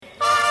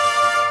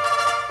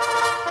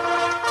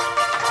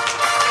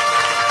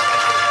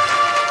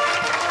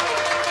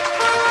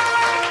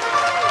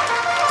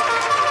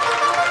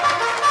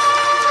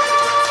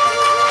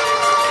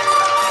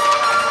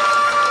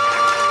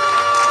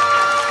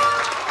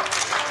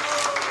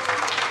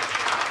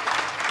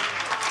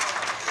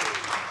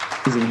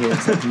In here.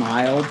 It's like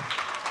mild.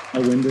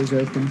 Our windows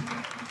open.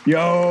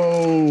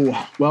 Yo,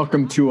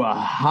 welcome to a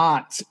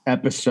hot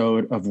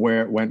episode of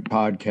Where It Went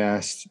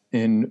podcast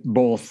in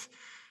both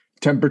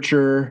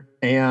temperature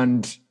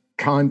and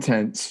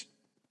content.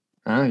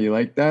 You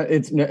like that?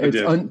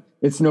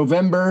 It's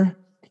November.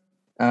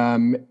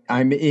 I'm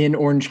in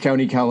Orange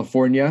County,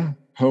 California,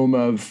 home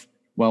of,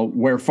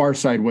 where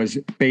Farside was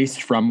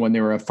based from when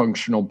they were a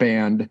functional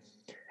band.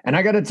 And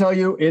I got to tell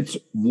you, it's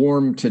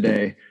warm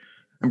today.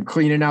 I'm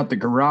cleaning out the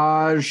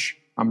garage.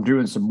 I'm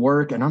doing some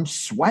work and I'm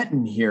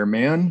sweating here,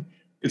 man.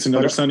 It's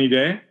another sunny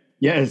day.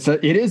 Yeah,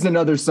 it is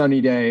another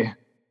sunny day.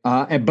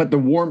 But the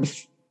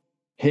warmth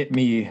hit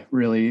me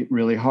really,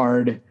 really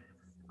hard.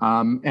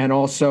 And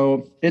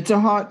also it's a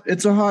hot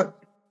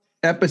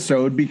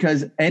episode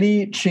because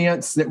any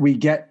chance that we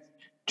get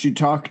to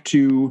talk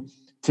to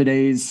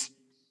today's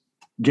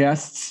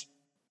guests,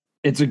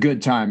 it's a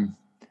good time.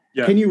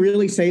 Yeah. Can you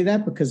really say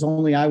that? Because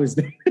only I was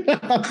there.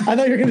 I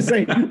thought you were going to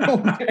say,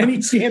 any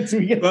chance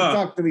we get to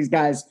talk to these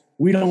guys,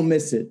 we don't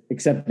miss it,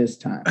 except this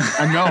time.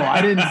 No,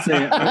 I didn't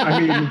say it.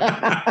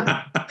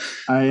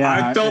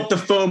 I felt the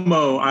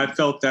FOMO. I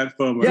felt that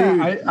FOMO.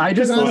 Yeah, I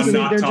just honestly,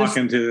 not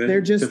talking to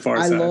the far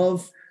side. I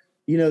love,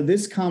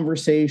 this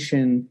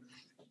conversation.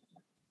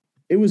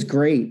 It was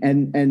great.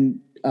 And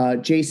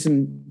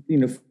Jason, I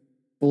know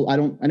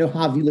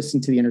Javi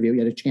listened to the interview. He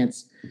had a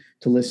chance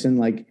to listen,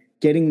 like,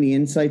 getting the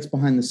insights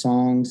behind the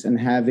songs and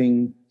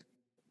having,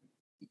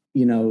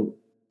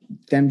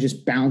 them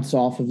just bounce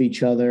off of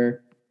each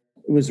other.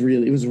 It was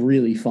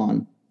really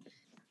fun.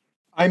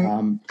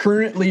 I'm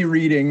currently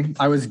reading,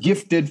 I was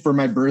gifted for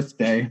my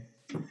birthday,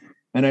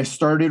 and I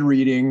started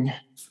reading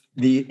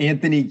the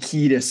Anthony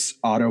Kiedis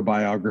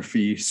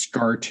autobiography,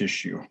 Scar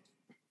Tissue.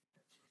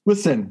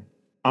 Listen,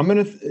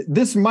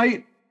 this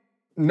might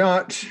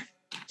not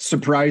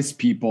surprise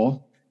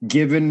people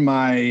given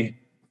my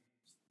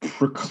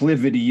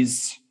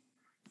proclivities.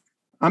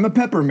 I'm a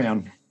pepper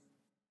man.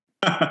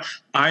 I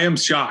am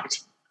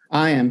shocked.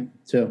 I am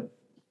too.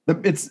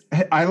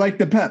 I like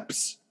the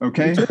peps.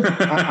 Okay.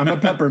 I'm a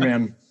pepper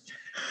man.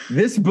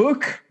 This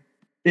book,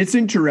 it's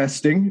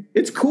interesting.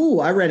 It's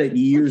cool. I read it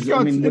years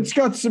ago. It's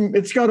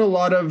got a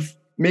lot of,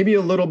 maybe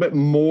a little bit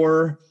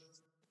more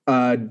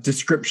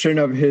description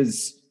of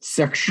his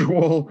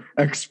sexual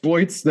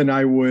exploits than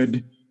I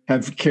would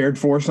have cared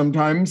for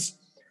sometimes.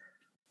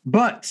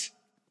 But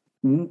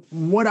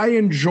what I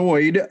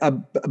enjoyed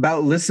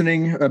about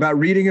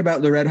reading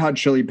about the Red Hot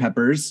Chili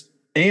Peppers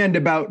and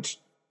about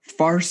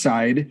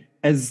Farside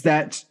is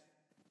that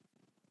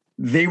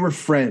they were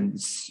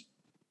friends.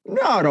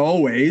 Not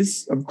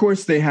always. Of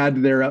course, they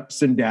had their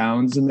ups and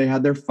downs and they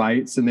had their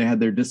fights and they had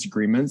their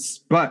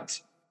disagreements.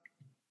 But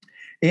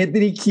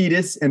Anthony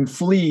Kiedis and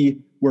Flea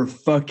were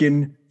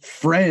fucking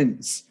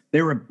friends.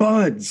 They were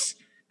buds.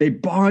 They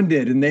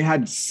bonded and they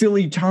had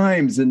silly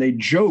times and they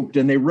joked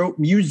and they wrote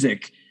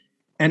music.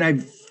 And I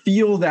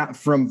feel that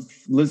from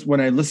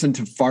when I listen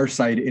to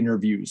Farside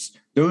interviews.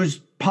 Those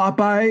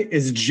Popeye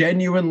is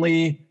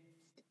genuinely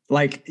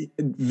like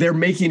they're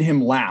making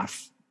him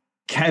laugh.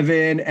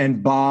 Kevin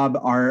and Bob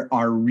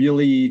are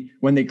really,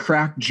 when they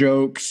crack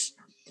jokes,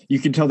 you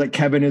can tell that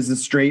Kevin is the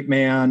straight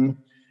man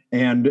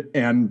and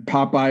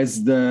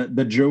Popeye's the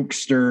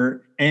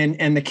jokester,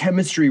 and the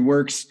chemistry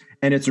works,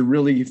 and it's a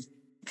really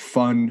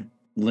fun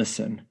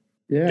listen.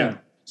 Yeah.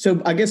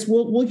 So I guess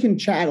we can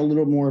chat a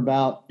little more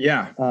about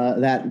that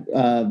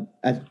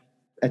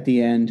at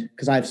the end,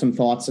 because I have some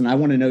thoughts and I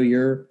want to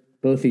know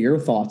both of your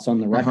thoughts on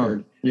the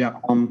record. Yeah.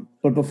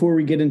 But before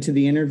we get into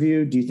the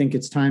interview, do you think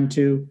it's time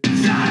to?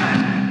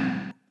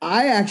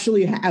 I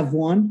actually have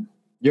one.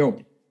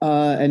 Yo.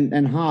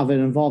 And Hav, it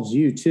involves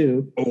you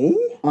too.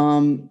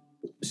 Oh.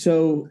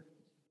 So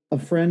a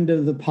friend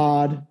of the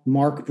pod,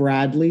 Mark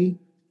Bradley.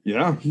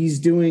 Yeah. He's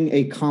doing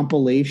a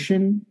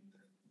compilation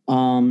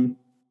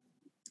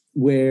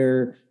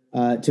where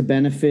to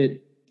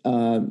benefit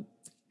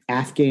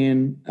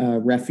Afghan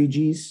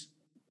refugees.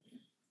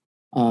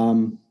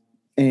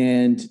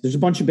 And there's a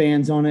bunch of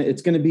bands on it.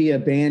 It's going to be a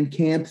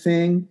Bandcamp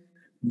thing,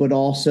 but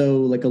also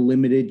like a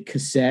limited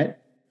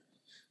cassette.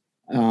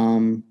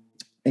 And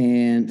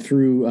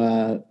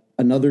through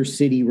Another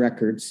City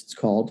Records, it's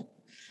called.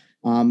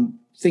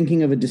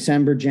 Thinking of a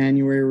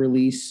January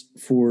release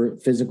for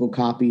physical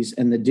copies,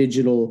 and the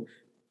digital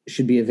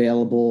should be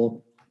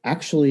available.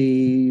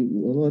 Actually,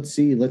 let's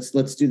see.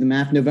 Let's do the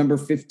math. November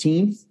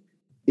 15th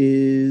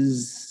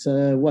is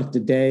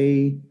the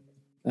day?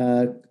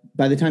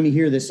 By the time you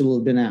hear this, it'll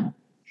have been out.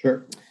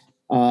 Sure.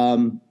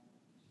 And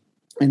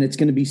it's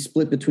going to be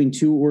split between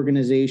two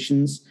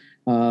organizations,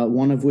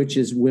 one of which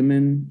is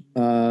Women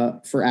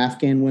for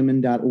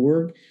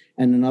AfghanWomen.org,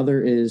 and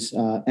another is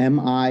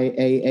MIAAN.org,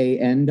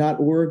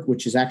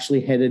 which is actually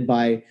headed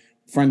by a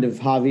friend of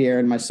Javier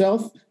and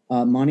myself,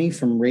 Money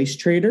from Race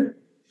Trader.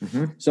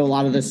 Mm-hmm. So a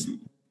lot of this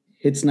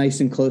hits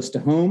nice and close to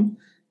home.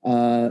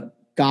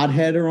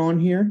 Godhead are on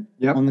here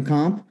on the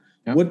comp.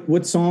 Yep.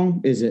 What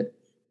song is it?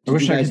 I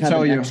wish I could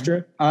tell you.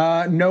 Extra?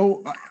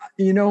 No,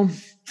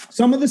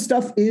 some of the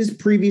stuff is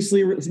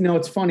previously.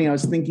 It's funny. I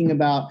was thinking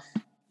about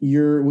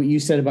what you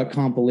said about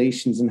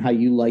compilations and how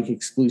you like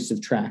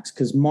exclusive tracks.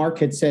 Because Mark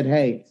had said,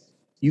 hey,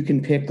 you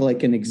can pick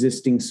like an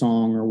existing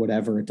song or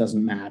whatever. It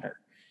doesn't matter.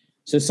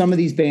 So some of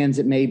these bands,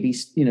 it may be,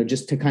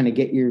 just to kind of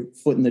get your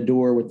foot in the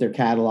door with their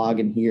catalog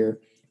and hear.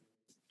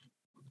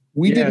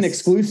 We did an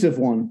exclusive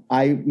one.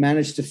 I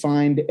managed to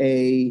find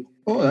a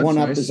One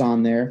Up is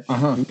on there.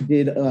 We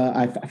did.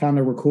 I found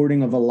a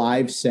recording of a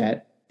live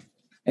set,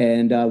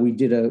 and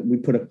we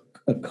put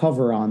a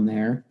cover on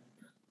there.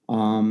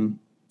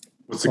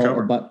 What's the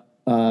cover? But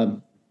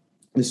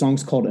the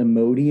song's called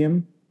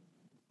Imodium.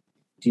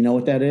 Do you know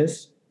what that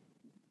is?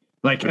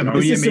 Like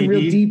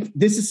Imodium AD?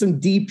 This is some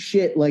deep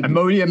shit. Like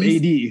Imodium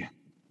AD.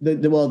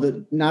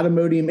 Not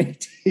Imodium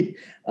AD.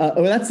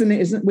 That's the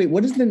name.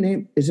 What is the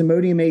name? Is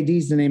Imodium AD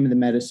is the name of the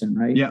medicine,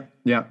 right?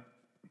 Yeah.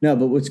 No,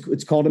 but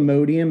it's called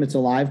Imodium. It's a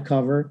live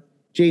cover.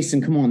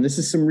 Jason, come on. This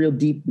is some real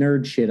deep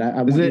nerd shit.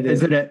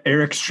 Is it an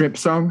Eric Stripp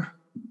song?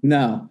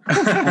 No.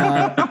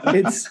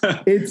 I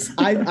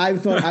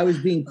thought I was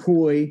being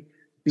coy.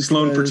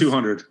 Sloan for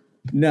 200.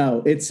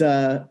 No, it's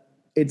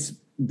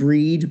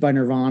Breed by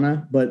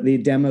Nirvana, but the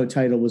demo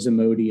title was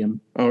Imodium.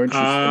 Oh,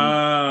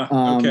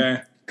 interesting.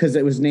 Okay. Because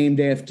it was named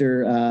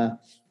after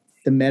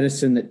the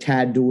medicine that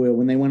Tad Doyle,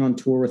 when they went on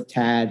tour with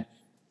Tad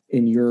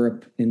in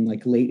Europe in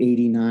like late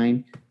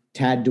 '89,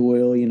 Tad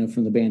Doyle,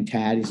 from the band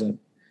Tad, he's a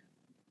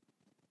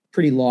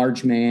pretty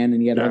large man,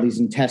 and he had all these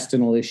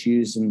intestinal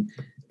issues, and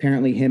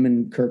apparently him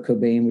and Kurt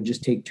Cobain would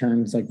just take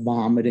turns like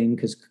vomiting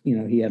because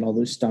he had all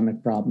those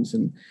stomach problems,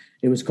 and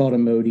it was called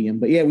Imodium.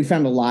 But yeah, we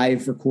found a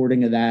live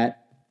recording of that.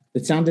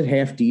 It sounded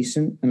half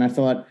decent, and I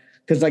thought,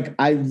 because like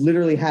I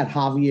literally had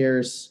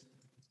Javier's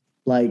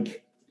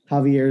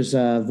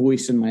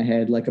voice in my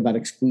head, like about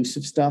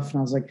exclusive stuff. And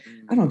I was like,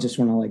 I don't just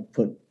want to like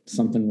put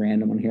something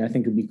random on here. I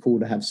think it'd be cool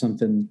to have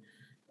something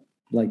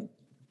like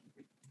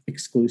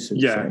exclusive.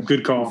 Yeah. So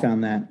good call. I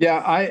found that. Yeah.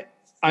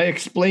 I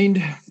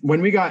explained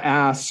when we got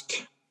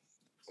asked,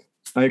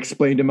 I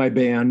explained to my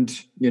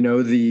band,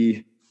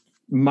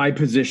 my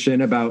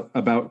position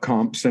about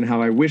comps and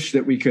how I wish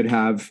that we could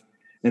have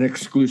an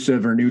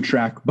exclusive or new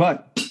track.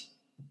 But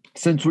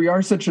since we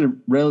are such a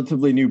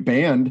relatively new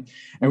band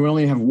and we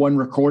only have one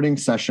recording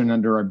session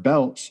under our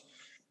belt,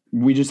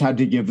 we just had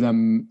to give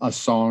them a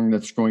song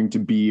that's going to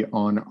be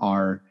on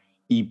our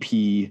EP.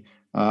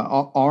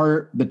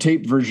 The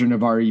tape version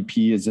of our EP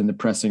is in the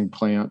pressing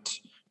plant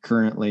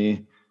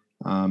currently.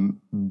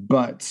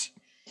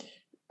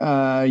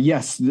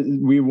 Yes,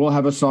 we will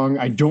have a song.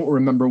 I don't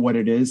remember what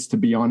it is, to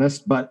be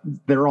honest, but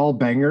they're all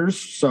bangers.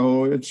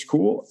 So it's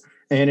cool.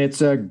 And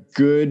it's a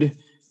good,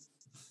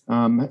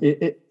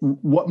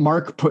 what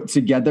Mark put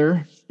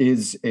together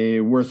is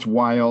a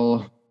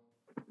worthwhile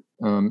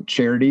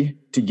charity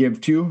to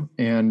give to,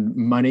 and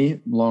Money,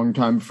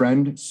 longtime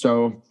friend.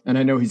 So, and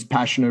I know he's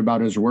passionate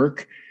about his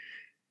work.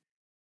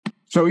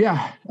 So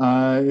yeah,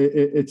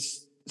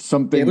 it's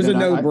something. It was a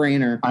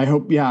no-brainer. I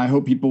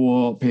hope people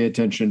will pay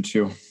attention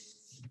to.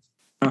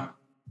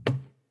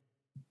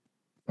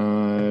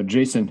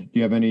 Jason, do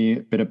you have any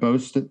bit of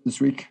boast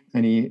this week?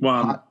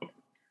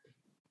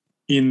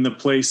 In the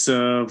place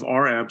of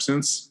our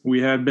absence,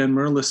 we had Ben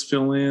Merlis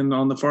fill in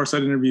on the Far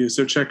Side interview.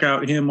 So check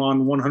out him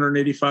on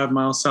 185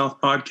 Miles South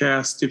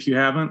podcast if you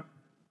haven't,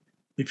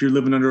 if you're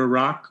living under a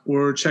rock,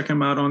 or check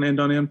him out on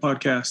End on End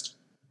podcast.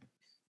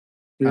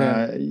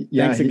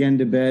 Thanks again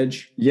to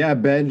Bedge. Yeah,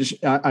 Bedge.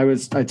 I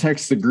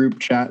texted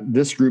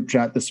this group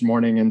chat this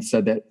morning and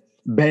said that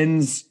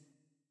Ben's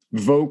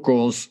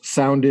vocals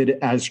sounded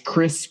as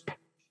crisp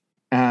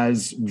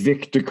as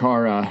Vic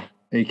DeCara,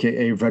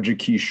 aka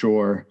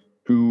Vajra,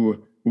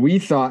 who we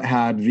thought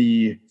had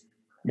maybe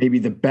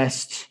the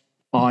best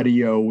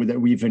audio that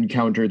we've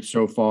encountered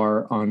so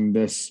far on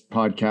this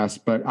podcast,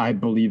 but I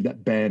believe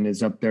that Ben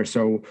is up there.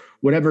 So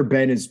whatever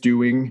Ben is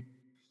doing,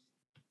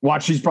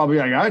 he's probably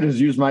like, I just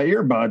use my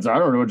earbuds. I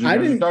don't know what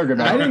you're talking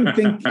about.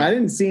 I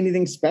didn't see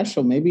anything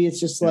special. Maybe it's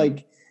just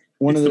like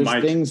one of those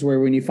things where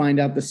when you find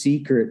out the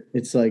secret,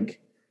 it's like,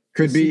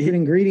 could be secret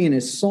ingredient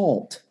is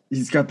salt.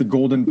 He's got the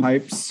golden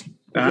pipes.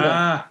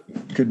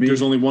 Could be.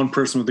 There's only one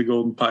person with the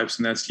golden pipes,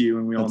 and that's you,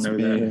 and we all know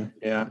that.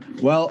 Yeah.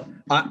 Well,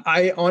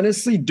 I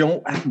honestly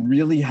don't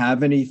really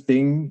have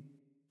anything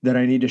that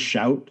I need to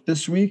shout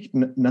this week.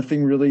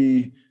 Nothing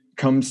really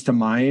comes to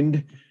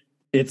mind.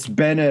 It's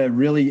been a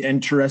really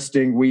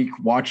interesting week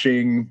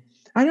watching,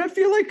 and I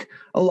feel like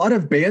a lot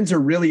of bands are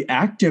really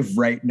active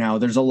right now.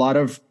 There's a lot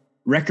of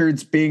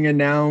records being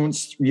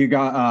announced. You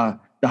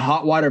got the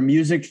Hot Water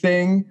Music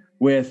thing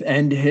with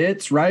End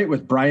Hits, right?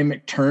 With Brian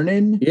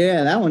McTernan.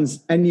 Yeah, that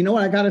one's, and you know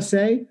what I got to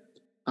say?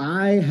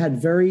 I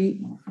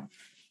don't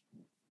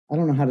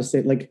know how to say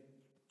it. Like,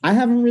 I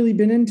haven't really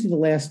been into the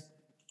last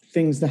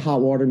things the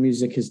Hot Water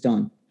Music has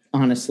done,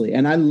 honestly.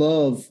 And I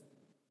know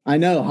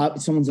how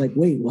someone's like,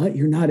 wait, what?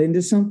 You're not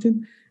into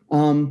something?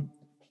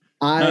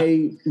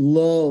 I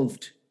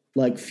loved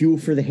like Fuel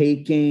for the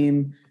Hate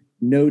Game,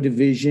 No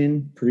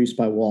Division, produced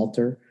by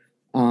Walter,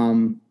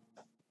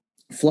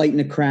 Flight in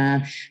a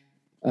Crash,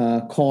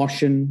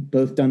 Caution,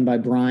 both done by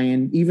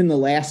Brian. Even the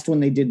last one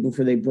they did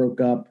before they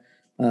broke up,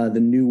 the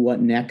new What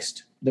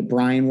Next that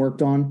Brian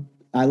worked on.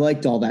 I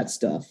liked all that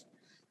stuff.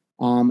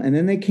 And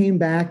then they came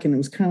back and it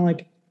was kind of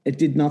like, it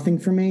did nothing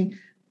for me.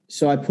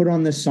 So I put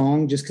on this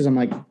song just because I'm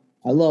like,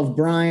 I love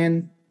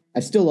Brian. I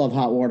still love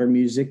Hot Water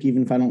Music,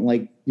 even if I don't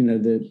like,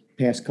 the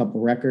past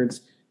couple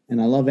records.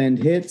 And I love End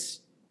Hits.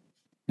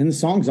 And the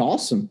song's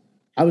awesome.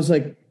 I was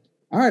like,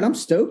 all right, I'm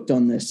stoked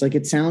on this. Like,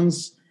 it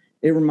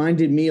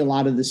reminded me a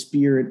lot of the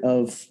spirit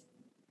of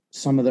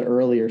some of the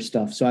earlier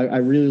stuff. So I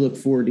really look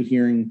forward to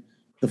hearing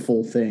the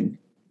full thing.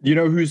 You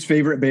know whose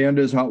favorite band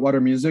is Hot Water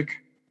Music?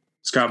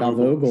 Scott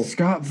Vogel.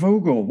 Scott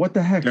Vogel. What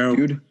the heck,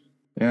 dude?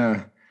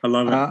 Yeah. I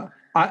love it.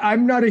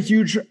 I'm not a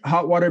huge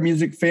Hot Water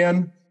Music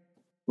fan.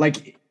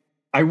 Like,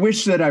 I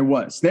wish that I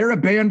was. They're a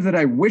band that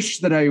I wish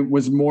that I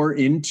was more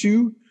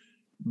into,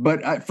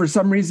 but for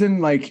some reason,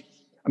 like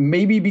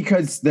maybe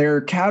because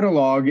their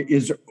catalog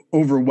is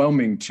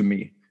overwhelming to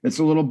me. It's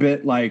a little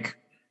bit like,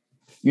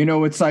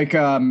 it's like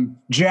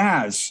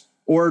jazz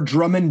or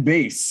drum and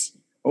bass.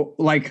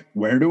 Like,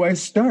 where do I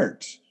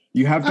start?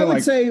 You have to I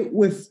would say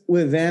with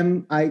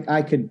them,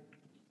 I'm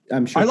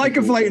sure. I like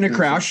A Flight and a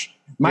Crash.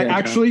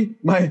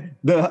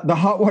 The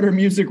Hot Water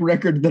Music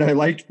record that I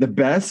liked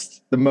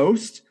the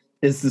most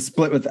is the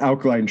split with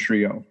Alkaline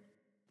Trio.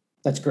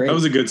 That's great. That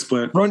was a good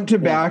split. Front to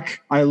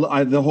back.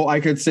 I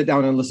could sit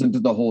down and listen to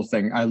the whole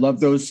thing. I love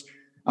those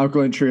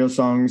Alkaline Trio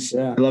songs.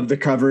 Yeah. I love the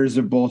covers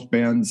of both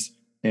bands.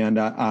 And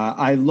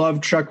I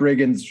love Chuck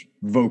Ragan's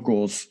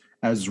vocals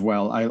as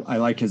well. I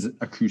like his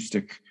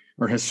acoustic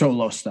or his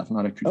solo stuff,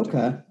 not acoustic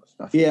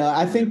stuff. Yeah,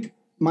 I think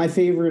my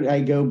favorite,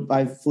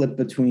 I flip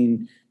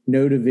between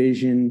No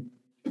Division,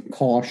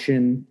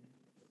 Caution,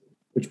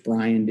 which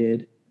Brian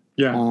did.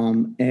 Yeah.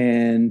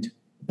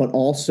 But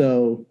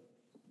also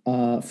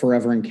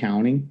Forever and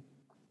Counting.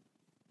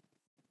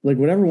 Like,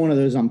 whatever one of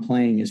those I'm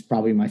playing is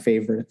probably my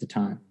favorite at the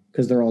time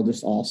because they're all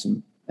just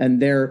awesome.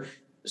 And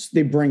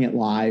they bring it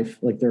live.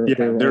 Like their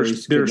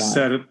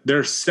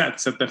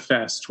sets at the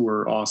fest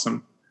were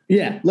awesome.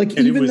 Yeah, like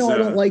and even though I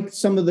don't like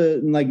some of the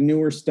like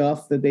newer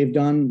stuff that they've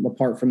done,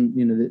 apart from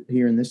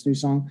hearing this new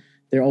song,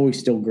 they're always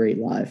still great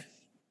live.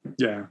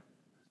 Yeah,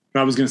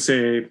 I was gonna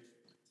say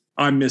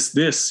I missed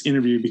this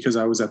interview because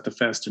I was at the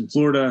fest in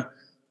Florida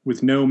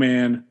with No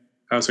Man.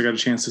 I also got a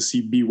chance to see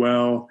Be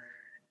Well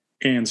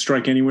and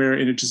Strike Anywhere,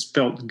 and it just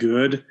felt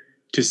good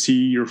to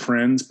see your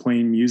friends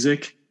playing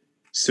music.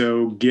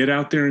 So get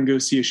out there and go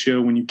see a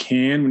show when you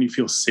can, when you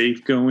feel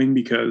safe going,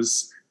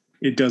 because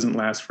it doesn't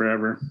last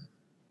forever.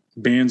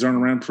 Bands aren't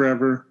around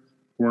forever.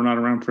 We're not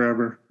around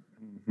forever.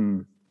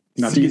 Mm-hmm.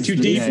 Not to get too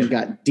deep. It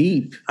got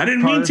deep. I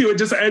didn't mean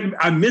to.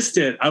 I missed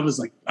it. I was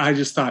like, I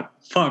just thought,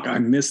 fuck, I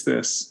missed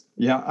this.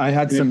 Yeah, I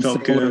had some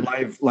similar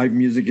live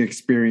music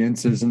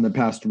experiences in the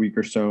past week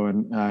or so,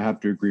 and I have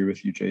to agree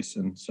with you,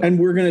 Jason. So. And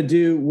we're gonna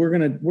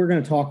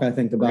talk, I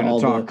think,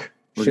 about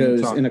the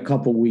shows in a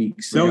couple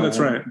weeks. No, that's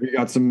right. We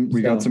got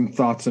some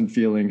thoughts and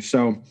feelings.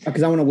 So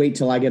because I want to wait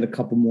till I get a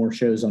couple more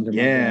shows under my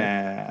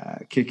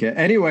belt. Kick it.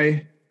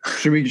 Anyway,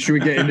 should we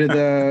get into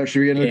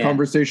the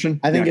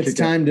conversation? I think it's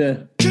time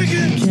to kick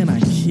it. Can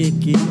I kick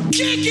it?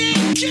 Kick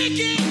it, kick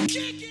it,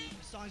 kick it.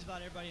 The song's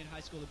about everybody in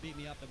high school that beat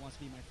me up that wants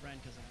to be my friend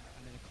because I'm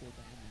in a cool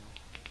band now.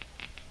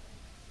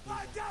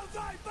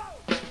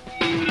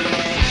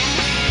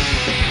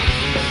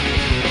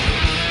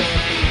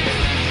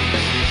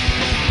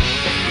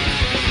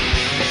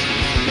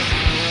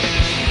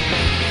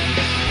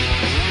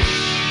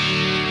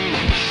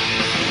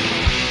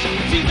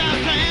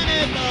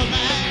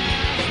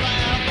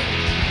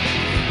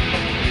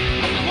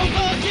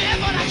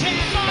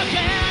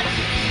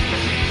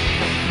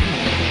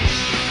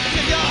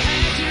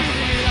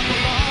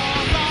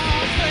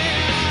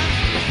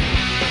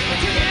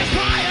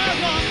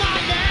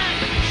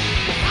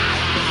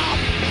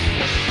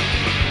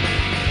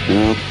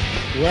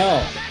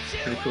 Well,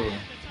 very cool.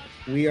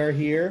 We are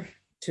here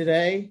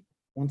today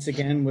once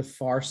again with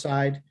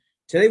Farside.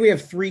 Today we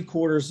have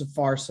 3/4 of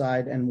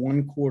Farside and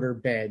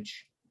 1/4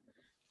 Bedge.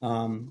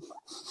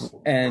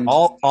 And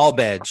all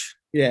Bedge.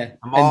 Yeah.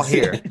 I'm all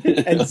here.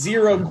 And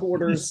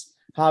 0/4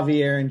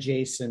 Javier and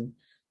Jason.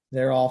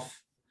 They're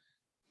off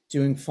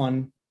doing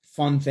fun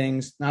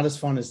things. Not as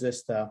fun as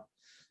this though.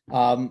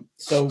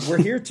 So we're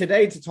here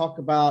today to talk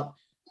about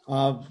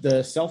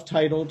the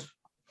self-titled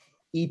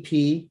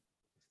EP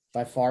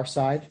by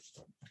Farside,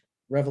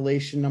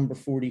 Revelation number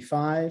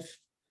 45.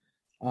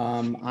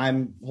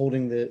 I'm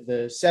holding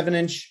the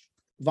 7-inch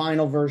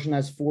vinyl version,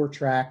 has 4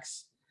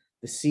 tracks.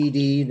 The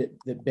CD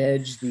that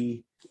Bedge,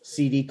 the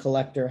CD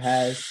collector,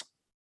 has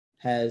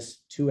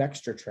 2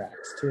 extra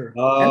tracks too.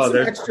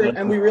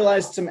 And we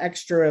realized an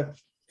extra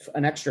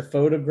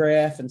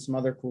photograph and some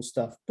other cool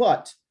stuff.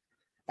 But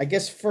I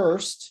guess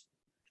first,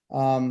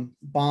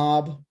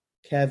 Bob,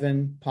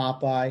 Kevin,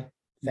 Popeye,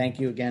 thank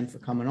you again for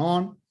coming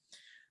on.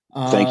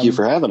 Thank you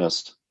for having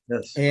us.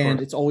 Yes, and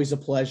it's always a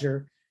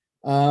pleasure.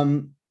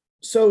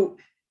 So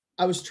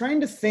I was trying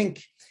to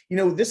think,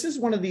 this is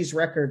one of these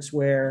records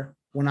where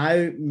when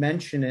I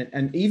mention it,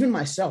 and even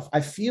myself,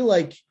 I feel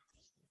like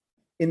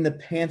in the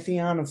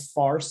pantheon of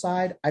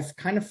Farside, I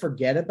kind of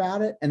forget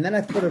about it. And then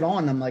I put it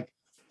on. I'm like,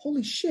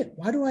 holy shit,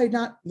 why do I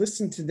not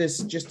listen to this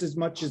just as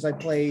much as I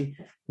play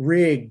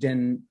Rigged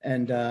and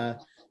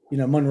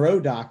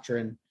Monroe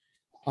Doctrine?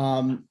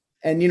 And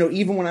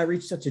even when I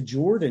reached out to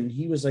Jordan,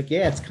 he was like,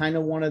 yeah, it's kind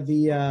of one of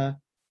the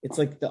it's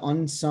like the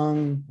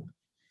unsung,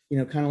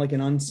 kind of like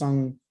an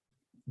unsung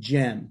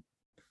gem.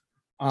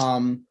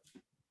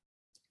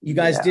 You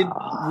guys did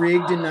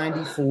Rigged in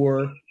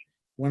 94,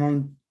 went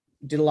on,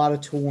 did a lot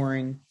of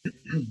touring.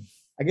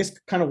 I guess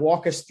kind of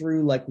walk us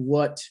through like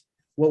what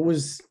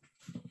was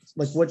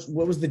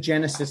the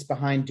genesis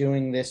behind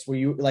doing this? Were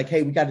you like,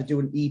 hey, we got to do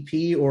an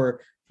EP,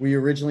 or were you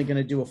originally going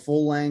to do a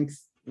full length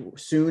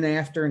soon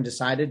after and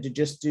decided to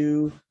just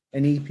do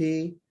an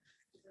EP?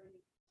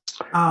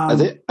 I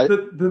think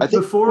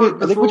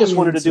we just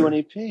wanted to do an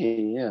EP.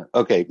 Yeah.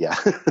 Okay. Yeah.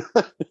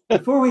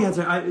 Before we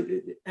answer,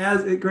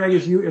 Greg,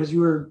 as you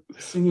were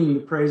singing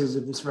the praises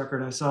of this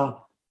record, I saw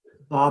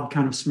Bob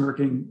kind of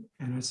smirking,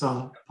 and I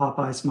saw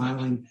Popeye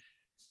smiling.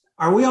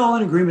 Are we all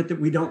in agreement that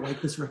we don't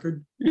like this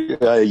record?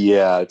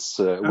 Yeah. It's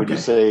when you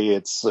say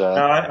it's. No,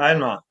 I'm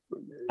not.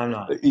 I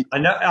know.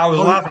 I was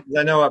laughing because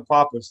I know what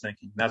Pop was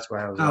thinking. That's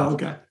why I was. Oh, laughing.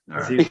 okay. All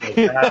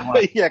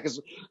right. Yeah,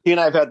 because he and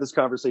I have had this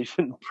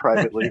conversation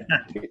privately.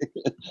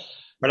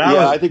 But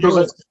I think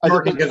there's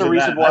a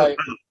reason why.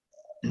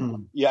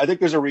 Yeah, I think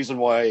there's a reason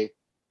why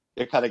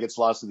it kind of gets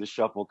lost in the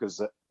shuffle,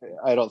 because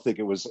I don't think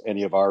it was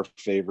any of our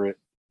favorite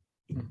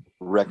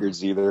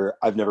records either.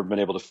 I've never been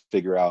able to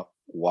figure out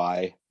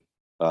why.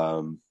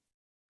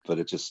 But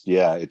it's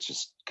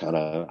just kind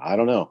of, I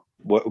don't know.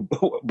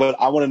 But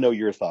I want to know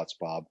your thoughts,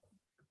 Bob.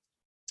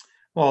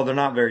 Well, they're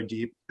not very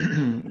deep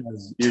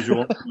as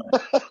usual.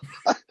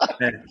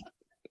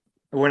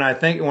 When I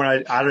think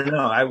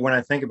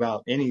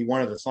about any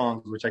one of the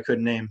songs, which I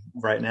couldn't name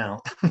right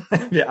now,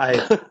 yeah,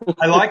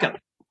 I like them.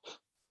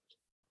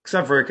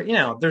 Except for,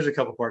 there's a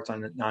couple parts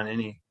on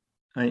any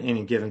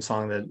given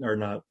song that are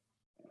not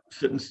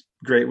sitting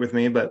great with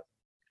me, and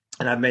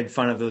I've made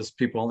fun of those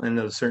people in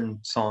those certain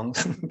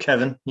songs.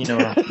 Kevin, Yep.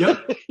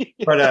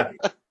 But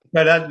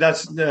that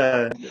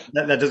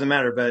doesn't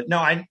matter. But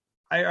no,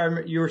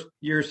 you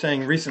were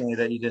saying recently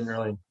that you didn't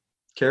really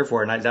care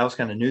for it, and that was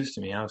kind of news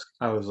to me. I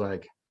was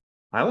like,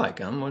 I like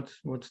them.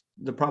 What's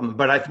the problem?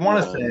 But I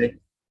want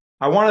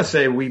to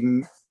say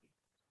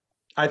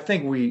I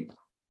think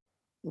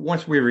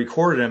once we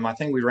recorded them, I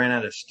think we ran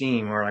out of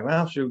steam. We're like,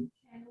 well, should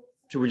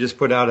we just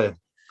put out a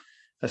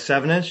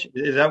 7-inch?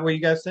 Is that what you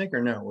guys think,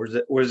 or no? Or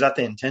was that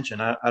the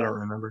intention? I don't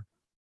remember.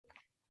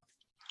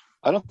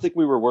 I don't think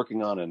we were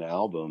working on an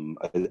album.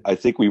 I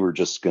think we were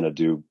just going to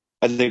do.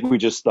 I think we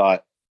just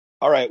thought,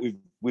 all right,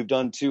 we've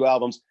done 2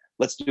 albums.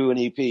 Let's do an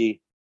EP,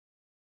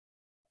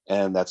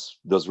 and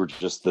those were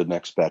just the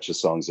next batch of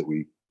songs that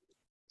we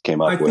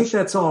came up with. I think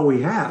that's all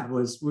we had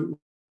was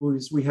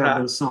we had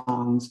those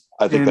songs.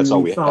 I think that's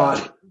all we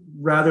had.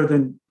 Rather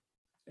than,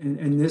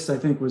 and this I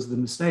think was the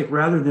mistake.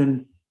 Rather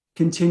than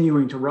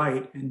continuing to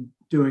write and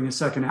doing a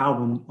second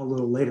album a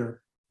little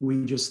later,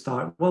 we just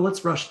thought, well,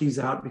 let's rush these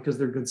out because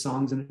they're good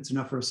songs and it's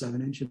enough for a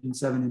 7-inch, and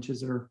 7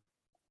 inches are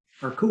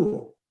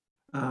cool.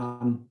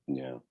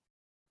 Yeah,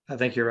 I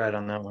think you're right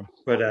on that one.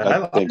 But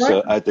I think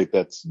so. I think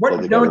that's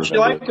what don't you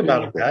like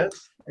about it,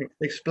 guys?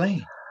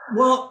 Explain.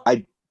 Well,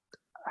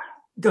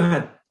 go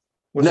ahead.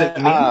 Was it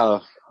me?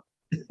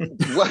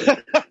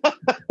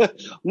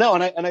 No,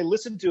 and I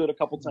listened to it a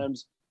couple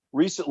times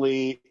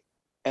recently,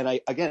 and I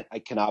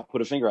cannot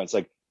put a finger on it. It's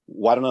like,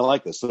 why don't I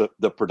like this?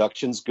 The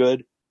production's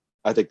good.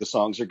 I think the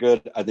songs are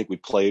good. I think we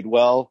played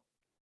well.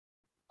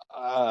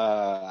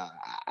 I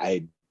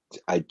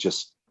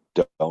just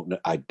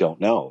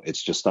don't know.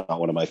 It's just not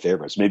one of my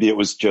favorites. Maybe it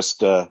was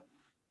just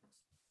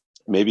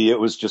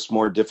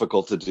more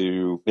difficult to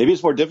do. Maybe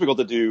it's more difficult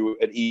to do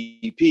an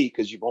EP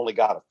because you've only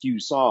got a few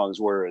songs.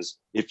 Whereas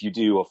if you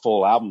do a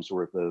full album's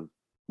worth of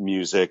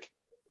music,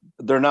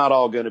 they're not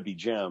all going to be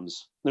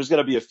gems. There's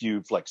going to be a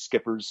few like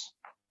skippers.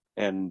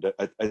 And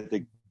I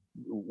think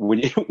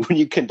when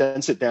you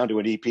condense it down to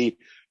an EP,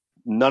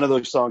 none of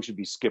those songs should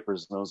be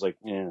skippers. And I was like,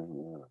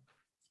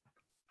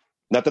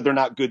 not that they're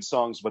not good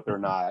songs, but they're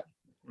not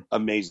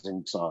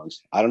amazing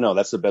songs. I don't know.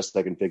 That's the best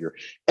I can figure.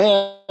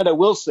 And I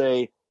will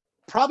say,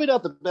 probably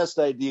not the best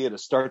idea to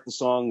start the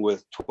song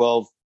with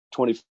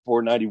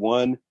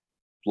 12/24/91.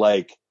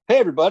 Like, hey,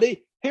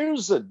 everybody,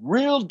 here's a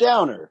real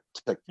downer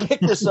to kick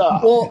this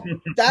off. Well,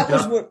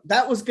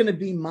 that was going to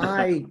be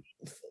my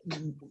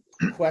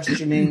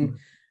questioning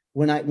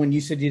when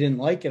you said you didn't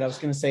like it. I was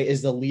going to say,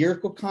 is the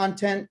lyrical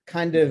content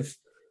kind of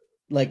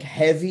like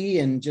heavy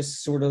and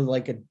just sort of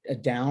like a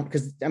down?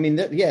 Because I mean,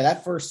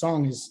 that first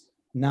song is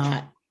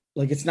not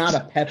like, it's not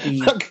a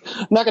peppy. Not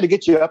going to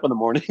get you up in the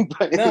morning.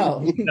 But no.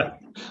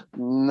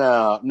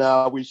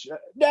 We should.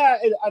 Nah,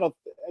 I don't.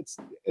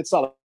 It's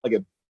not like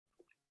it.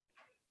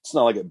 It's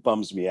not like it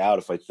bums me out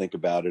if I think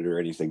about it or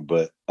anything.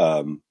 But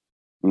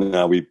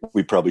no,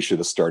 we probably should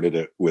have started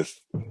it with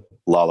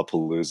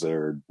Lollapalooza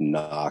or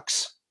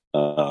Knox,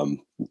 and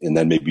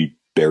then maybe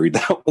buried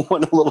that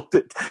one a little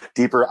bit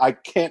deeper. I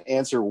can't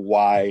answer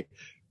why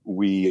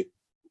we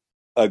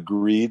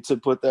agreed to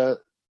put that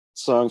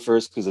song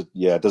first, because it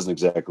doesn't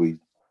exactly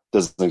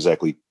doesn't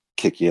exactly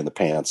kick you in the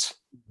pants.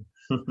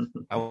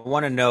 I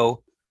want to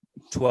know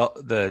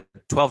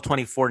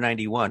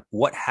 12/24/91.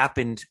 What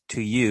happened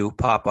to you,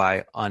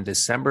 Popeye, on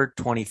December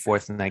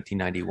 24th,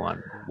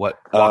 1991? Walk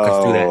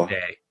us through that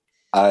day.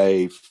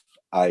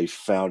 I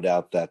found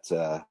out that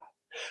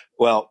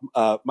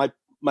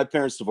my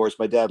parents divorced.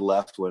 My dad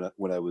left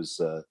when I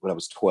was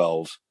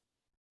 12,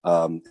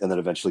 and then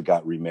eventually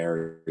got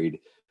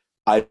remarried.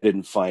 I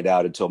didn't find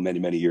out until many,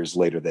 many years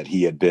later that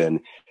he had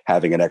been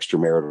having an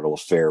extramarital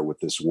affair with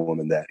this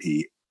woman that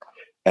he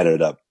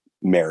ended up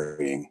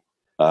marrying.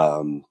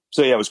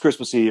 So yeah, it was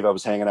Christmas Eve. I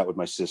was hanging out with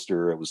my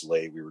sister. It was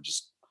late. We were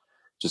just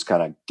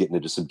kind of getting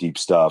into some deep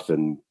stuff,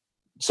 and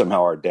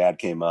somehow our dad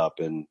came up,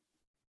 and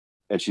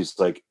she's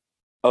like,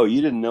 "Oh,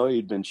 you didn't know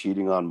you'd been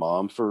cheating on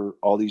mom for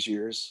all these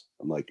years?"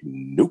 I'm like,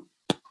 "Nope."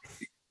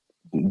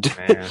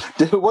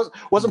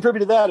 wasn't privy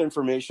to that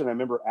information. I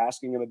remember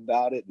asking him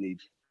about it, and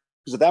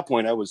because at that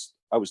point I was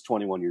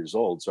 21 years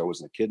old, so I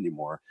wasn't a kid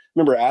anymore. I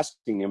remember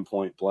asking him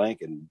point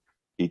blank, and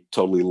he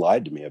totally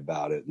lied to me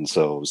about it. And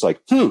so it was like,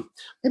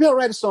 maybe I'll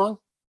write a song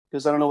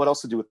because I don't know what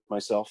else to do with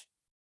myself.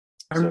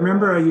 I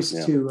remember I used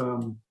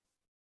to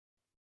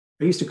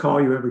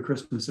call you every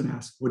Christmas and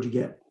ask, "What'd you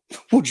get?"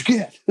 What'd you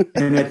get?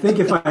 And I think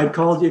if I had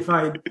called you, if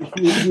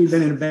we'd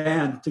been in a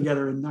band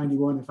together in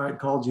 '91, if I had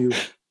called you,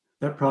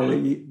 that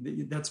probably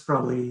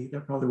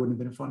wouldn't have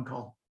been a fun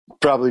call.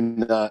 Probably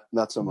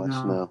not so much.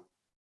 No.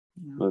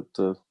 But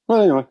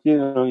well, anyway,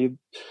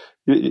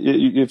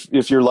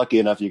 if you're lucky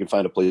enough, you can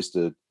find a place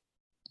to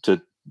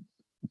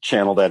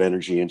channel that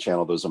energy and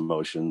channel those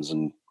emotions,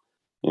 and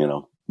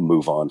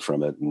move on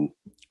from it. And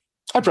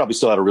I probably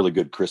still had a really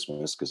good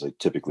Christmas, because I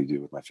typically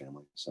do with my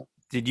family. So,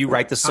 did you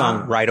write the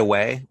song right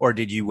away, or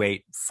did you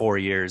wait 4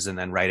 years and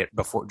then write it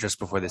just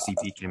before the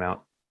EP came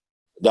out?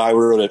 No, I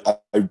wrote it.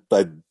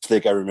 I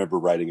think I remember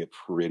writing it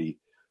pretty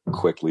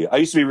quickly. I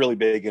used to be really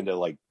big into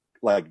like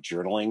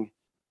journaling,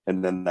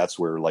 and then that's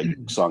where like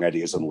song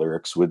ideas and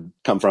lyrics would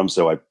come from.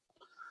 So I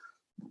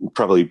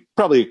probably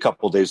a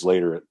couple of days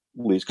later at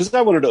least, because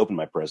I wanted to open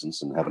my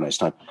presents and have a nice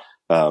time.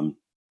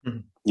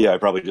 Yeah, I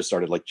probably just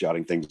started like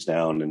jotting things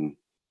down and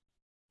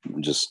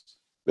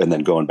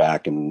then going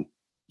back and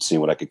seeing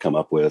what I could come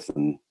up with.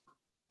 And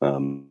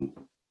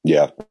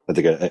yeah, I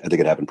think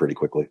it happened pretty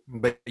quickly.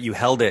 But you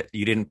held it.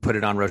 You didn't put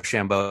it on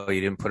Rochambeau.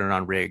 You didn't put it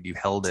on Rigged. You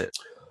held it.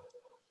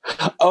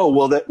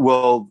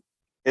 Oh,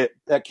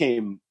 that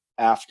came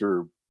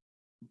after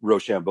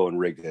Rochambeau and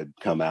Rigged had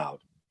come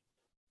out.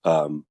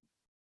 The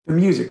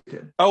music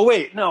did. Oh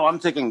wait, no, I'm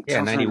thinking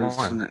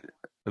 91.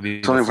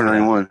 24,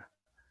 91.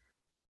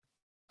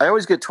 I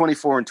always get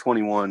 24 and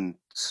 21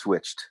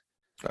 switched.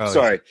 Oh,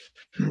 sorry.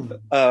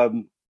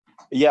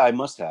 Yeah, I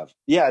must have.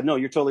 Yeah, no,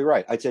 you're totally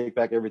right. I take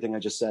back everything I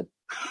just said.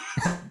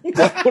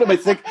 What am I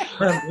thinking?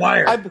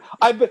 Liar.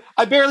 I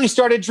barely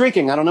started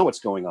drinking. I don't know what's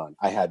going on.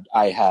 I had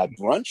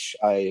brunch.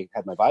 I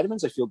had my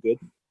vitamins. I feel good.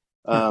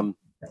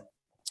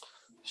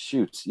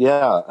 Shoot.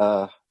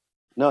 Yeah.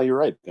 No, you're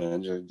right,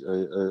 Ben.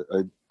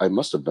 I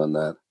must have done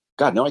that.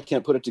 God, now I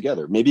can't put it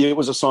together. Maybe it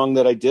was a song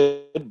that I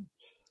did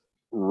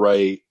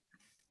write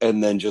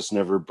and then just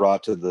never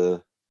brought to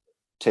the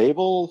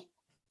table.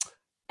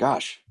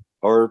 Gosh.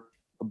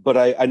 But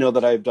I know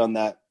that I've done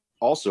that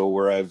also,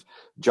 where I've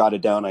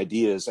jotted down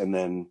ideas and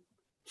then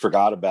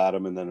forgot about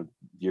them. And then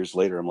years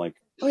later, I'm like,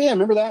 oh yeah,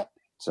 remember that?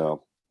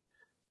 So,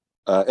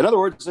 in other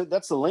words,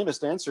 that's the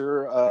lamest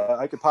answer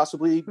I could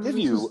possibly give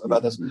you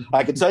about this.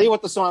 I can tell you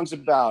what the song's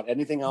about.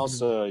 Anything else,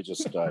 maybe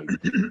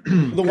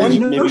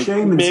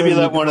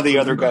let one of the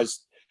other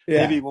guys.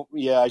 Yeah. Maybe,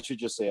 I should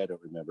just say I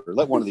don't remember.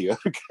 Let one of the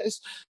other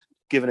guys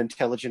give an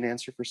intelligent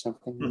answer for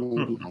something.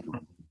 Maybe. I don't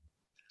know.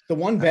 The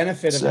one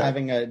benefit of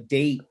having a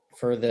date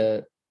for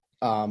the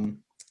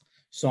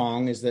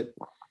song is that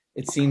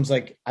it seems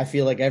like I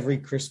feel like every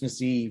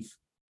Christmas Eve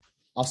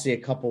I'll see a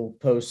couple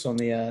posts on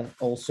the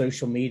old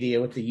social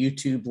media with the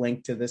YouTube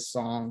link to this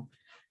song,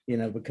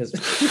 because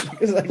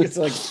like it's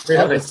like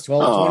it's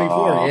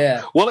 12/24.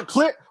 Yeah. Well,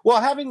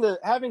 having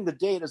the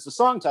date as the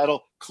song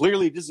title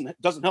clearly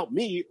doesn't help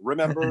me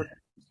remember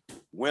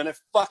when I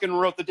fucking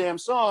wrote the damn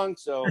song.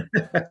 So.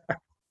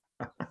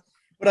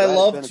 But I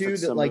love too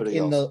that like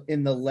in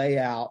the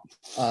layout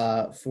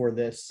for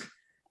this,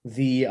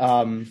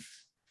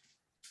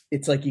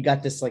 it's like you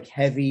got this like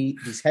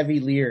these heavy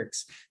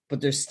lyrics, but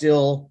there's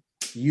still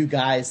you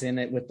guys in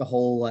it with the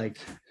whole like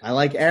I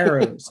like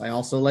arrows. I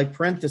also like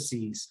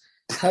parentheses,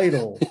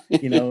 title,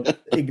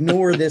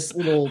 ignore this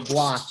little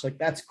blotch. Like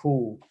that's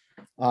cool.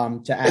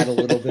 To add a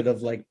little bit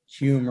of like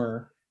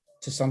humor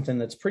to something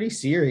that's pretty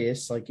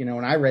serious. Like,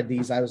 when I read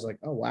these, I was like,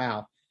 oh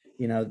wow.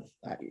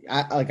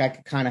 I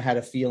kind of had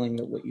a feeling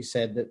that what you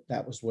said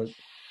that was what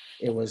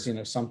it was,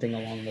 something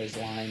along those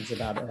lines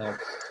about,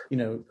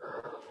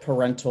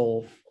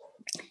 parental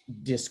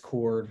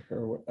discord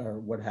or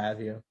what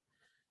have you.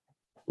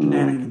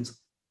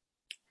 Shenanigans.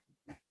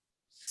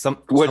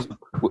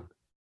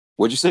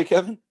 What'd you say,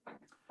 Kevin?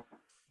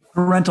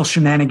 Parental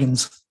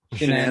shenanigans.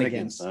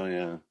 Shenanigans. Oh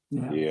yeah.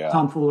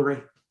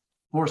 Tomfoolery,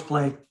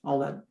 horseplay, all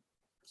that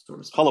sort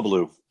of stuff.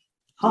 Hullabaloo.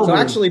 So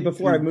actually,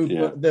 before I move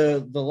Yeah.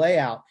 the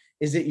layout,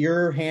 is it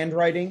your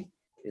handwriting?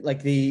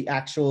 Like the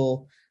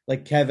actual,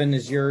 like Kevin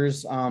is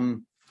yours.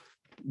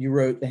 You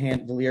wrote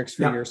the lyrics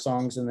for your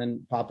songs, and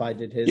then Popeye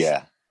did his.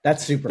 Yeah.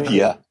 That's super cool.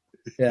 Yeah.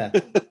 Yeah.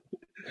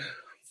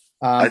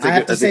 I I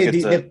have to say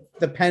it's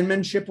the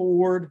penmanship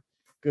award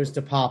goes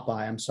to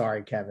Popeye. I'm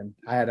sorry, Kevin.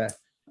 I had a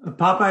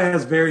Popeye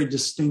has very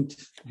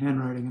distinct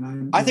handwriting,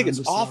 and I think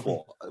it's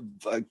awful.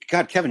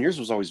 God, Kevin, yours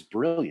was always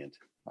brilliant.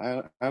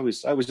 I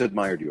always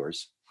admired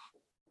yours.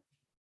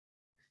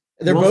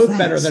 They're both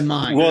better than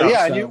mine. Well,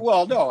 yeah, so.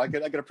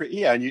 and I could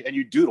yeah, and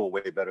you doodle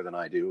way better than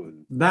I do.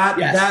 And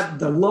That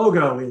the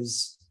logo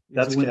is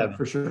That's a winner Kevin.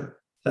 for sure.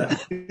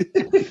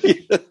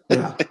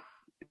 yeah.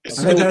 I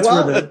think that's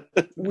where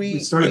we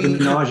started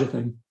the nausea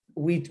thing.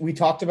 We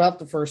talked about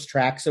the first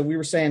track, so we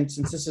were saying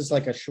since this is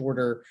like a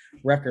shorter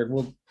record,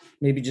 we'll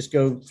maybe just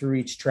go through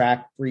each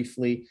track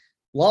briefly.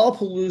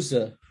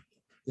 Lollapalooza.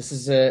 This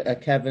is a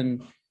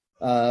Kevin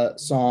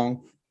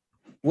song.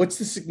 What's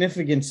the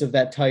significance of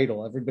that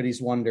title?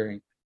 Everybody's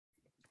wondering.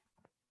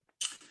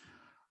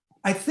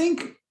 I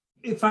think,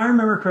 if I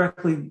remember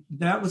correctly,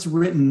 that was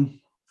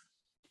written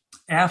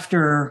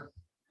after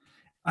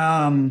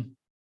Popeye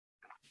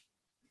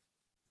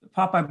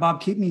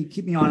Bob. Keep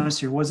me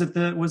honest here. Was it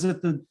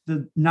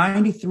the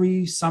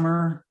 93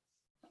 summer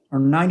or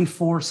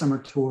 94 summer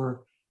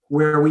tour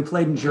where we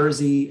played in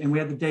Jersey and we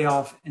had the day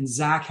off, and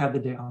Zach had the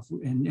day off,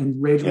 and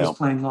Rage was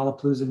playing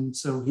Lollapalooza, and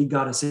so he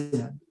got us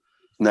in.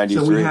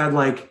 93. So we had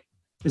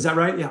is that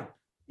right? Yeah.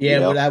 Yeah,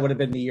 well, that would have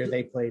been the year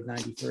they played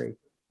 93.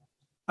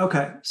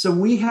 Okay. So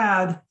we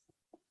had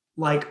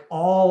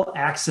all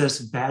access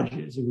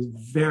badges. It was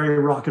very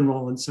rock and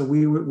roll. And so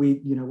we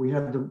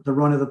had the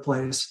run of the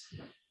place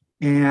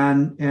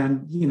and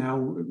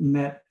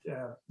met,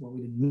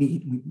 we didn't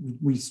meet.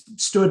 We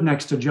stood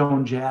next to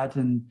Joan Jett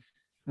and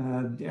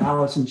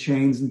Alice in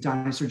Chains and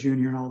Dinosaur Jr.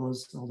 and all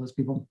those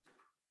people.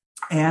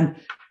 And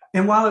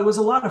while it was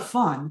a lot of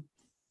fun,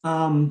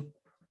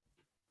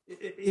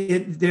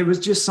 there was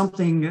just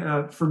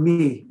something for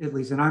me, at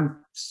least, and I'm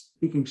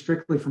speaking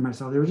strictly for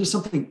myself, there was just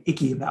something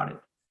icky about it.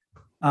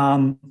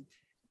 And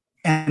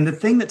the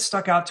thing that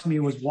stuck out to me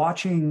was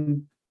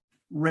watching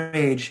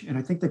Rage, and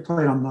I think they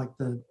played on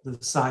the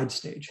side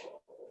stage.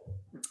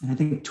 And I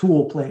think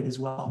Tool played as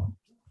well.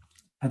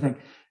 I think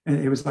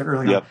it was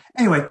early on.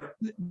 Anyway,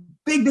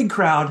 big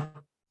crowd,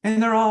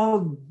 and they're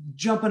all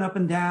jumping up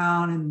and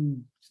down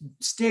and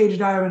stage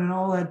diving and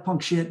all that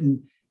punk shit.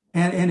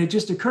 And it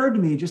just occurred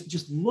to me,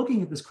 just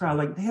looking at this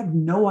crowd, they have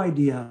no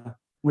idea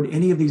what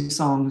any of these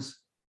songs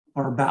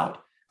are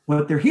about.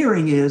 What they're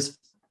hearing is,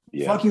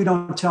 fuck you,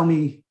 don't tell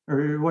me,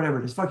 or whatever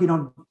it is. Fuck you,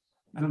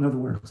 I don't know the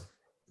words.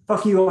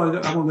 Fuck you,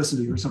 I won't listen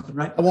to you, or something,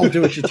 right? I won't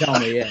do what you tell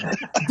me, yeah.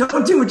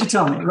 Don't do what you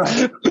tell me,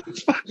 right.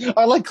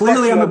 I like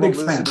Clearly you, I'm I a big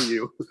won't fan. Listen to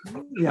you.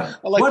 Yeah.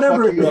 I like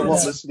whatever fuck you, it I won't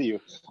is. listen to you.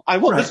 I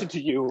won't listen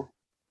to you.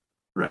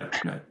 Right.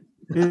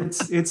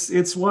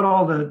 It's what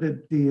all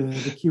the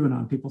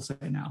QAnon people say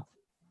now.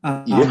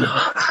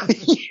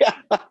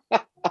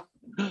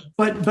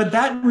 But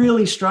that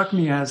really struck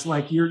me as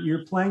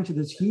you're playing to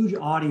this huge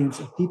audience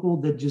of people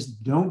that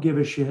just don't give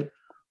a shit.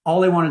 All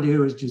they want to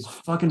do is just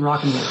fucking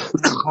rock and roll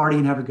and party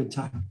and have a good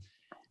time.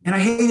 And I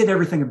hated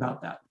everything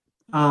about that.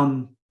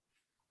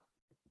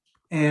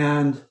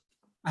 And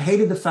I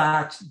hated the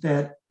fact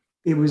that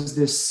it was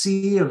this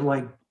sea of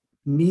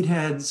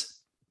meatheads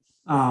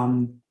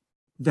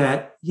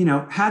that,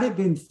 had it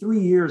been 3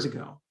 years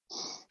ago,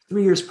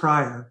 3 years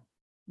prior,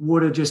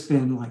 would have just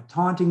been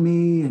taunting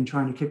me and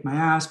trying to kick my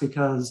ass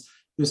because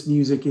this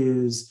music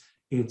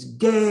it's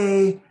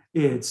gay,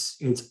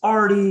 it's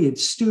arty,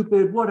 it's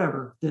stupid,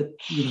 whatever that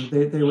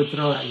they would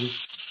throw at you.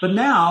 But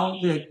now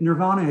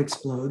Nirvana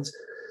explodes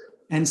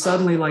and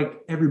suddenly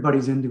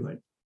everybody's into it.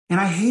 And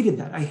I hated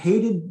that. I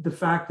hated the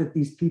fact that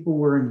these people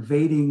were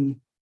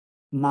invading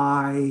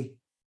my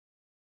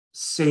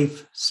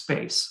safe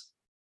space.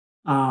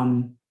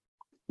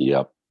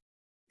 Yep.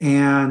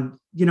 And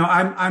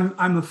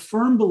I'm a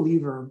firm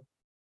believer,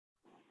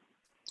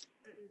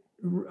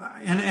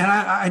 and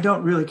I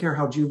don't really care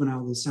how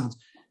juvenile this sounds,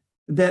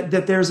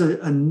 that there's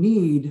a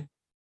need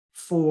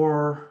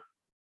for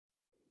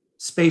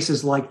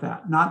spaces like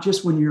that, not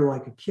just when you're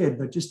a kid,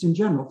 but just in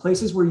general,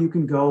 places where you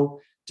can go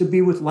to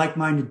be with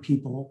like-minded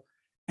people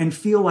and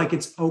feel like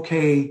it's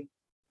okay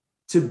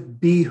to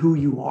be who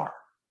you are.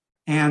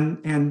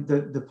 And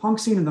the punk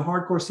scene and the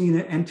hardcore scene,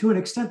 and to an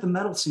extent the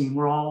metal scene,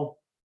 were all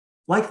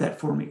like that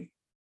for me.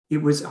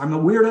 It was, I'm a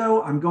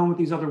weirdo, I'm going with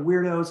these other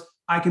weirdos,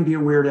 I can be a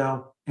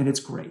weirdo, and it's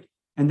great.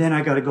 And then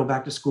I got to go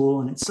back to school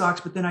and it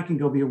sucks, but then I can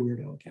go be a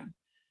weirdo again.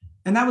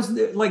 And that was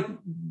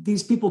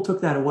these people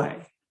took that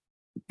away.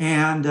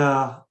 And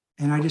I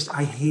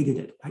hated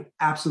it. I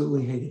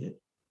absolutely hated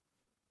it.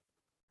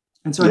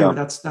 And so anyway,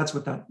 that's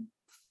what that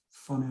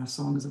fun ass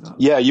song is about.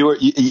 Yeah, you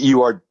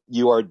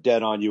are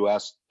dead on. You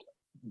asked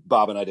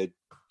Bob and I to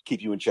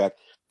keep you in check.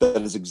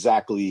 That is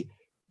exactly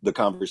the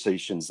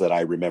conversations that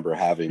I remember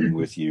having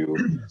with you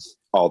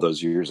all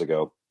those years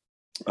ago.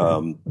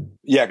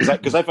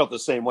 Because I felt the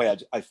same way.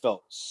 I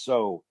felt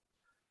so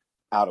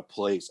out of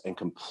place and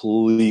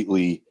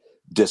completely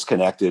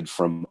disconnected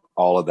from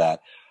all of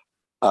that.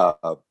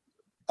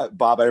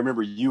 Bob, I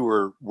remember you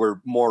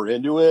were more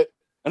into it.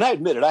 And I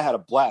admit it, I had a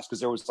blast because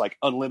there was like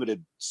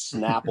unlimited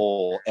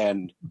Snapple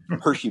and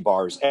Hershey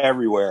bars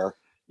everywhere.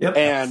 Yep.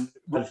 And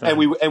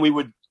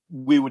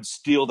we would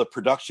steal the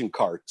production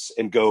carts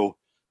and go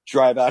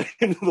drive out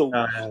into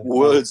the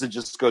woods and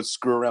just go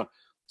screw around.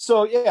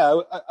 So yeah,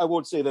 I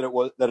won't say that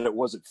it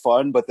wasn't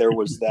fun, but there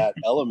was that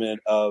element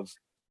of,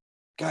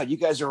 God, you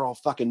guys are all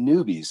fucking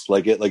newbies.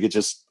 Like it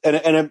just and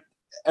at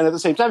the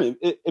same time,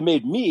 it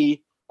made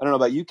me, I don't know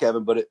about you,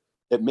 Kevin, but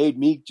it made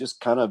me just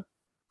kind of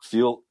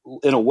feel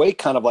in a way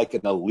kind of like an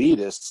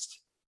elitist,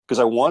 because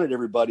I wanted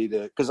everybody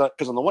to, because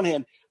on the one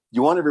hand,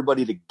 you want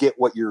everybody to get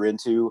what you're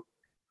into,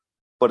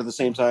 but at the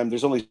same time,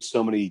 there's only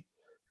so many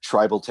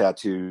tribal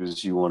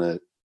tattoos you want to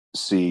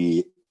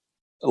see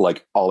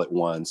like all at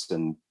once,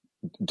 and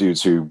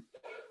dudes who,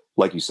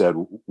 like you said,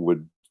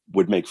 would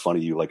make fun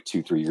of you like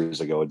 2-3 years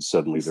ago, and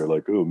suddenly they're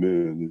like, oh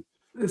man.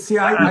 See,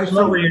 I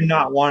remember you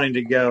not wanting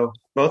to go,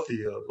 both of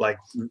you, like.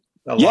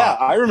 Yeah,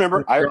 I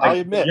remember. I like,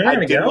 admit, I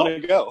didn't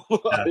want to go.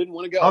 I didn't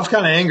want to go. I was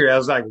kind of angry. I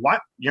was like, "What?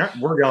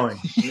 We're going.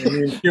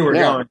 You were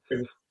going."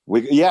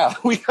 We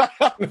got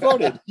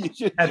voted.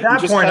 At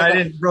that point, I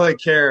didn't really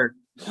care.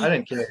 I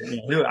didn't care.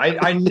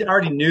 I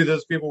already knew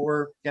those people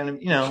were gonna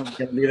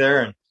be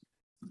there, and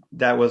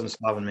that wasn't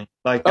stopping me.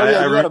 Like,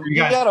 we're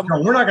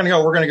not gonna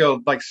go. We're gonna go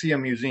like see a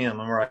museum,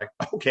 and we're like,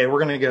 okay, we're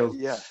gonna go.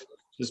 Yeah.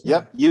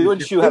 Yep. You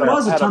and Shu had it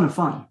was a ton of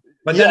fun.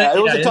 But yeah,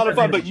 it was a ton of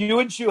fun. But you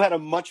and Shu had a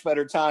much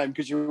better time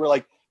because you were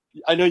like,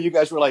 I know you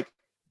guys were like,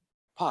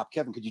 Pop,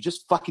 Kevin, could you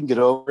just fucking get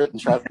over it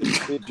and try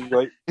to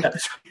enjoy it?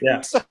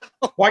 Yeah.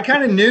 Well, I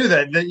kind of knew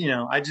that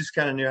I just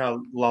kind of knew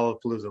how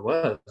Lollapalooza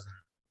was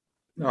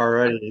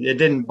already. It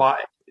didn't buy.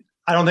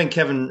 I don't think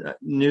Kevin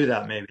knew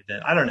that maybe then.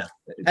 I don't know.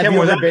 Have Kevin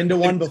you ever been to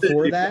one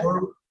before that?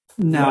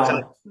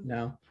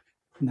 No,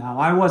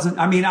 I wasn't.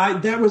 I mean,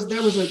 that was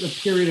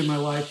a period in my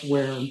life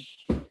where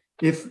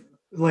if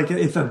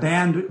a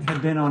band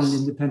had been on an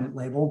independent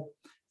label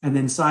and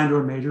then signed to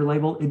a major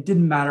label, it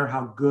didn't matter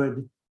how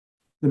good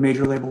the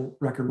major label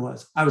record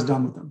was. I was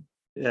done with them.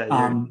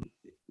 Yeah,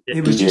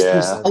 it was just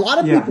this, a lot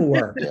of people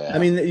were. Yeah. I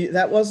mean,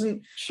 that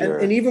wasn't, sure.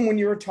 and even when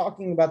you were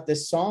talking about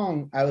this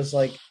song, I was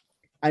like,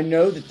 I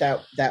know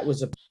that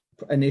was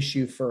an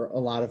issue for a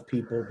lot of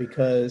people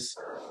because,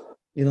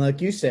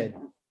 like you said,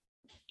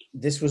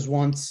 this was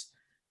once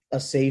a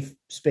safe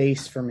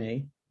space for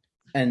me.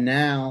 And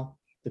now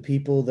the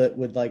people that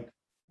would like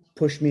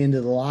push me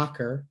into the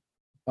locker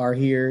are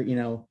here,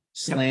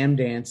 slam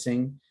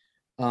dancing.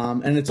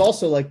 And it's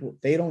also like,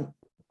 they don't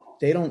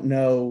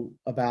know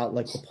about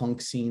like the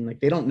punk scene. Like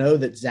they don't know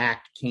that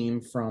Zach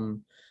came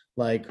from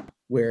like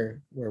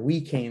where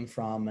we came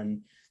from.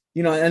 And,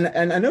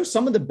 and I know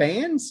some of the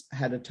bands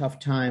had a tough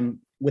time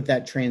with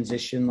that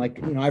transition.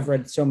 Like, I've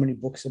read so many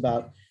books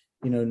about,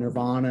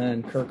 Nirvana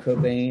and Kurt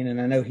Cobain.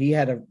 And I know he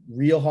had a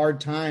real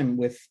hard time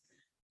with,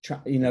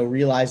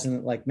 realizing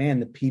that like, man,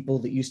 the people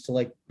that used to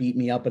like beat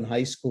me up in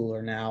high school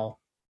are now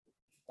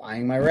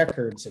buying my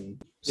records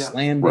and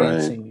slam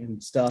dancing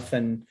and stuff.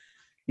 And,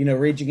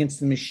 Rage Against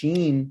the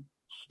Machine,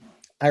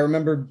 I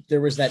remember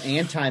there was that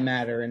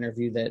Antimatter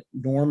interview that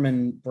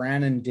Norman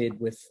Brannon did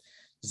with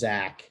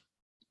Zach,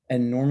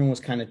 and Norman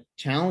was kind of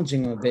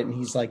challenging him a bit. And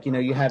he's like,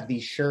 you have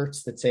these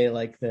shirts that say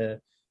like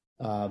the,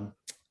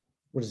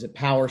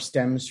 power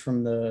stems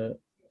from the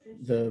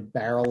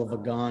barrel of a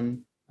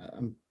gun.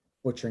 I'm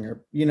butchering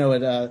her.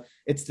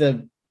 It's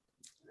the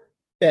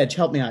Bedge.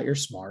 Help me out. You're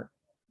smart.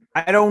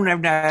 I don't know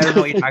what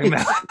you're talking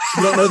about.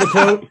 You don't know the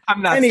quote?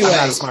 I'm not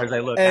as smart as I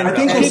look. And I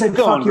think they said,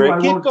 fuck you, I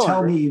won't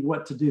tell me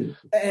what to do.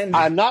 And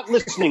I'm not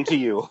listening to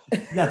you.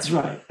 That's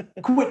right.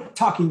 Quit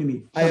talking to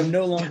me. I am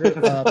no longer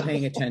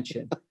paying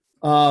attention.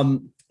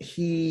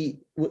 He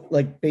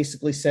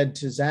basically said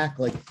to Zach,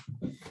 like,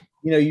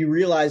 you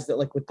realize that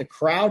like with the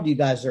crowd you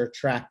guys are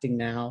attracting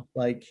now,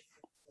 like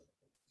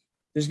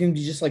there's going to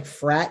be just like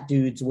frat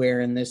dudes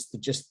wearing this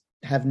that just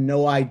have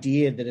no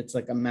idea that it's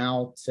like a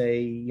Mao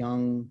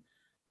Zedong,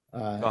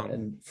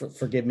 and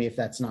forgive me if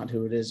that's not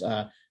who it is,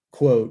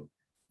 quote.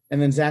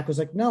 And then Zach was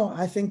like, no,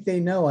 I think they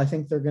know. I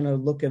think they're going to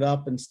look it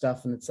up and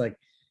stuff. And it's like,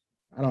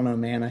 I don't know,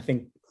 man. I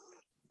think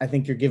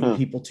you're giving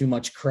people too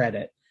much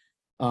credit.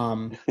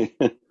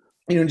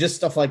 Just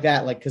stuff like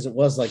that. Like, cause it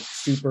was like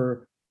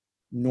super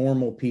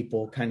normal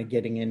people kind of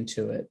getting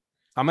into it.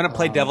 I'm going to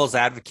play devil's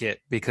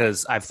advocate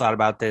because I've thought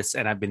about this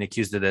and I've been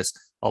accused of this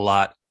a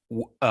lot.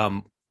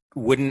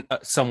 Wouldn't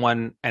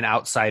an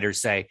outsider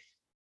say,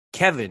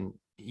 Kevin,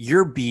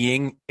 you're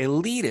being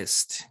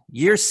elitist.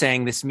 You're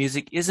saying this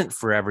music isn't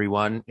for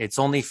everyone. It's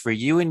only for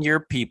you and your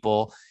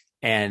people.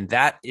 And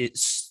that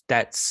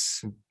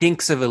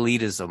stinks of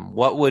elitism.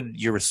 What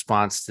would your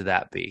response to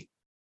that be?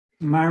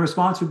 My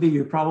response would be,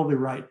 you're probably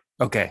right.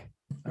 Okay.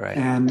 All right.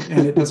 And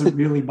it doesn't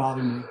really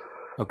bother me.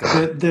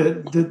 Okay.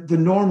 The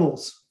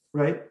normals,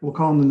 right? We'll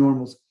call them the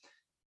normals.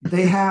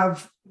 They've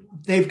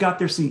got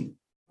their scene.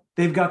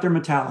 They've got their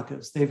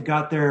Metallicas. They've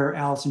got their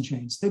Alice in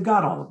Chains. They've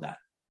got all of that.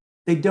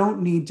 They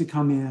don't need to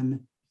come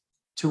in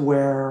to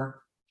where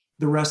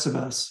the rest of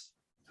us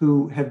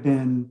who have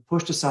been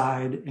pushed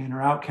aside and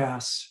are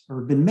outcasts,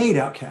 or been made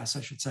outcasts,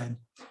 I should say,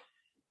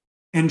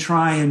 and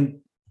try and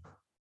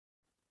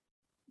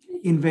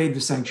invade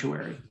the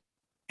sanctuary.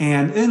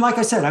 And like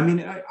I said, I mean,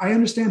 I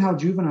understand how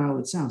juvenile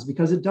it sounds,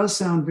 because it does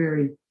sound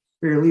very,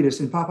 very elitist.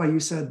 And Papa, you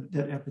said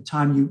that at the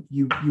time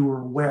you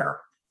were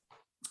aware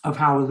of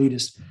how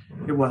elitist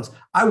it was.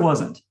 I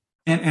wasn't,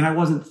 and I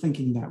wasn't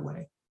thinking that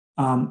way.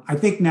 I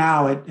think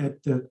now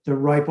at the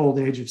ripe old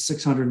age of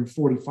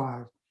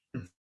 645,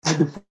 I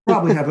would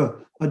probably have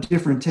a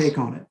different take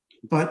on it.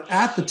 But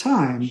at the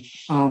time,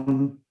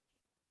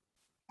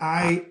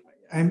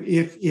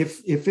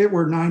 if it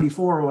were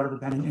 94 or whatever,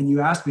 Ben, and you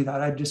asked me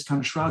that, I'd just kind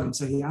of shrug and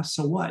say, yeah,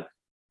 so what?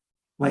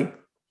 Like,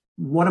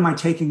 what am I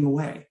taking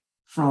away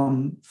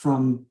from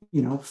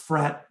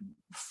frat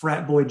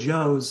boy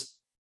Joe's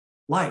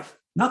life?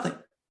 Nothing.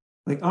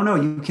 Like, oh no,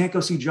 you can't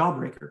go see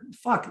Jawbreaker.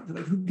 Fuck,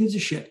 like, who gives a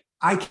shit?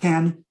 I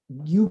can.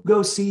 You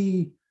go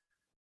see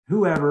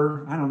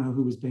whoever. I don't know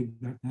who was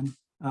big back then.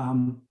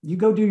 You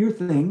go do your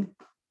thing.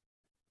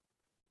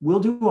 We'll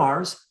do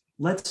ours.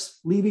 Let's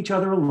leave each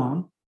other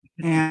alone.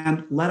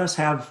 And let us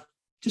have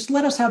this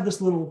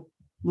little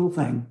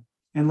thing,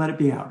 and let it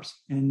be ours.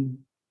 And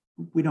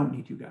we don't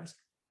need you guys.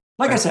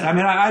 Like I said, I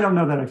mean, I don't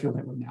know that I feel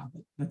that way now,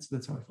 but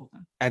that's how I felt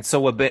then. And so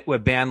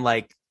what band,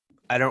 like,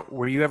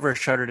 were you ever a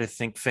Shudder to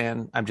Think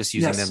fan? I'm just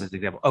using them as an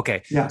example.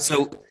 Okay. Yeah.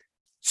 So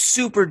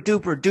super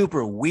duper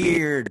duper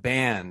weird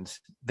band.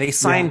 They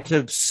signed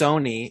to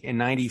Sony in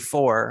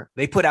 94.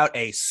 They put out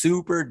a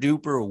super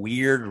duper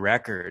weird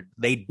record.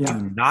 They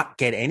do not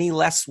get any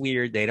less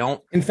weird. They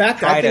don't. In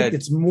fact, I think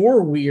it's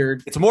more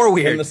weird. It's more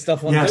weird than the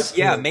stuff on this.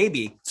 Yeah,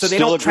 maybe. So they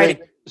Still don't try to.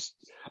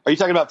 Are you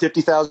talking about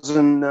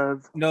 50,000?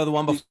 No, the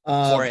one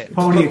before it.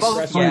 Pony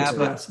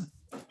Express.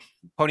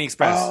 Pony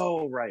Express.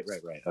 Oh, right.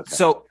 Okay.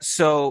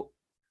 So,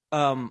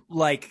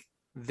 like,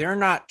 they're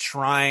not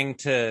trying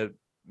to,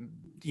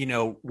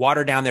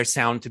 water down their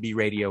sound to be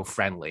radio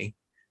friendly.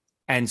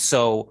 And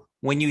so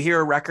when you hear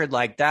a record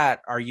like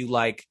that, are you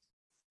like,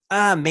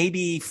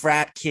 maybe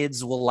frat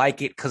kids will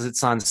like it because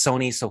it's on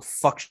Sony, so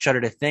fuck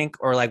Shudder to Think?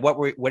 Or like, what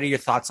are your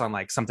thoughts on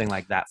like something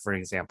like that, for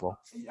example?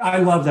 I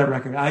love that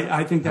record.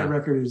 I think that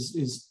record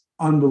is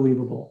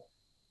unbelievable.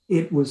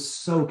 It was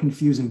so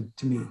confusing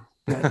to me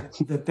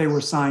that they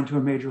were signed to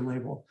a major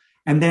label.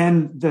 And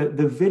then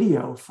the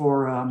video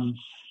for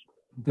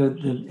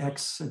the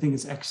X, I think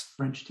it's X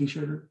French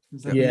T-shirt.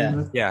 Is that the name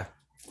of it? Yeah.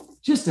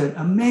 Just an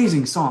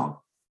amazing song.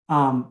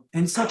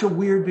 And such a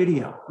weird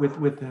video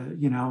with the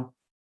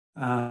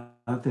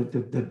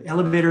the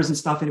elevators and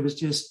stuff. And it was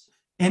just,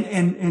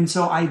 and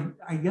so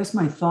I guess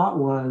my thought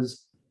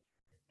was,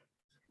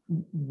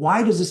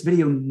 why does this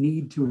video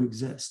need to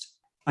exist?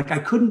 Like, I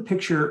couldn't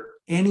picture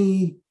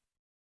any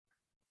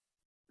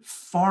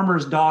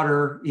farmer's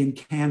daughter in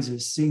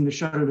Kansas seeing the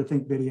Shudder to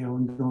Think video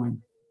and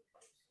going,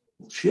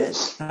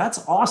 shit, that's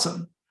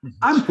awesome.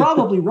 I'm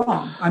probably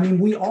wrong. I mean,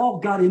 we all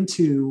got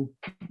into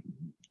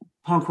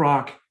punk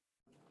rock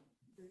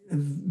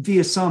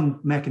via some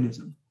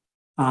mechanism.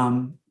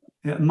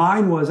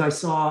 Mine was, I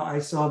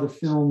saw the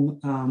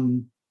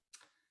film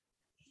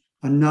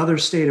Another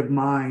State of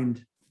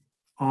Mind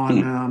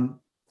on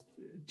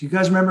do you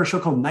guys remember a show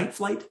called Night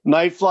Flight?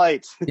 Night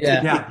Flight.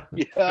 Yeah.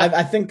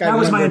 I think that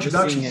was my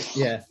introduction. It.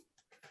 Yeah.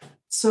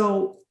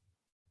 So,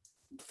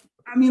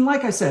 I mean,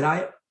 like I said,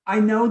 I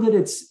know that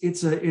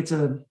it's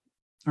a,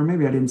 or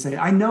maybe I didn't say it.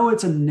 I know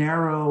it's a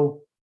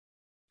narrow,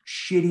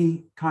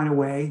 shitty kind of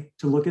way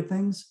to look at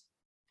things.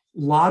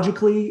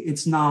 Logically,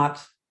 it's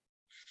not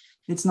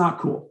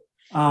cool.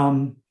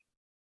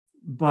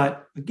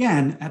 But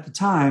again, at the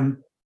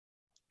time,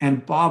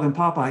 and Bob and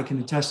Popeye can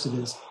attest to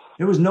this,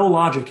 there was no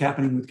logic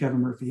happening with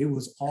Kevin Murphy. It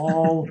was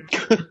all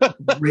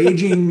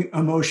raging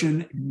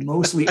emotion,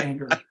 mostly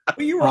anger.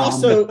 But you were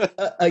also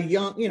a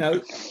young,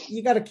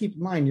 you got to keep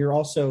in mind, you're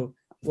also,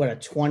 a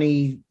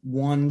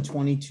 21,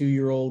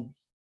 22-year-old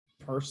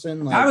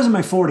person? Like, I was in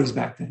my 40s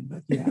back then,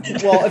 but yeah.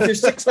 Well, if you're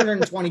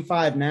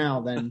 625 now,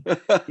 then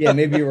yeah,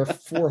 maybe you were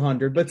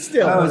 400, but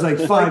still. I was like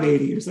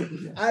 580 or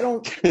something. Yeah. I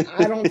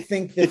don't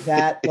think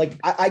that like,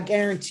 I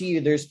guarantee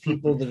you there's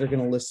people that are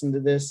going to listen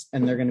to this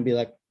and they're going to be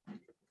like,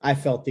 I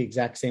felt the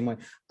exact same way.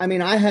 I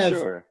mean, I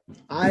have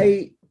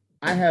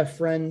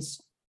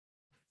friends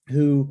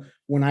who,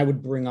 when I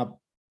would bring up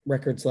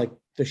records like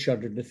the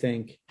Shudder to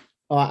Think,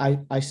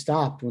 I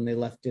stopped when they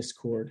left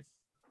Discord.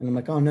 And I'm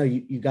like, oh no,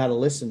 you got to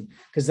listen.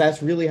 Because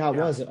that's really how it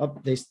was.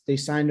 They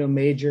signed to a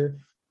major.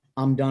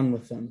 I'm done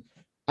with them.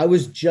 I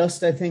was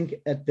just, I think,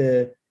 at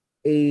the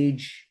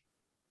age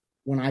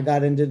when I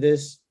got into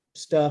this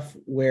stuff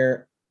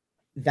where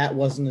that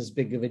wasn't as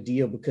big of a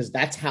deal, because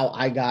that's how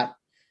I got,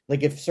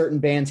 like, if certain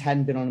bands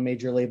hadn't been on a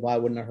major label, I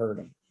wouldn't have heard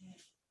them.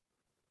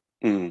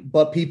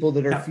 But people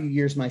that are a few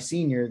years my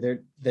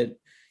senior, that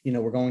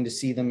we're going to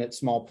see them at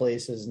small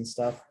places and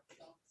stuff,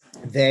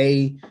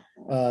 they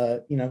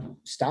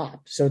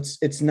stop. So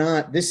it's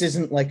not, this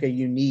isn't like a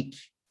unique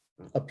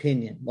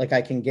opinion. Like,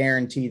 I can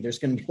guarantee there's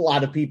going to be a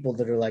lot of people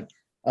that are like,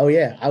 oh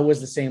yeah, I was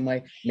the same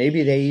way.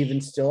 Maybe they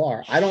even still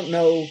are. I don't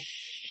know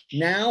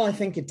now I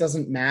think it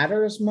doesn't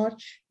matter as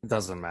much. It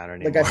doesn't matter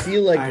anymore. Like I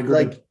feel I like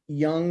agree.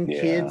 young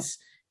kids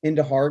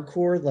into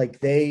hardcore,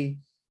 like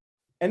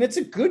and it's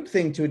a good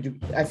thing to do.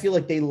 I feel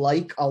like they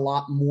like a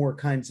lot more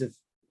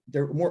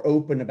they're more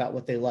open about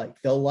what they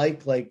like. They'll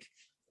like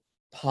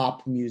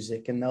pop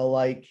music, and they'll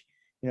like,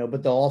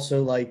 but they'll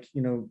also like,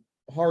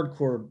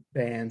 hardcore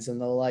bands, and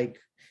they'll like,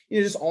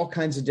 just all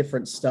kinds of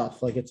different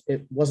stuff. Like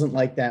it wasn't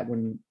like that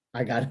when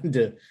I got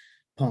into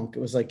punk. It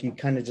was like, you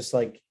kind of just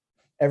like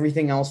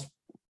everything else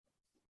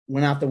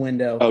went out the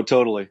window. Oh,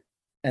 totally.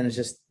 And it's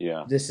just,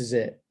 this is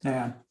it.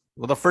 Yeah.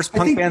 Well, the first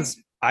punk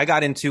bands I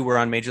got into were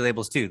on major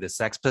labels too, the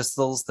Sex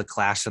Pistols, the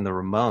Clash, and the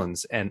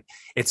Ramones. And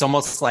it's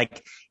almost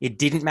like it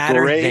didn't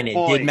matter, then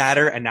it did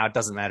matter, and now it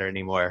doesn't matter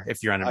anymore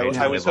if you're on a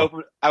major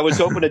label. I was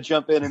hoping to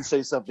jump in and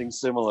say something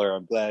similar.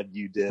 I'm glad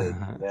you did.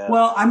 Yeah.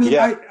 Well, I mean,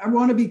 I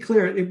want to be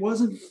clear. It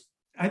wasn't,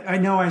 I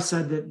know I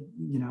said that,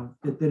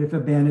 that if a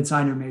band had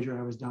signed a major,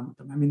 I was done with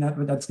them. I mean,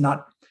 that's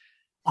not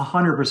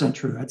 100%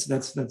 true.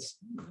 That's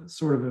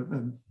sort of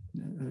a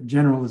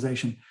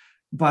generalization.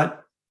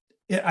 But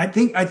I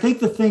think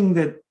the thing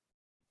that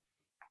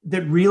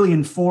really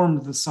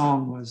informed the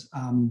song was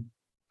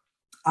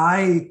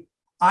I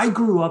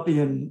grew up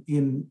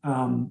in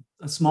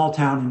a small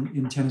town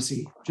in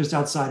Tennessee, just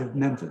outside of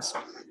Memphis,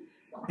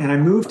 and I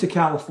moved to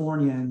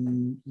California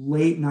in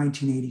late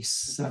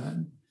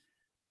 1987.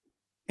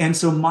 And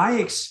so my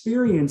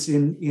experience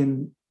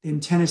in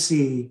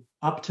Tennessee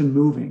up to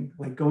moving,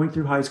 like going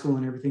through high school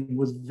and everything,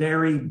 was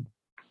very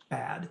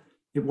bad.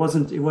 It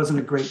wasn't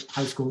a great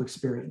high school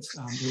experience.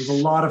 There was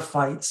a lot of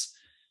fights.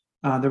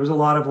 There was a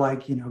lot of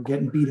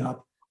getting beat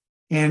up,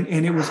 and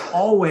it was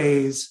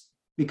always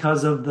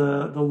because of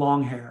the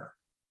long hair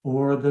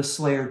or the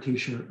Slayer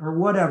t-shirt or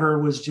whatever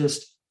was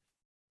just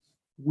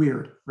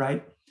weird,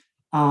 right?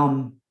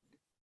 And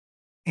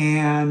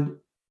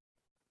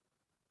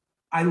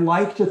I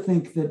like to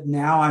think that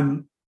now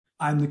I'm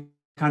the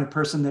kind of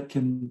person that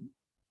can,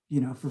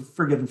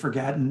 forgive and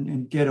forget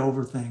and get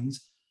over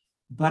things.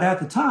 But at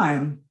the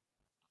time,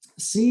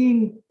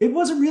 seeing it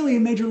wasn't really a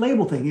major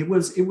label thing. It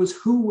was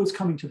who was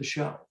coming to the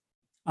show,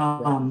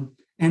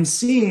 and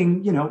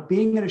seeing,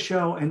 being at a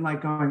show and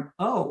like going,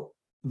 oh,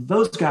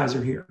 those guys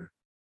are here.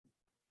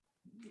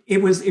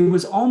 It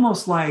was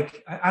almost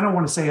like, I don't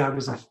want to say I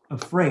was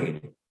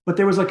afraid, but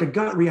there was like a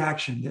gut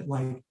reaction that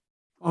like,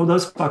 oh,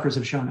 those fuckers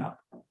have shown up.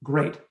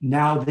 Great.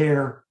 Now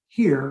they're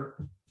here,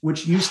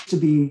 which used to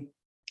be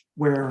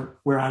where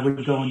I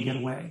would go and get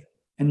away.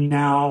 And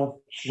now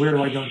where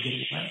do I go to get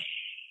away?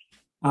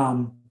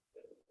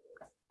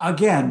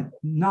 Again,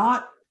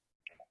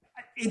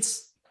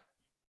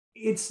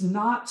 it's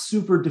not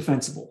super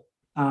defensible.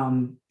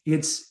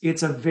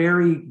 It's a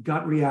very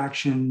gut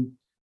reaction.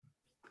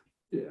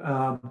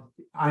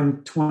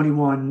 I'm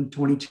 21,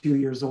 22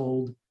 years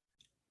old,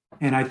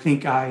 and I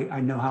think I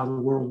know how the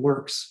world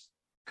works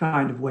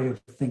kind of way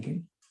of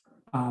thinking.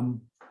 I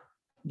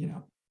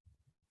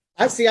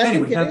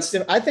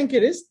think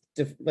it is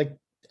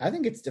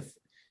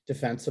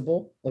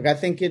defensible. Like, I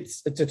think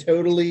it's a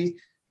totally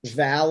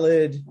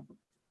valid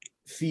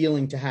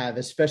feeling to have,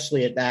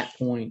 especially at that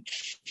point.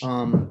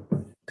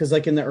 Because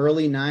like in the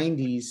early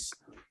 90s,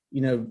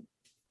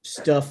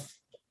 stuff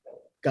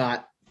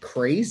got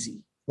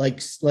crazy.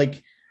 Like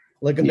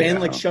a band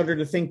like Shudder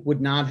to Think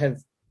would not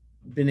have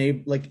been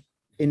able, like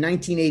in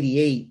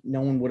 1988,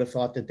 no one would have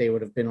thought that they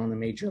would have been on a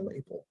major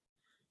label,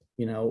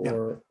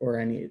 or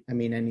any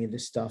of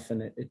this stuff.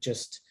 And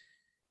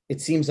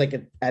it seems like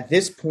at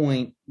this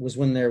point was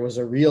when there was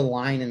a real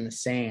line in the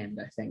sand,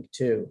 I think,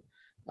 too,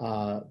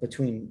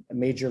 between a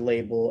major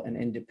label and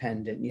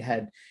independent. You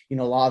had, a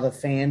lot of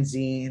the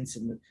fanzines,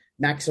 and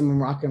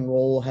Maximum Rock and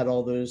Roll had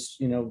all those,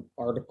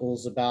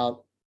 articles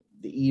about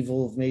the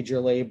evil of major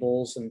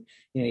labels. And,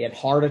 you had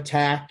Heart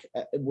Attack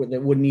that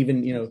wouldn't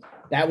even,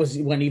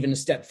 went even a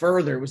step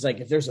further. It was like,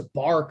 if there's a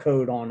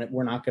barcode on it,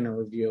 we're not going to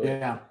review it.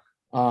 Yeah.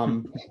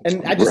 And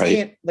I just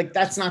can't, like,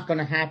 that's not going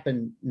to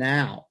happen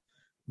now,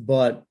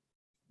 but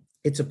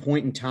it's a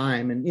point in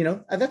time. And,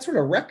 that's what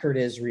a record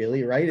is,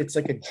 really, right? It's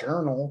like a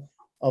journal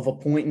of a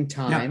point in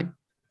time,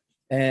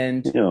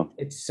 and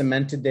it's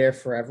cemented there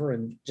forever.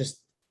 And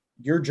just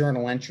your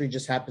journal entry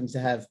just happens to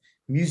have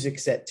music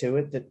set to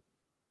it that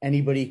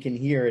anybody can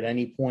hear at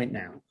any point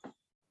now.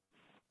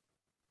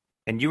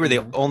 And you were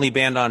the only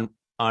band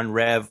on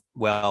Rev.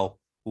 Well,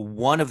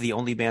 one of the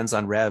only bands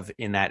on Rev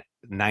in that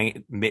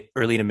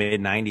early to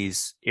mid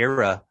 90s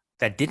era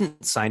that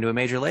didn't sign to a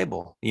major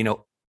label.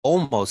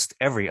 Almost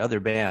every other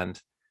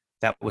band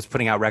that was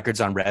putting out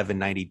records on Rev in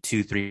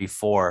 92, 3,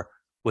 4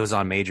 was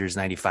on majors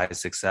 95,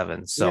 6,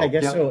 7. So I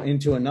guess so.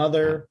 Into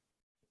Another,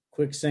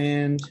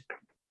 Quicksand,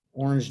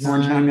 Orange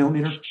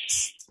 9mm,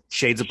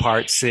 Shades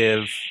Apart,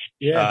 Civ.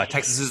 Yeah.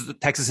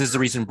 Texas is the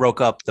reason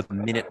broke up the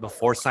minute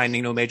before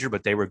signing to a major,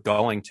 but they were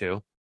going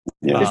to.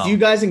 Yeah. Just you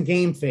guys in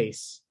Game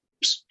Face.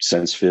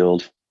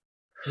 Sensefield.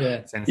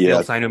 Yeah.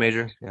 Sensefield signed to a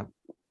major. Yeah.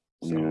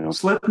 So,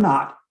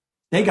 Slipknot.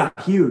 They got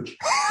huge.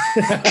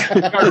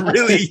 Are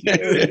really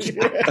huge.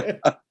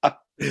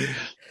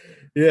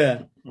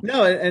 Yeah.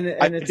 No, and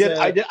it's,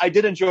 I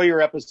did enjoy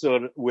your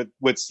episode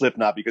with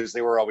Slipknot because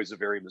they were always a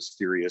very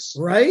mysterious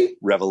right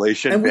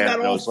revelation. And we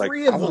band. got all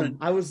three of them.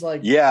 I was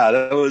like, yeah,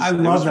 that was. I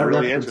love that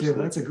really record too.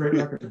 That's a great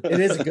record. It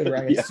is a good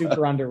record. Yeah. It's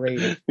super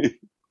underrated.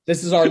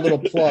 This is our little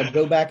plug.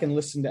 Go back and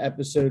listen to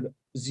episode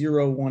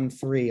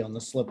 013 on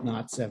the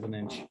Slipknot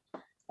 7-inch.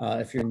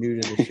 If you're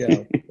new to the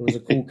show, it was a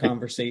cool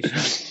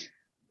conversation.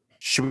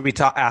 Should we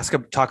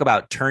talk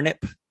about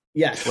Turnip?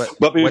 Yes.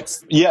 But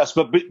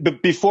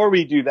before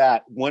we do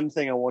that, one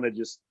thing I want to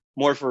just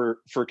more for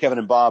Kevin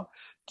and Bob.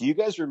 Do you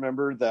guys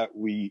remember that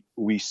we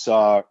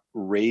saw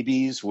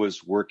Rabies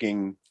was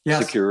working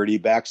security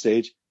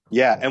backstage?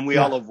 Yeah, and we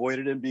all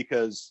avoided him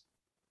because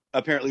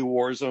apparently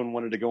Warzone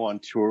wanted to go on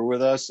tour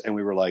with us, and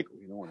we were like,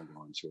 we don't want to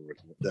go on tour with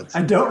him.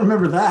 I don't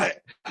remember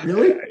that.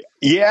 Really?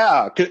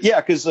 Yeah,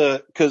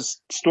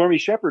 because Stormy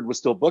Shepherd was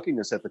still booking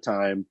us at the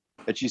time,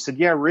 and she said,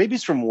 "Yeah,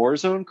 Rabies from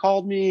Warzone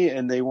called me,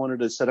 and they wanted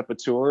to set up a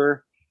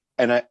tour."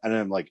 And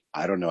I'm like,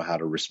 I don't know how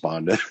to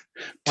respond to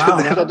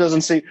that.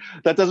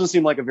 That doesn't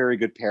seem like a very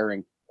good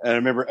pairing. And I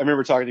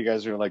remember talking to you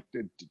guys who were like,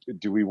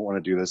 do we want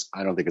to do this?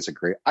 I don't think it's a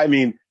great. I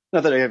mean,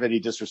 not that I have any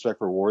disrespect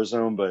for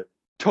Warzone, but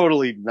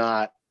totally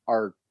not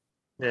our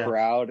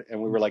crowd.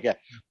 And we were like, yeah.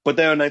 But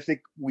then I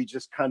think we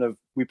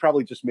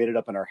probably just made it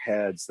up in our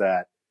heads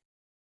that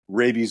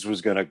Rabies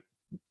was going to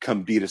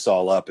come beat us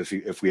all up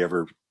if we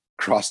ever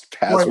crossed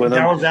paths with him.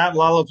 That was at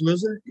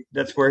Lollapalooza?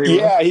 That's where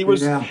he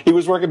was? Yeah, he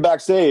was working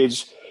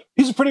backstage.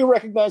 He's a pretty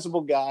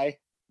recognizable guy.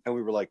 And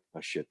we were like,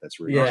 oh shit, that's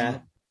Rabies. Yeah.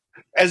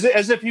 As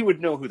if he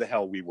would know who the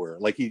hell we were.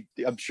 Like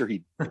I'm sure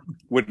he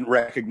wouldn't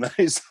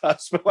recognize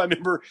us. But I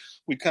remember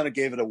we kind of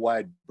gave it a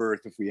wide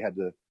berth if we had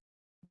to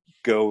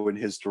go in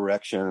his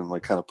direction and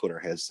like kind of put our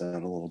heads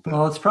down a little bit.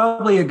 Well, it's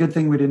probably a good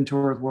thing we didn't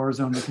tour with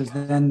Warzone because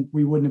then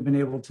we wouldn't have been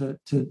able to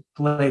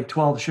play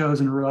 12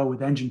 shows in a row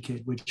with Engine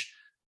Kid, which,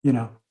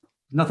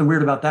 nothing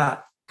weird about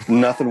that.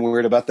 Nothing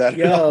weird about that.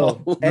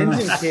 Yo,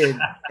 Engine Kid.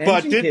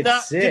 But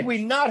did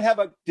we not have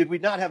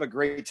a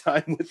great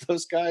time with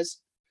those guys?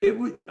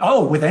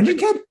 With Engine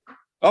Kid?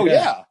 Oh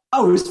yeah.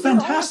 Oh, it was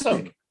fantastic.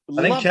 Awesome.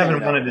 I think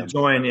Kevin wanted to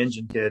join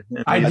Engine Kid.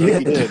 I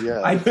did. He did,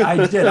 yeah. I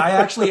did. I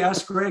actually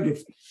asked Greg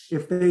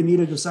if they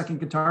needed a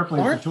second guitar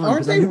player for the tour.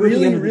 Aren't they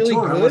really, really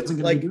tour, good? I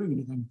wasn't going to be doing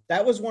anything.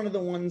 That was one of the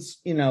ones,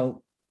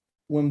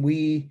 when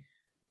we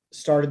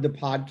started the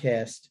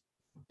podcast,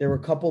 there were a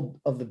couple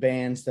of the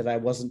bands that I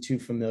wasn't too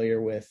familiar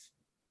with.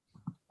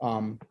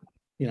 I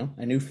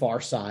knew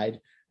Far Side.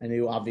 I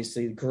knew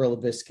obviously Gorilla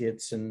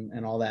Biscuits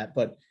and all that,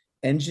 but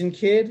Engine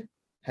Kid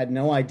had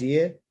no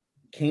idea,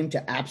 came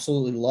to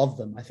absolutely love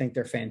them. I think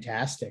they're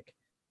fantastic.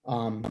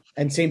 And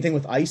same thing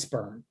with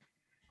Iceburn.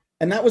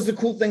 And that was the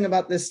cool thing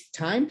about this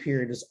time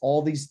period is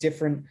all these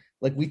different,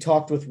 like we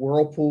talked with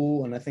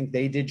Whirlpool and I think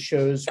they did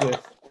shows with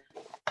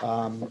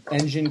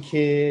Engine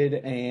Kid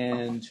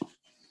and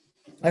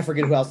I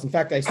forget who else. In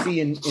fact, I see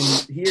in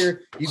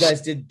here, you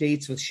guys did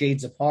dates with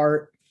Shades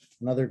Apart,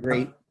 another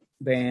great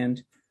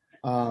band.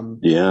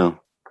 Yeah.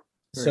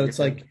 So it's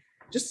like,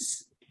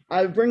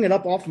 I bring it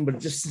up often, but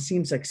it just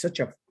seems like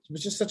it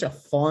was just such a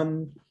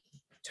fun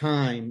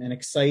time, an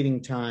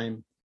exciting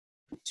time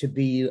to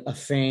be a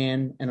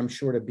fan. And I'm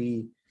sure to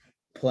be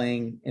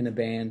playing in a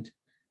band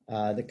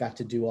that got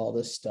to do all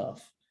this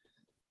stuff.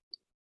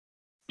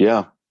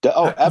 Yeah.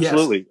 Oh,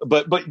 absolutely.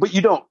 Yes. But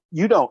you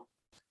don't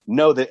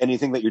know that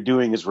anything that you're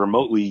doing is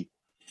remotely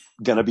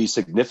going to be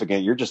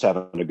significant. You're just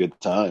having a good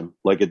time.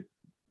 I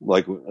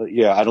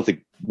don't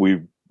think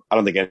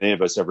any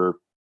of us ever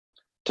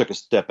took a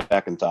step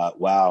back and thought,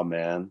 wow,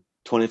 man,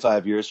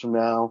 25 years from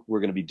now,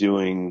 we're going to be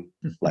doing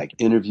like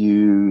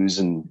interviews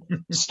and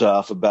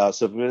stuff about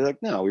stuff. We're like,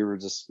 no, we're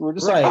just right.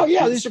 Like, oh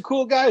yeah, these are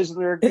cool guys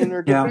and they're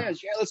good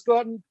bands. Yeah, let's go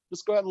out and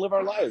live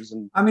our lives.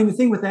 And I mean, the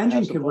thing with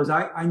Engine Kid was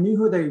I knew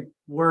who they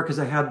were because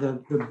I had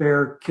the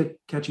Bear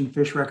Catching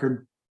Fish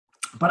record,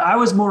 but I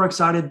was more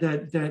excited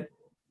that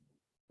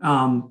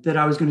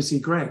I was going to see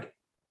Greg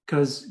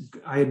because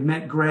I had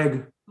met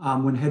Greg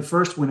when Head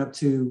first went up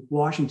to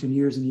Washington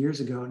years and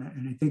years ago,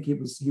 and I think he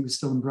was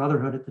still in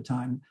Brotherhood at the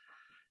time,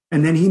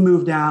 and then he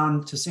moved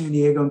down to San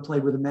Diego and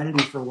played with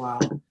Amenity for a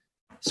while.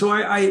 So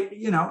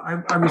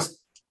I was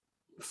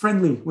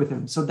friendly with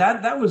him. So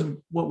that was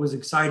what was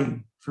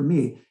exciting for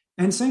me.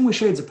 And same with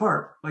Shades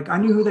Apart. Like I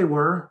knew who they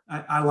were,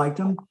 I liked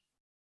them,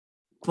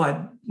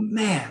 but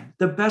man,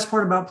 the best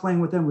part about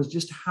playing with them was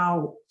just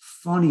how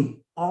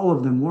funny all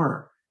of them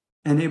were.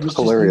 And it was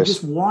hilarious. You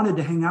just wanted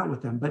to hang out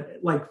with them. But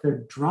like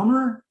their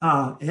drummer,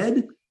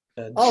 Ed.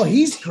 Oh,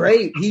 he's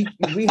great.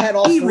 We had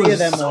all three of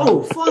them.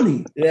 So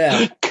funny.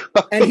 Yeah.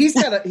 And he's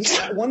got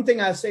one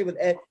thing I say with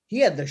Ed, he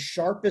had the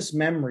sharpest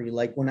memory.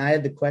 Like when I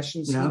had the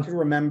questions, he could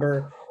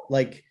remember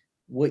like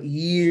what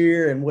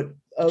year and what,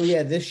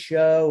 this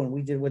show and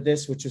we did with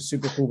this, which was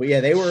super cool. But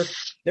yeah,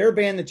 they're a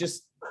band that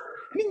just,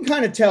 you can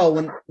kind of tell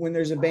when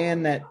there's a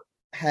band that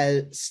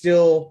has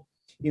still,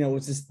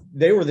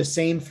 they were the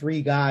same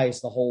three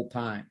guys the whole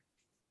time.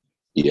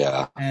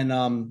 Yeah.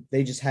 And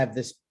they just have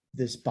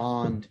this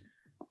bond.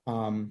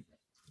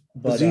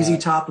 But ZZ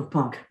Top of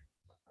punk.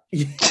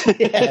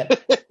 Yeah.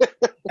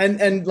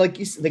 And like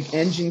you said, like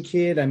Engine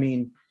Kid, I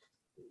mean,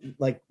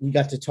 like we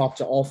got to talk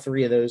to all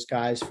three of those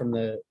guys from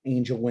the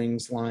Angel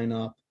Wings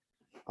lineup.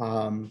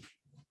 And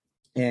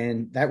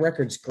that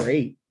record's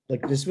great.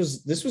 Like this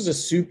was a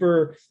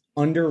super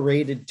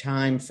underrated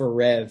time for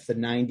Rev, the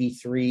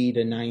 93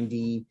 to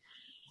 90,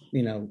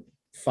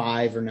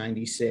 5 or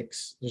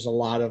 96. There's a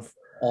lot of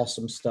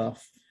awesome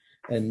stuff.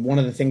 And one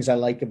of the things I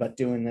like about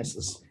doing this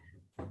is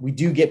we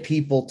do get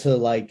people to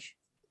like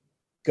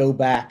go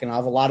back, and I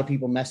have a lot of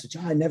people message,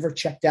 I never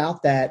checked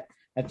out that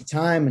at the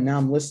time, and now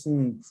I'm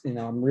listening,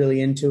 I'm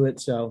really into it.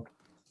 So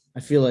I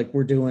feel like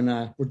we're doing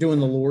the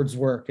Lord's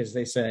work, as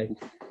they say.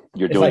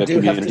 You're doing a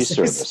community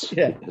service.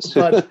 Yeah.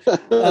 But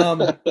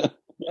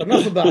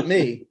enough about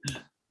me.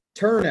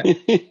 Turnip.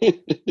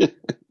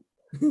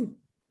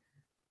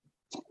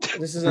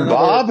 This is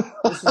another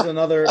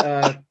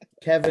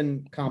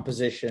Kevin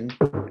composition.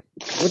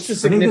 What's the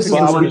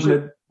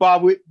significance?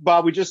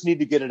 Bob, we just need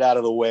to get it out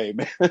of the way,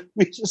 man.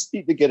 We just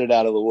need to get it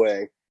out of the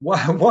way. What?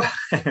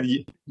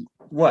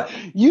 What?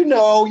 You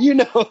know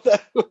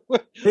that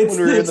when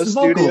we're in the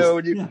studio,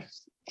 and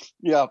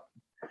yeah.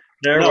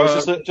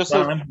 Yes.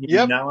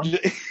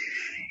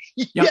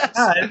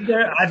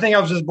 I think I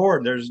was just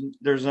bored.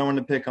 There's no one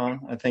to pick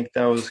on. I think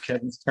that was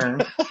Kevin's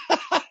turn.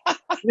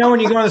 When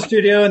you go in the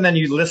studio and then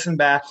you listen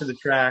back to the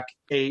track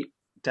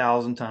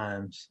 8,000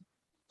 times,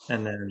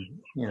 and then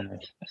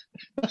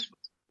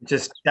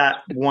just that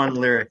one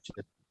lyric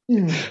just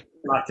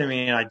got to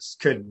me, and I just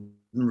couldn't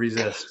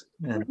resist.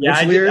 And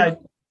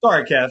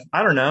sorry, Kev.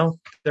 I don't know.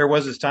 There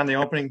was this time, the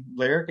opening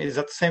lyric. Is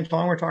that the same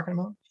song we're talking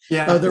about?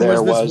 Yeah. Oh,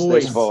 there was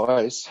this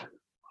voice.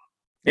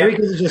 Maybe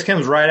because it just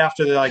comes right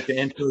after the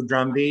intro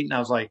drum beat, and I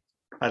was like,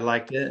 I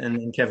liked it, and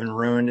then Kevin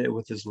ruined it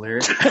with his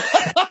lyrics.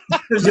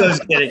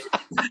 Just kidding.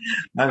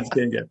 I'm just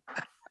kidding.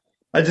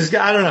 I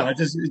don't know. It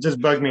just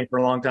bugged me for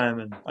a long time,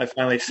 and I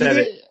finally said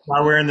it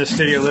while we were in the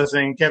studio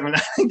listening. Kevin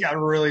got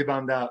really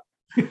bummed out.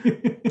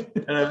 I'm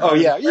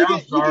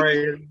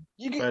sorry.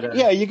 You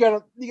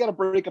gotta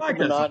break up the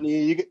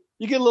monotony.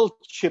 You get a little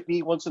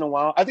chippy once in a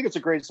while. I think it's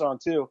a great song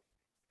too,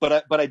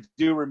 but I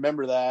do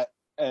remember that,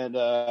 and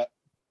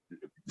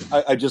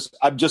I'm just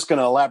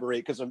gonna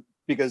elaborate because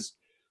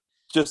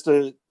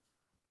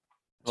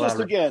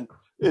again,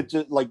 it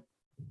just like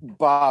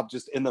Bob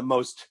just in the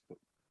most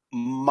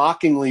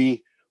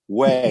mockingly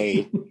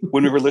way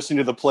when we were listening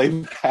to the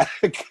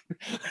playback,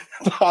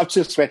 Bob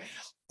just went,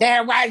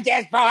 "There was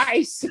this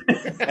voice,"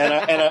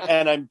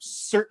 and I'm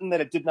certain that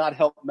it did not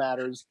help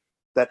matters.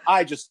 That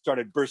I just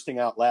started bursting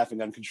out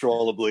laughing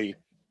uncontrollably,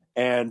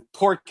 and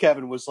poor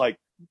Kevin was like,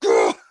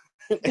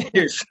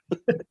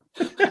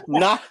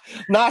 not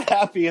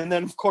happy. And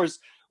then of course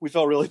we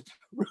felt really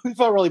bad.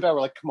 We're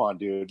like, come on,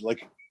 dude,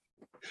 like.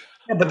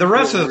 Yeah, but the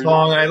rest of the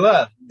song I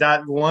love.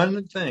 That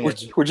one thing.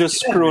 We're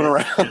just screwing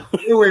around.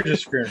 We're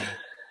just screwing.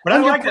 But I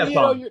like that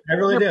song. I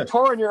really do. You're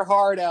pouring your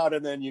heart out,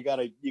 and then you got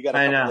a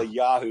couple of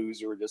yahoos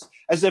who are just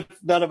as if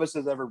none of us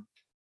has ever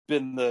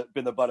been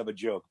the butt of a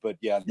joke. But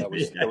yeah,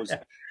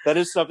 that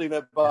is something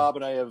that Bob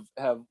and I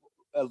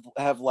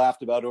have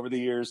laughed about over the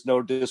years.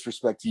 No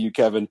disrespect to you,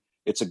 Kevin.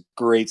 It's a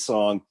great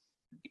song.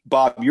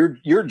 Bob,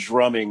 your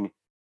drumming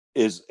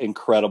is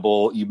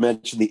incredible. You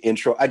mentioned the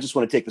intro. I just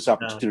want to take this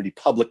opportunity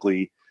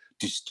publicly.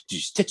 And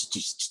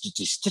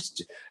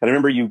I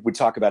remember you would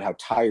talk about how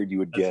tired you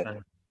would get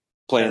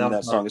playing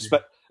that song,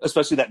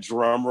 especially that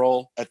drum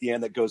roll at the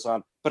end that goes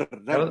on.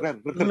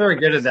 I'm very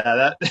good at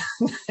that.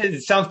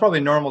 It sounds probably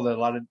normal to a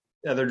lot of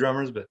other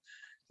drummers, but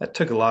that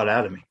took a lot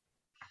out of me.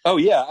 Oh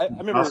yeah, I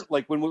remember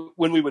like when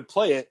we would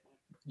play it,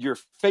 your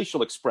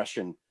facial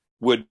expression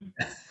would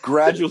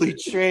gradually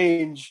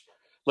change.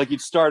 Like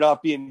you'd start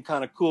off being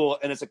kind of cool,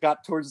 and as it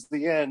got towards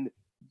the end,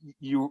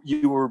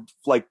 you were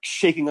like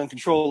shaking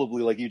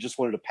uncontrollably, like you just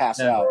wanted to pass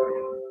out,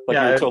 like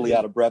you were totally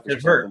out of breath.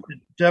 It hurt. It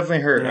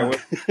definitely hurt. I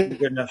wasn't in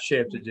good enough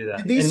shape to do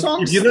that. These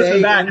songs, if you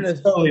listen back,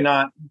 it's totally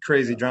not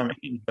crazy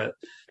drumming, but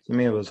to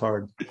me it was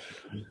hard.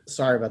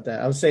 Sorry about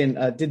that. I was saying,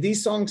 did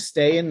these songs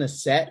stay in the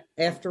set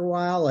after a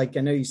while? Like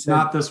I know you said,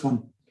 not this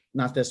one.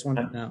 Not this one.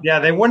 No. Yeah,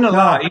 they wouldn't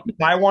allow. Even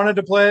if I wanted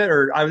to play it,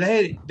 or I would,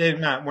 hey, Dave,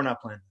 we're not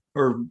playing,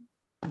 or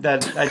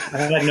that I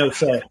had no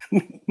say.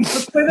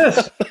 Let's play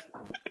this.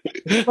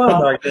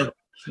 I'm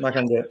not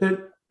gonna do it.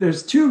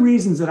 There's two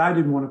reasons that I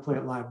didn't want to play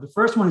it live. The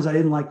first one is I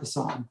didn't like the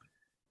song,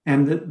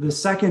 and the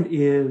second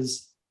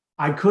is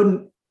I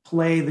couldn't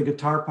play the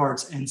guitar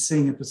parts and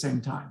sing at the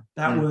same time.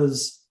 That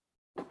was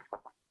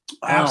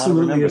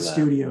absolutely a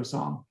studio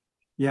song.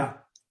 Yeah,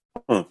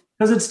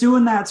 because it's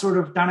doing that sort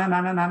of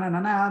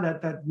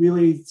that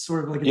really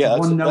sort of like it's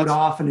one note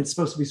off, and it's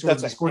supposed to be sort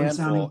of discordant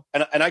sounding.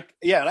 And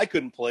I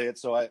couldn't play it,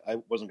 so I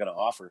wasn't going to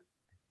offer.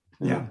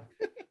 Yeah.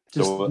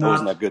 Just so it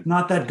wasn't that good.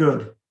 Not that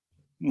good.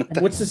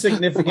 What's the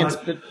significance?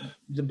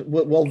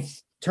 Well,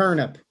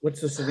 Turnip. What's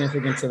the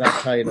significance of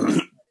that title?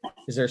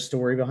 Is there a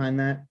story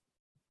behind that?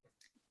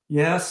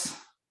 Yes.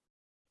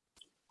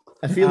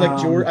 I feel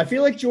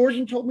like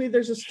Jordan told me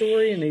there's a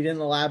story and he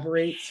didn't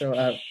elaborate.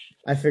 So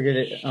I figured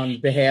it on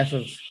behalf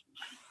of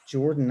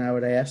Jordan. I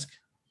would ask.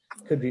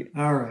 Could be.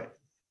 All right.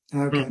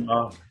 Okay.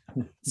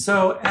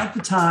 So at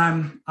the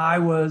time, I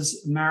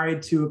was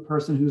married to a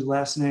person whose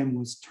last name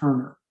was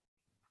Turner.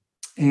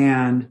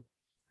 And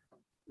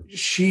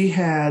she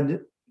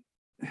had,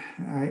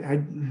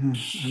 I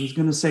was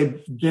going to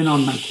say, been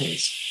on my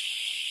case.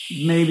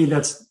 Maybe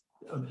that's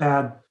a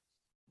bad.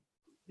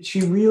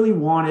 She really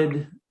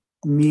wanted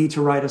me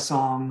to write a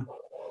song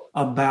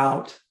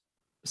about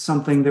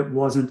something that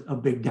wasn't a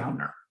big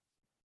downer.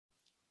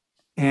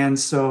 And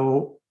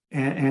so,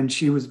 and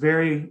she was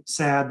very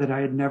sad that I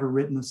had never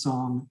written a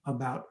song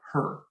about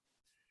her.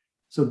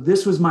 So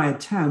this was my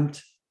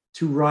attempt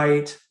to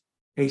write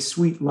a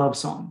sweet love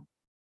song.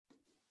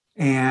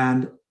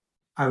 And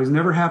I was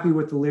never happy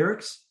with the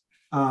lyrics.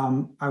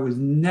 I was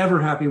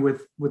never happy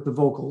with the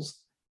vocals.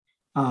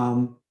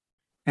 And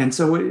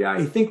so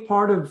I think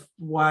part of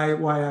why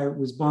I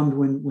was bummed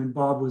when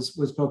Bob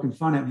was poking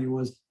fun at me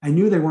was I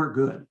knew they weren't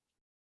good.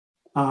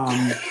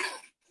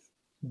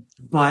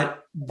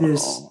 But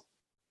this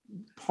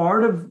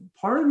part of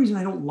the reason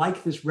I don't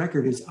like this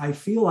record is I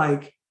feel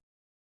like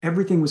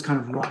everything was kind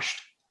of rushed.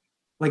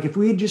 Like if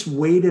we had just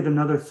waited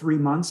another 3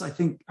 months, I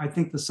think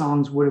the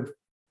songs would have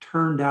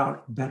turned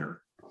out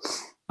better.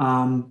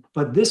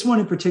 But this one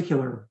in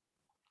particular,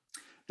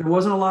 there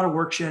wasn't a lot of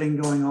work shedding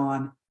going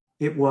on.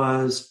 It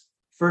was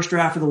first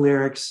draft of the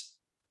lyrics.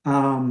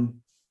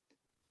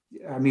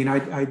 I mean,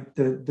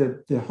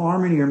 the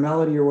harmony or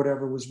melody or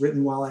whatever was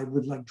written while I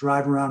would like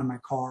drive around in my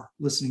car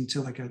listening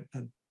to like a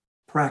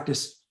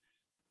practice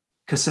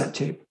cassette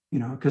tape, you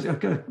know, because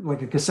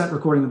like a cassette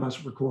recording of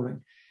us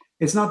recording.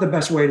 It's not the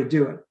best way to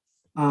do it.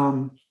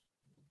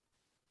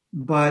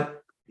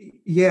 But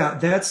yeah,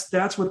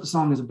 that's what the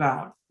song is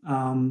about.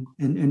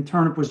 And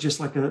Turnip was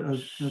just like a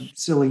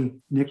silly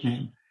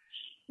nickname.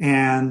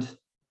 And,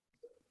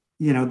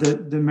 you know,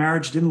 the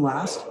marriage didn't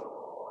last.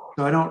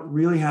 So I don't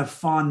really have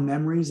fond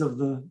memories of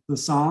the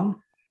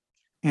song.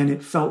 And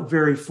it felt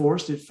very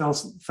forced. It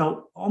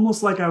felt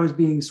almost like I was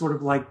being sort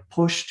of like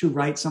pushed to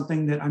write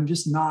something that I'm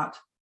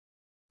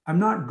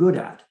not good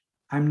at.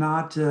 I'm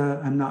not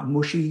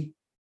mushy.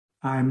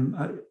 I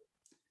mean,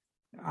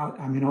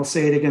 I'll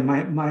say it again.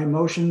 My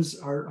emotions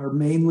are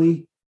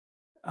mainly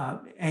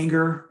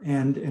anger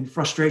and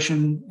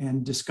frustration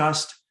and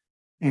disgust.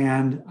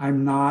 And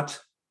I'm not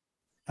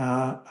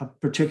a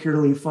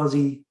particularly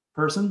fuzzy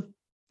person.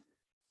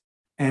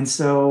 And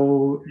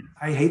so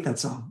I hate that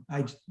song.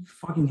 I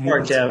fucking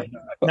hate that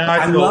song.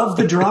 I love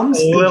the drums.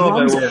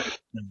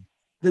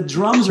 The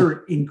drums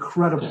are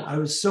incredible. I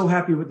was so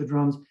happy with the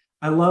drums.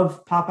 I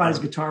love Popeye's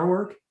guitar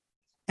work.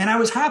 And I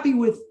was happy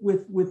with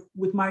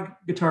my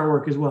guitar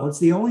work as well. It's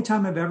the only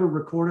time I've ever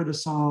recorded a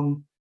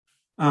song.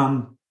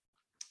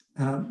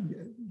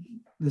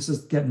 This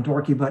is getting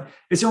dorky, but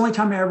it's the only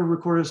time I ever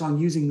recorded a song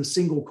using the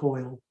single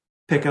coil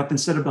pickup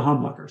instead of the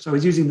humbucker. So I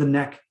was using the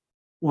neck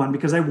one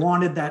because I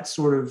wanted that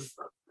sort of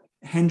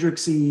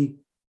Hendrixy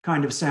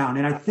kind of sound.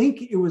 And I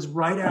think it was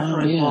right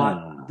after I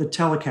bought the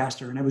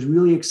Telecaster, and I was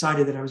really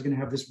excited that I was going to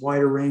have this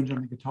wider range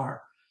on the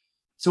guitar.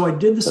 So I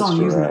did the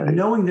song using that,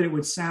 knowing that it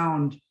would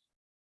sound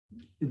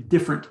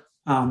different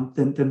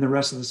than the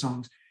rest of the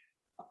songs.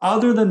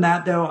 Other than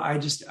that, though, I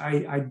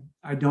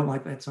don't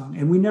like that song.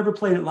 And we never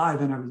played it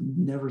live, and I was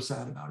never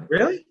sad about it.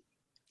 Really?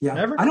 Yeah.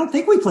 Never? I don't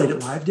think we played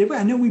it live, did we?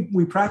 I know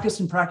we practiced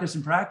and practiced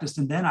and practiced.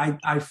 And then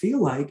I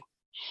feel like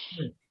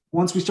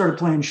once we started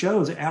playing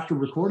shows after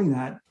recording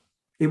that,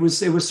 it was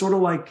sort of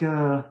like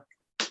the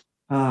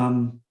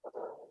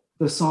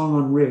song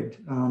on Rigged,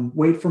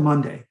 Wait for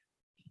Monday.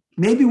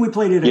 Maybe we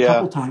played it a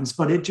couple times,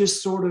 but it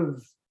just sort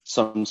of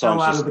some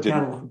songs just didn't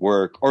catalog.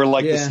 work. Or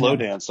like the slow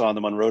dance on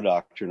the Monroe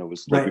Doctrine. It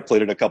was like we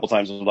played it a couple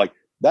times and was like,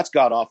 that's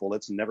god awful.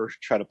 Let's never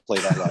try to play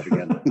that live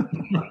again.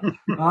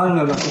 I don't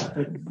know about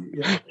that.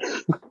 Yeah.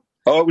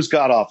 Oh, it was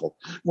god awful.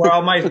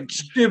 Well, my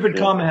stupid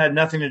comment had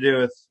nothing to do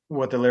with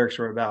what the lyrics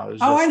were about. It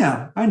was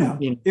I know.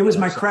 It was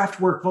my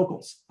Kraftwerk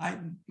vocals.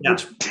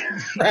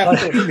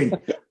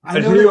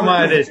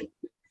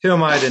 Who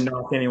am I to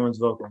knock anyone's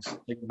vocals?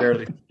 You can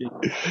barely speak.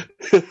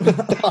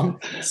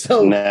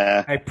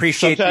 I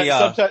appreciate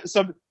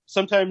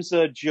sometimes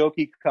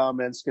jokey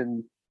comments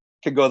can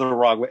go the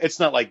wrong way.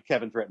 It's not like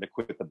Kevin threatened to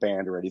quit the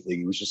band or anything.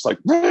 He was just like,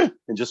 and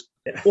just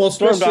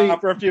stormed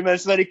off for a few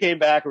minutes. And then he came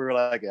back and we were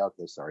like, yeah,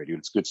 okay, sorry, dude.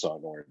 It's a good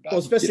song. Don't worry about it. Well,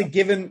 especially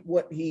given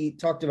what he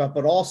talked about,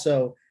 but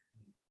also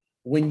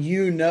when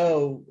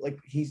like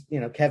he's,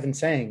 Kevin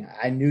saying,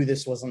 I knew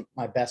this wasn't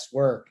my best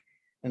work.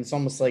 And it's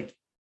almost like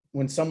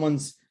when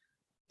someone's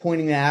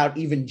pointing that out,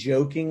 even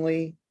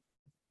jokingly,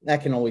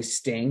 that can always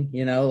sting,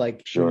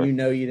 like, sure. you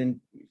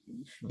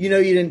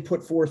didn't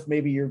put forth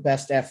maybe your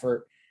best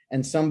effort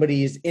and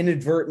somebody is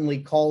inadvertently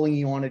calling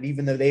you on it,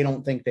 even though they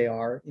don't think they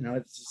are,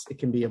 it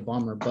can be a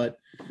bummer, but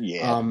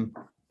I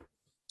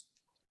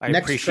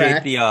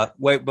appreciate the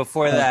wait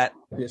before that.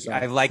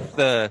 I like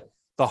the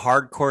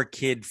hardcore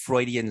kid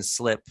Freudian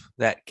slip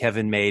that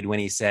Kevin made when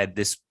he said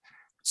this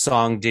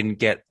song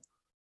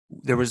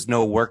there was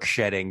no work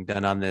shedding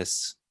done on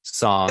this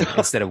song.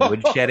 Instead of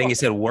wood shedding, he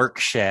said work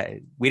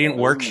shed. We didn't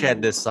work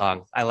shed this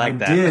song. I like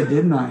that. I did,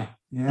 didn't I?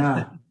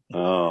 Yeah.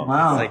 Oh,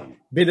 wow.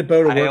 Bit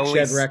about a work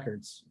shed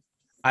records.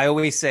 I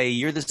always say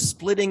you're the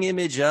splitting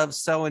image of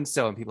so and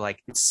so, and people are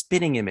like, it's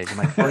spitting image. I'm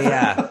like, oh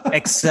yeah,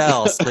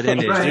 Excel split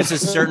image. Right. There's a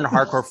certain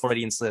hardcore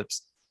Freudian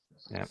slips.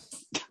 Yeah.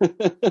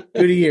 Good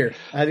a year.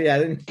 I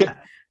didn't.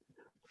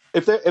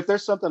 If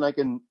there's something I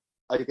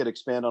could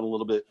expand on a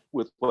little bit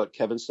with what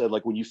Kevin said,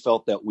 like when you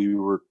felt that we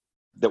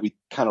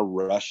kind of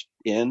rushed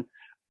in,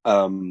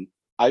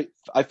 I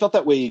felt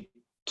that way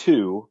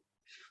too.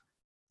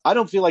 I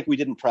don't feel like we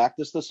didn't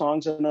practice the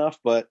songs enough,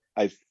 but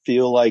I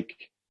feel like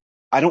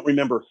I don't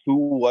remember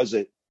who was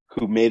it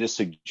who made a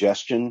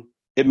suggestion.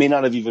 It may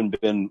not have even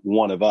been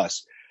one of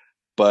us,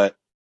 but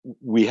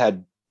we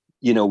had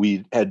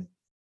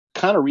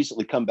kind of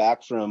recently come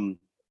back from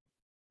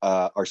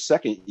our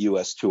second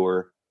US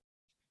tour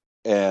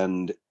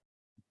and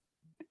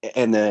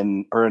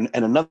another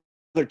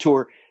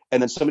tour.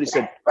 And then somebody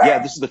said, yeah,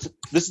 this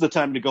is the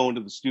time to go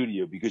into the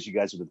studio because you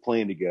guys have been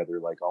playing together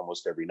like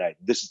almost every night.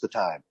 This is the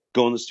time.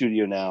 Go in the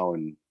studio now.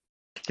 And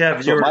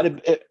Kev, so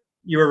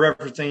you were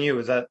referencing you.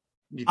 Was that?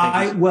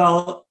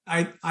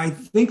 I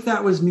think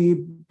that was me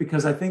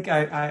because I think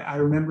I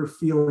remember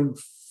feeling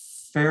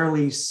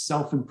fairly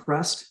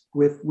self-impressed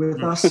with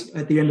us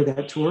at the end of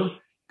that tour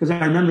because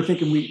I remember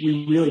thinking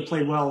we really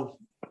played well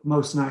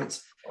most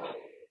nights.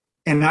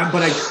 But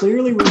I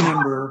clearly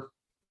remember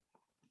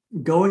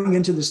going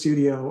into the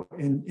studio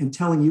and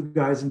telling you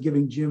guys and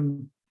giving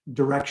Jim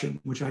direction,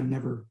 which I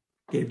never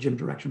gave Jim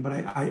direction, but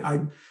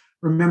I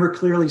remember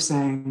clearly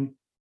saying,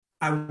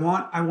 I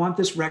want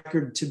this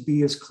record to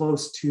be as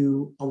close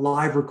to a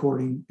live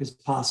recording as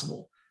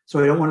possible.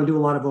 So I don't want to do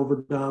a lot of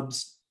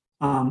overdubs.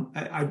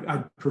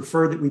 I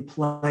prefer that we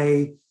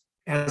play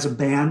as a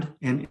band,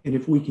 and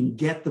if we can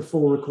get the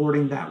full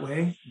recording that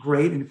way,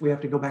 great. And if we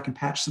have to go back and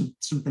patch some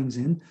things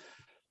in,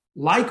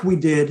 like we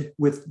did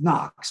with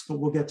Knox, but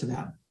we'll get to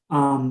that.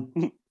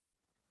 And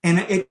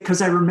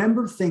because I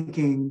remember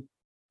thinking,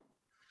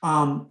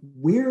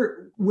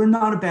 we're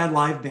not a bad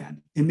live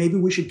band, and maybe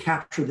we should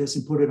capture this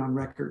and put it on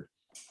record.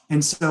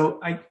 And so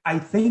I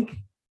think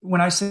when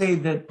I say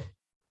that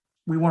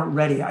we weren't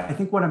ready, I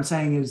think what I'm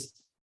saying is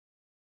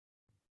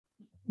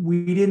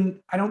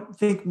I don't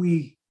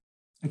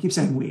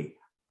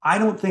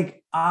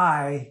think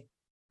I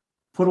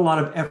put a lot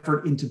of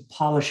effort into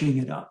polishing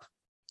it up.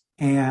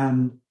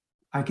 And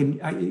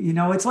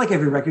it's like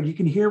every record, you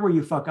can hear where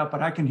you fuck up,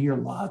 but I can hear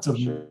lots of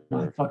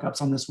my fuck ups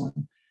on this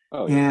one.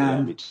 Oh, and,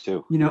 yeah, me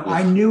too.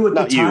 I knew at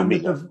the time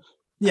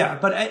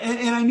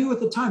and I knew at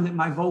the time that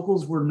my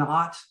vocals were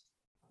not,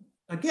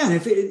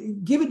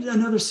 again, give it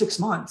another 6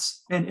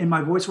 months and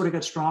my voice would have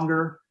got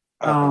stronger.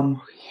 It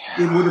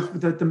would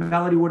have, the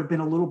melody would have been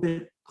a little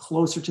bit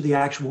closer to the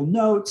actual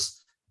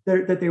notes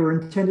that they were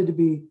intended to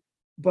be.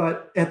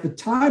 But at the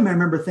time, I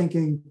remember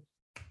thinking,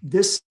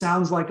 this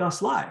sounds like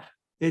us live.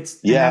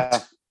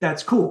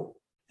 That's cool.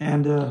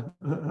 And I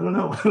don't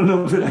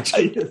know if it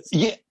actually is.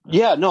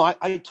 Yeah, no,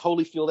 I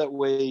totally feel that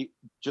way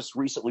just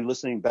recently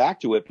listening back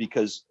to it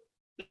because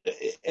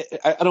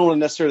I don't want to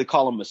necessarily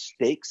call them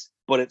mistakes,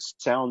 but it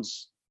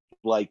sounds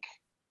like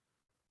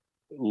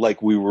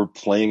we were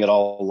playing it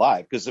all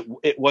live because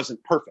it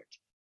wasn't perfect.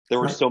 There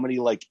were so many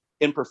like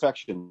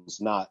imperfections,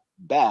 not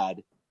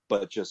bad,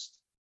 but just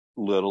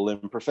little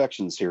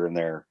imperfections here and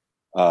there.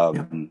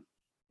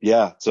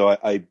 So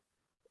I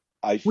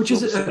which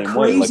is a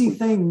crazy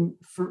thing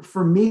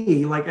for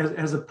me, like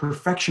as a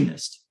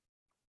perfectionist,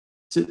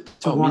 to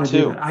want to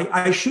do that.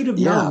 I should have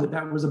known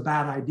that was a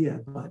bad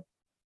idea, but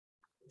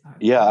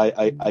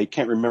I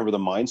can't remember the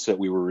mindset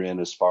we were in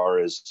as far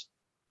as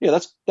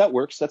that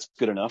works, that's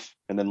good enough.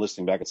 And then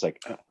listening back, it's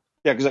like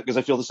because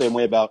I feel the same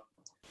way about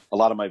a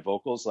lot of my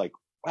vocals. Like,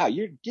 wow,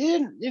 you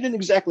didn't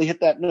exactly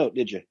hit that note,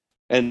 did you?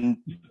 And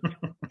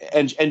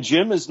and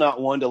Jim is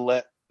not one to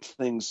let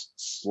things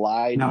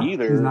slide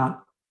either. He's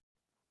not.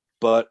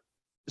 But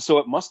so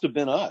it must have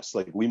been us.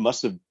 Like we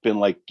must have been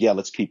like, yeah,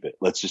 let's keep it.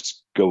 Let's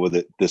just go with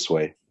it this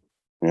way.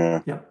 Yeah.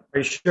 Are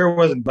you sure it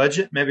wasn't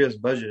budget? Maybe it was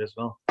budget as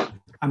well.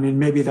 I mean,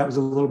 maybe that was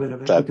a little bit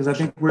of it because I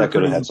think that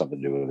could have had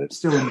something to do with it.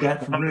 Still in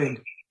debt from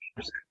Rig.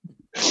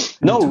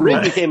 No,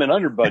 Rig became an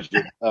under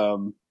budget.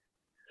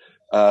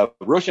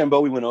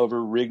 Rochambeau we went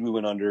over. Rig we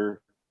went under.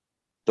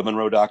 The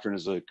Monroe Doctrine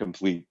is a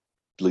completely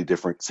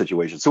different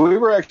situation. So we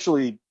were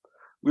actually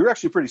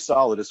pretty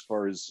solid as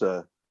far as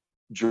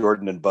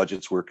Jordan and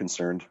budgets were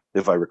concerned,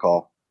 if I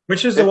recall.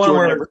 Which is the one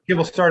where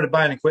people started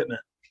buying equipment,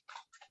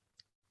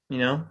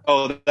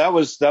 Oh, that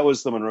was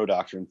the Monroe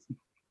Doctrine.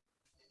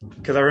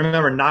 Because I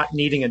remember not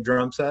needing a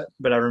drum set,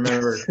 but I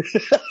remember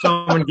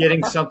someone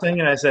getting something,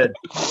 and I said,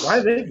 "Why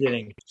are they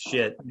getting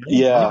shit?"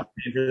 Yeah,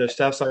 for their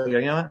stuff. So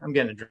I'm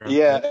getting a drum.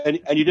 Yeah, and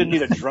you didn't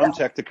need a drum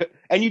tech to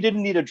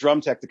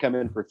come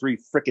in for 3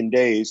 freaking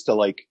days to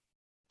like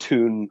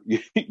tune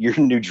your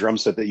new drum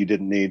set that you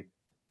didn't need.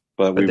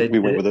 But we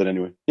went with it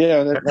anyway.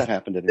 Yeah, that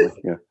happened anyway.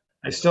 Yeah.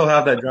 I still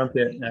have that drum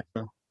kit.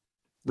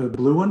 The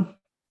blue one?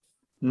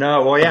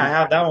 No, well, yeah, I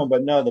have that one,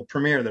 but no, the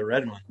Premier, the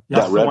red one.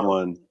 That red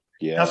one.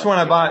 Yeah. That's the one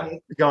I bought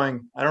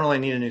going, I don't really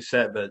need a new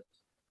set, but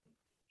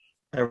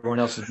everyone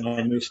else is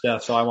buying new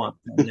stuff, so I want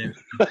new.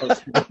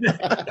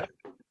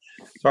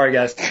 Sorry,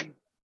 guys.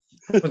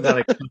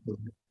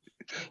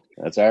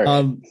 That's all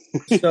right.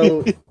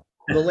 So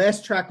the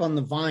last track on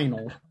the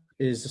vinyl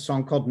is a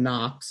song called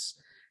Knox,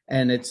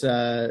 and it's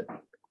looks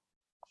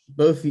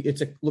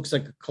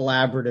like a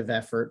collaborative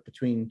effort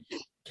between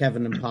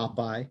Kevin and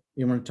Popeye.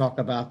 You want to talk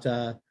about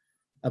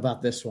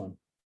this one?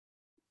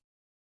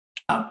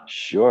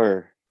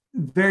 Sure.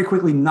 Very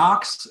quickly,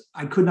 Knox,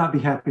 I could not be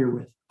happier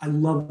with. I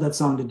love that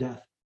song to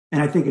death. And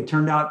I think it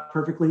turned out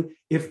perfectly.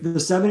 If the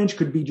 7-inch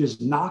could be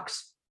just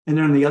Knox, and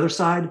then on the other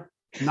side,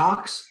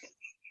 Knox,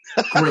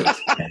 great.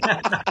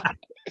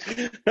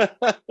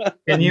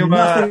 Can you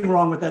nothing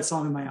wrong with that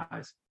song in my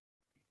eyes.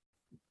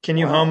 Can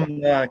you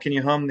hum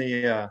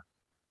the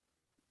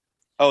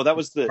Oh, that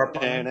was the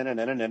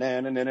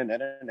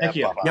Thank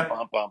you. Yep.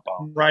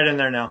 Right in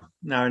there now.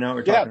 Now I know what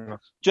we're talking about.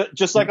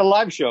 Just like a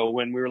live show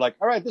when we were like,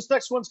 all right, this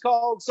next one's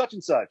called such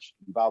and such.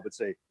 And Bob would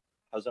say,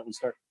 how's that one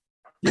start?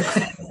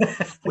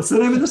 What's the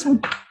name of this one?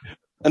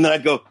 And then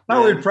I'd go,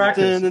 oh, we'd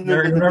practice. And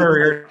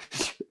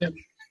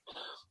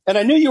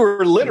I knew you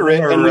were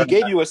literate, and we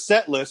gave you a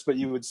set list, but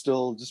you would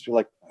still just be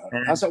like,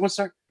 how's that one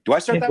start? Do I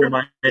start that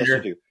one? Yes,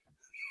 you do.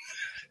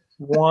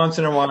 Once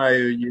in a while,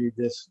 you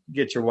just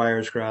get your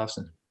wires crossed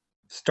and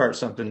start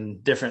something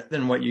different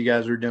than what you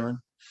guys were doing.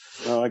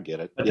 Oh, I get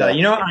it. But, I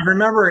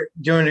remember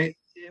doing it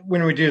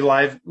when we do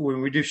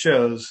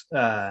shows,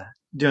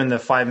 doing the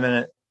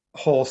 5-minute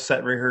whole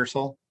set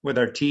rehearsal with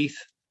our teeth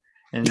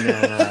and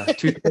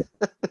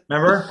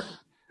remember?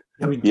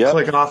 And we'd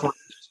click it off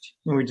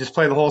and we just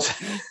play the whole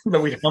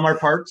but we'd hum our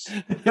parts.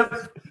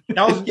 Yep.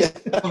 That was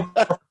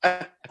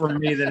for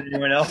me than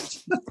anyone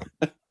else.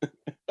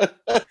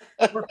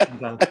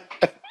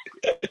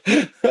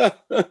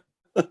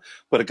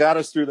 But it got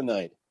us through the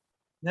night.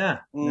 Yeah.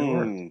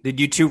 Did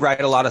you two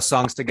write a lot of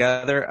songs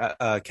together,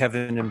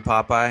 Kevin and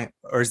Popeye,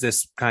 or is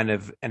this kind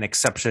of an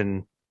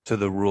exception to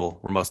the rule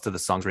where most of the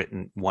songs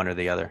written one or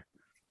the other?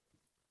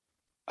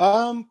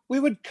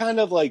 We would kind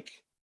of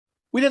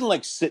we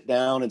didn't sit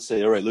down and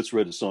say, all right, let's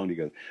write a song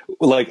together.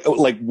 Like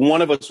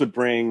one of us would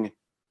bring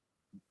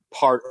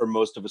part or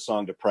most of a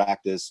song to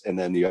practice, and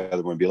then the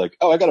other one would be like,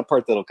 oh, I got a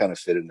part that'll kind of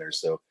fit in there.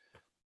 So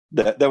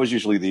that was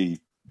usually the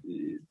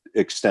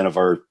extent of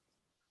our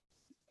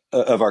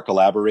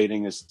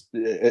collaborating as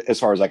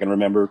far as I can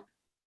remember.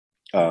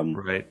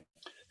 Right.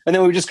 And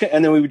then we would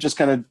just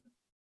kind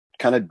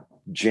of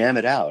jam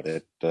it out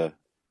at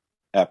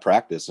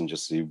practice and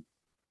just see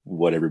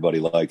what everybody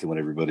liked and what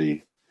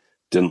everybody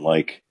didn't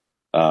like.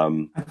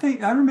 I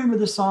think I remember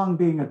the song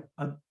being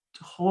a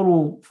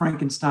total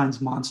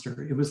Frankenstein's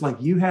monster. It was like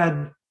you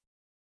had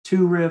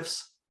 2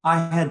 riffs, I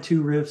had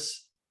 2 riffs,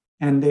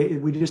 and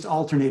we just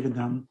alternated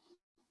them.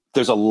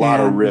 There's a lot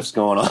of riffs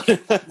going on in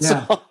that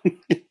song.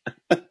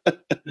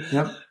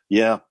 Yep.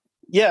 Yeah.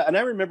 And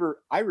I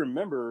remember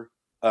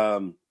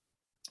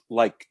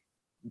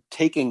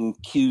taking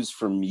cues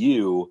from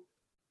you.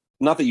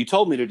 Not that you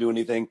told me to do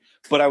anything,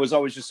 but I was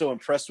always just so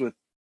impressed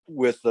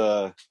with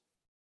your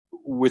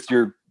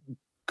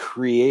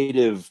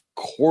creative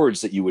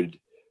chords that you would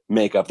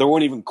make up. There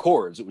weren't even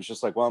chords. It was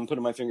just like, well, I'm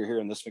putting my finger here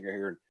and this finger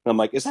here. And I'm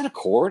like, is that a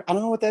chord? I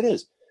don't know what that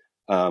is.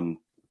 And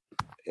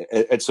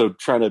so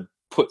trying to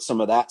put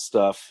some of that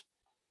stuff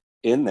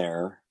in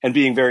there and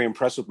being very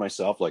impressed with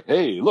myself, like,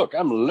 hey, look,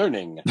 I'm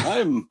learning.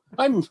 I'm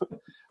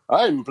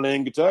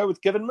playing guitar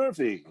with Kevin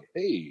Murphy.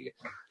 Hey.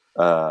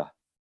 That's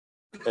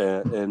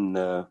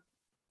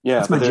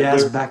my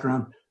jazz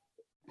background.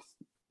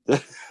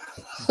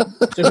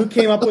 So who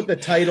came up with the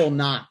title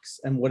Knox,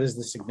 and what is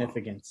the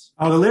significance?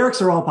 Oh, the lyrics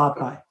are all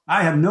Popeye.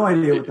 I have no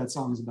idea what that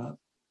song is about.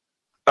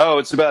 Oh,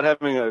 it's about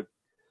having a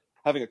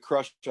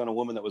crush on a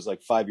woman that was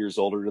 5 years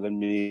older than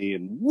me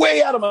and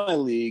way out of my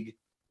league.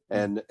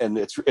 And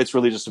it's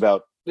really just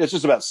about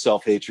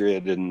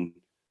self-hatred, and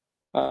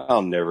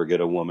I'll never get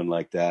a woman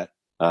like that.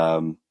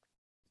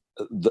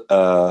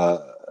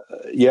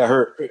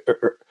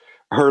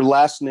 Her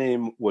last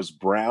name was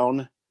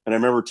Brown, and I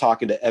remember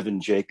talking to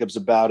Evan Jacobs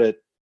about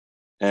it.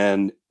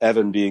 And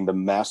Evan, being the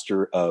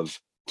master of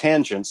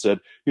tangent, said,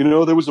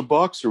 there was a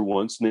boxer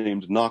once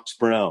named Knox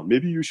Brown.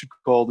 Maybe you should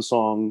call the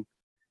song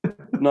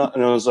not.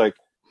 And I was like,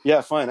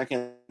 yeah, fine. I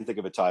can't think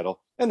of a title.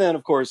 And then,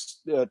 of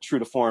course, true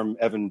to form,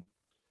 Evan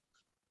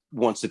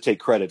wants to take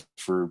credit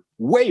for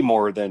way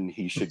more than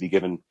he should be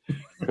given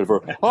credit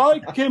for. I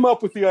came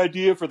up with the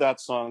idea for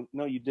that song.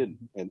 No, you didn't.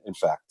 In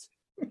fact,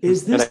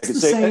 is this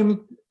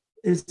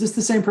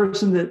the same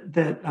person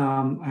that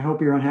I Hope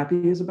You're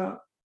Unhappy is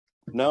about?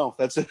 No,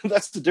 that's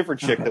the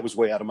different chick that was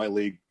way out of my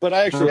league. But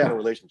I actually had a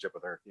relationship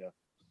with her. Yeah.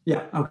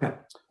 Yeah. Okay.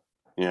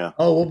 Yeah.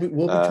 Oh,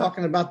 we'll be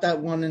talking about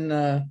that one in.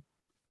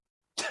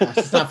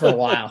 It's not for a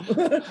while.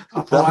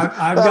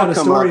 I've got a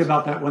story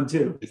about that one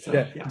too. So,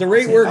 yeah. The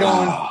rate we're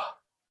going,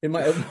 it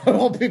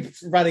won't be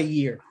for about a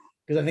year,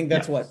 because I think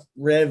that's what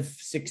Rev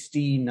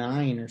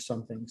 69 or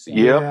something. So.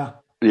 Yeah.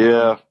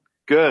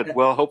 Good.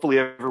 Well, hopefully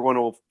everyone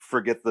will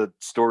forget the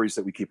stories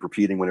that we keep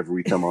repeating whenever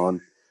we come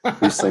on.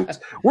 These things.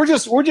 We're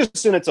just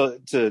in it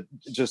to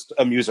just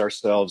amuse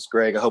ourselves,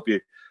 Greg. I hope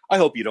you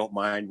don't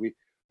mind.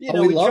 you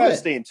know, we we love try to it.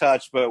 stay in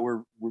touch, but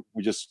we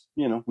just,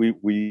 you know,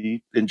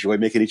 we enjoy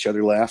making each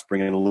other laugh,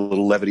 bringing a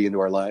little levity into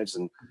our lives,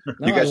 and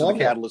No, you guys I are love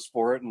the it. catalyst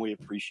for it, and we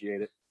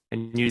appreciate it.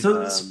 And you,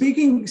 So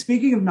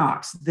speaking of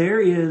Knox, there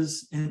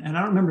is, and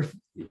I don't remember if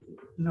you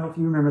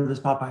remember this,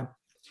 Popeye.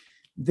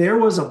 There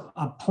was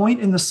a point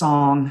in the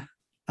song,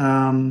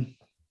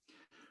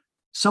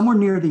 somewhere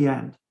near the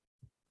end,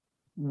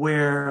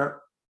 where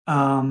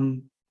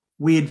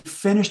we had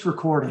finished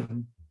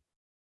recording,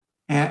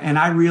 and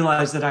I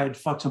realized that I had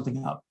fucked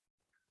something up,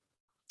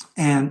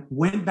 and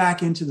went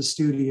back into the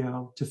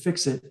studio to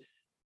fix it.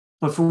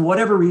 But for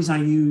whatever reason,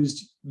 I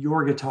used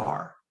your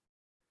guitar,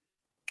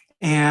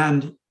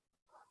 and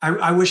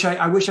I wish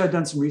I'd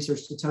done some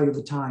research to tell you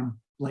the time,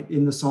 like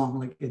in the song,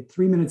 like at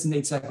 3 minutes and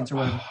 8 seconds or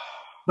whatever.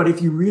 But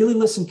if you really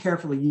listen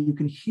carefully, you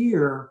can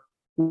hear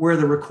where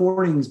the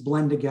recordings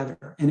blend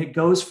together, and it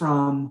goes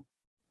from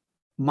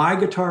my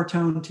guitar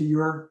tone to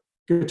your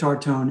guitar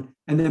tone,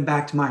 and then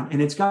back to mine.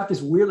 And it's got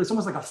this weird, it's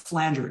almost like a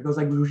flanger. It goes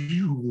like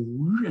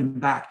and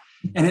back,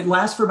 and it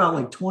lasts for about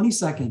like 20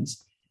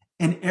 seconds.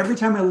 And every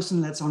time I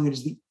listen to that song, it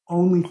is the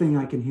only thing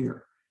I can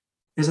hear.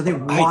 Is I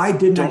think, why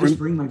didn't I just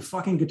bring my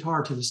fucking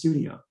guitar to the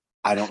studio?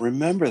 I don't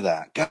remember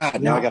that. God,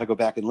 now I got to go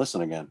back and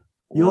listen again.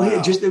 You'll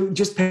hear,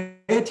 just pay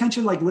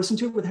attention, like listen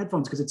to it with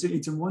headphones, because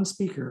it's in one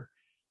speaker,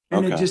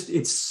 and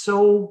it's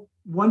so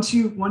once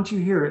you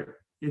hear it,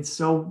 it's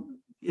all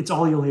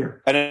you'll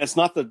hear. And it's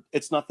not the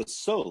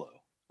solo,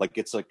 like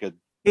it's like a.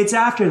 It's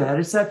after that.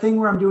 It's that thing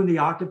where I'm doing the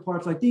octave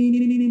parts, like.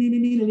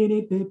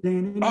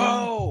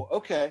 Oh,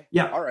 okay.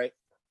 Yeah. All right.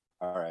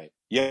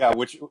 Yeah.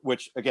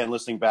 Which again,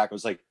 listening back, I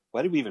was like,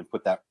 why did we even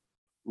put that?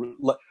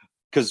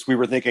 Because we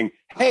were thinking,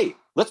 hey,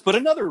 let's put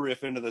another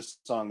riff into this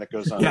song that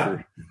goes on.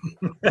 Yeah.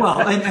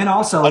 Well, and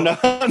also, you know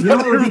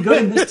what would be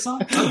good in this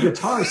song? A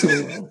guitar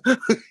solo.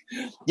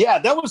 Yeah,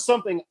 that was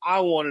something I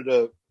wanted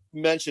to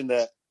mention.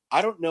 That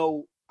I don't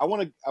know.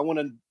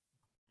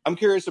 I'm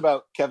curious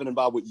about Kevin and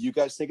Bob, what you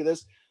guys think of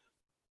this.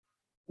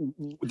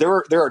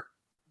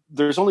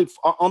 There's only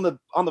on the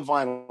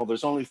vinyl.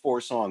 There's only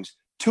 4 songs.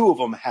 2 of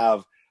them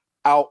have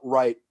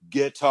outright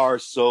guitar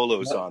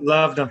solos on them.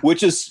 Loved them.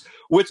 Which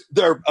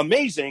they're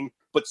amazing,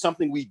 but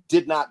something we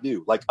did not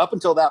do. Like up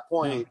until that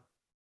point,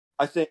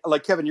 I think,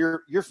 like Kevin,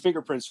 your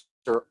fingerprints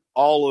are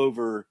all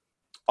over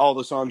all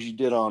the songs you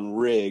did on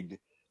Rigged,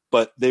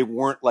 but they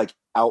weren't like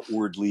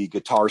outwardly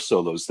guitar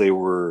solos. They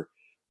were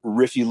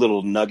riffy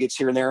little nuggets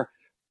here and there.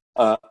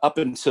 Up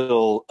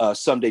until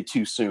Someday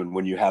Too Soon,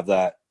 when you have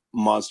that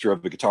monster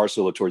of a guitar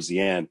solo towards the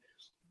end.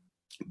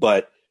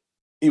 But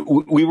we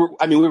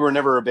were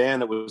never a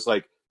band that was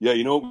like, yeah,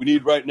 you know what we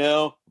need right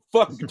now?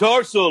 Fucking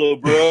guitar solo,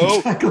 bro.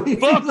 Exactly.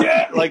 Fuck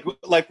yeah.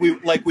 Like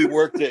we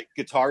worked at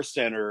Guitar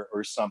Center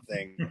or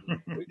something.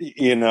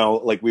 You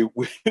know, like we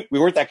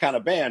weren't that kind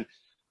of band.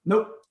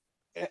 Nope.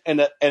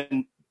 And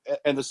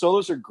the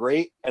solos are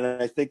great, and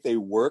I think they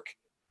work.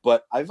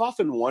 But I've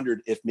often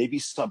wondered if maybe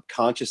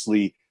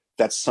subconsciously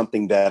that's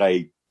something that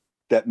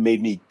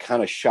made me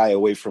kind of shy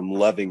away from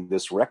loving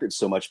this record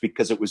so much,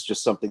 because it was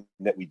just something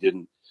that we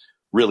didn't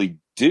really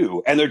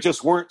do. And there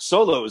just weren't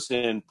solos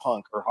in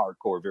punk or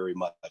hardcore very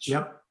much.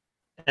 Yep.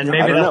 And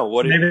maybe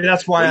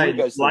that's why I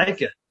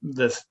like it.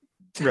 This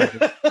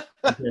record.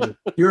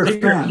 You're a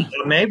fan.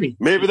 Maybe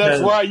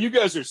that's why you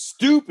guys are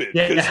stupid.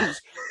 Yeah.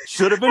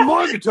 Should have been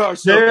more guitar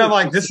solos. Maybe I'm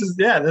like, this is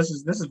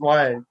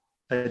why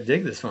I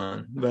dig this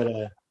one. But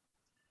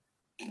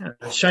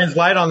it shines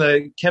light on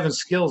the Kevin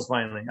skills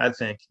finally, I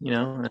think, you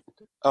know.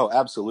 Oh,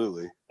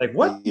 absolutely. Like,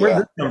 what? Yeah. Where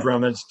did this come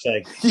from? It's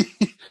like,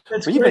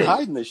 you've been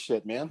hiding this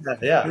shit, man.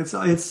 Yeah.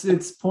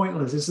 It's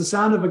pointless. It's the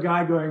sound of a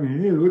guy going,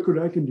 hey, look what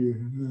I can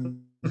do.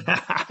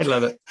 I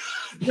love it.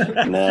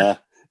 Nah,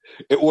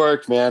 it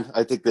worked, man.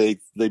 I think they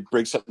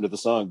bring something to the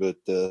song, but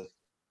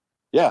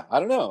yeah, I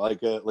don't know.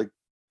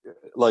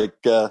 Like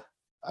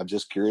I'm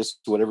just curious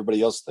what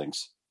everybody else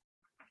thinks.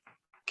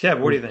 Kev,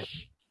 what do you think?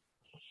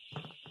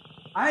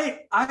 I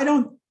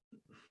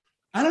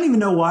don't even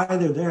know why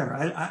they're there.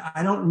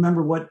 I don't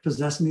remember what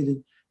possessed me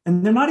to,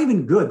 and they're not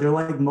even good. They're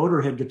like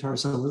Motorhead guitar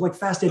solos, like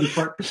Fast Eddie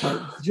Clarke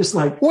guitar, just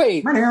like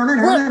wait, like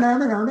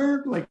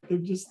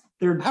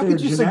they're how could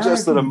you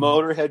suggest that a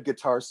Motorhead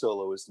guitar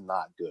solo is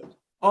not good?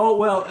 Oh,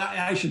 well,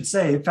 I should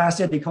say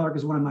Fast Eddie Clarke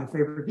is one of my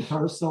favorite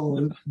guitar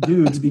solo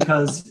dudes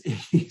because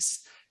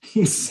he's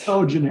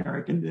so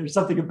generic, and there's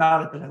something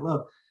about it that I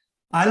love.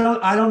 I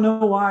don't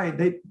know why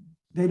they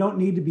don't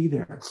need to be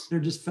there. They're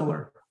just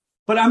filler.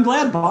 But I'm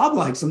glad Bob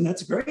likes them.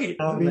 That's great.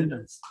 Oh, I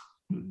mean,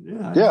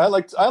 I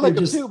like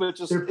them too, but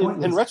just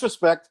in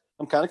retrospect,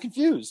 I'm kind of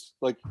confused.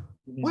 Like,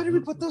 why did we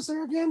put those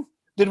there again?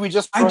 Did we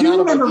just? I do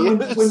remember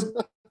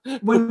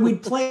when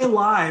we'd play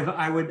live,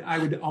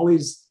 I'd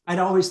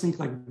always think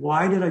like,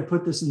 why did I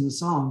put this in the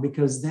song?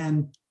 Because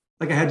then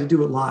like I had to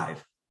do it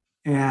live.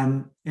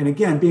 And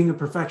again, being a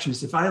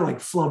perfectionist, if I like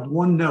flubbed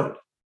one note,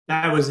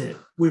 that was it.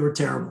 We were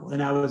terrible.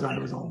 And I was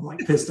all like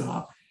pissed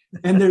off.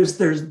 And there's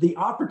the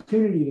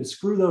opportunity to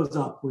screw those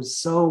up was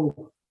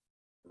so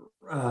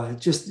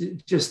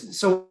just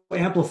so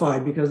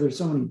amplified because there's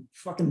so many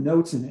fucking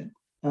notes in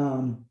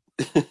it.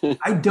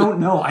 I don't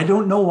know. I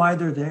don't know why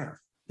they're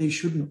there. They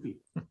shouldn't be.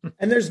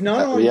 And there's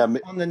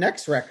none on the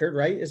next record,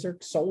 right? Is there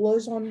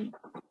solos on?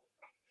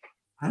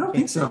 I don't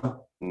think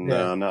so.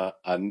 No,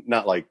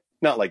 not like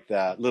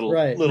that. Little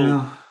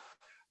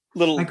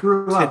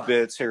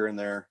tidbits here and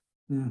there.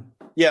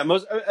 Yeah,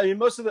 most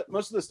of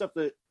the stuff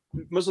that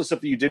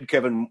you did,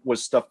 Kevin,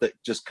 was stuff that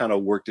just kind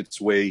of worked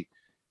its way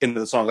into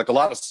the song, like a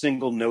lot of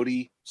single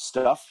notey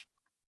stuff,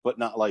 but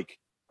not like,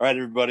 all right,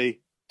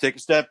 everybody, take a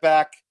step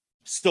back,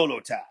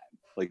 solo time.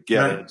 Like,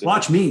 yeah, right.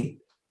 Watch me.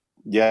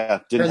 Yeah,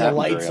 didn't have the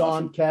lights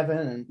on,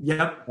 Kevin. And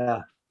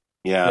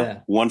yeah,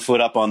 1 foot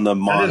up on the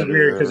monitor. That is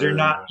weird because you're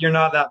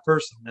not that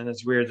person, and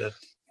it's weird that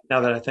now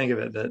that I think of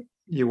it, that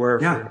you were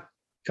for a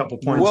couple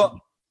points of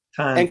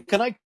time.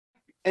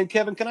 And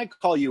Kevin, can I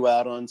call you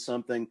out on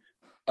something?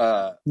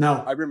 No,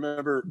 I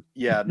remember.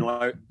 Yeah,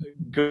 no.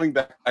 Going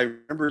back, I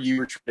remember you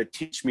were trying to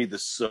teach me the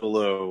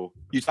solo.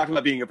 You talked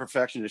about being a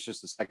perfectionist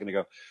just a second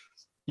ago.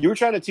 You were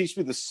trying to teach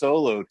me the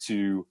solo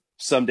to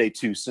 "Someday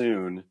Too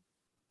Soon,"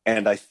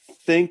 and I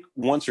think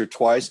once or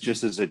twice,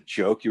 just as a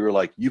joke, you were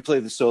like, "You play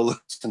the solo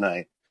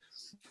tonight,"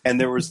 and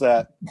there was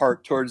that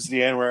part towards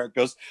the end where it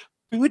goes.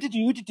 You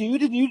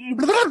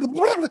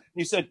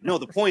said, "No,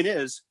 the point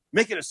is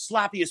make it as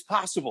sloppy as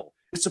possible.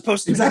 It's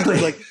supposed to be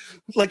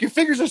like your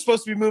fingers are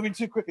supposed to be moving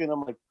too quickly." And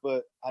I'm like,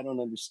 "But I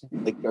don't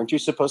understand. Like, aren't you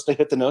supposed to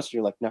hit the notes?" And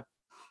you're like, "No,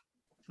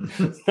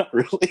 not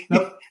really."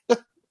 Nope.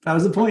 That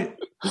was the point.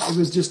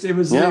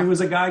 It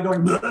was a guy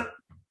going. Bleh.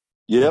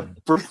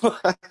 Yep, pretty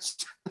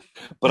much.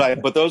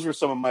 But those were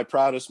some of my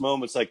proudest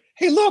moments. Like,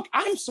 hey, look,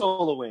 I'm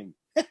soloing.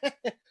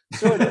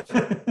 Sort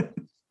of.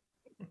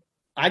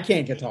 I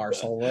can't guitar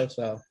solo,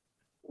 so.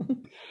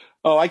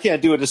 Oh, I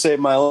can't do it to save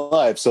my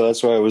life. So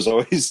that's why I was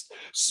always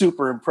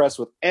super impressed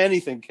with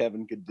anything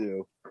Kevin could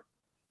do.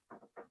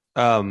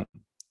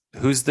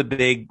 Who's the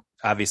big,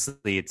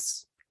 obviously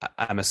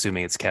I'm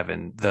assuming it's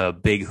Kevin, the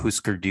big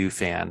Husker Du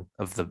fan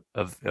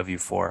of you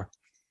four?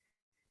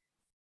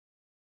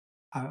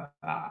 I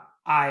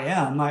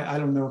am. I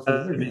don't know if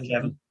it's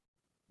Kevin.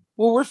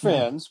 Well, we're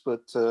fans,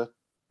 but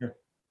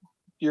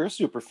you're a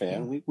super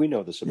fan. We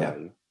know this about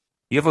you.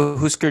 You have a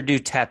Husker Du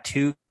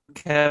tattoo,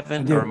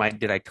 Kevin, or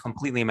did I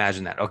completely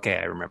imagine that? Okay,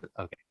 I remember.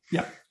 Okay.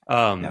 Yeah.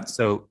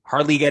 So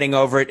Hardly Getting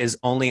Over It is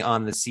only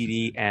on the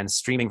CD and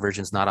streaming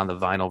versions, not on the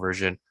vinyl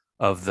version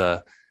of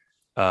the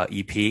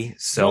EP.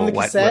 So on the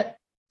cassette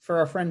for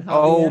our friend Javier?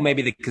 Oh,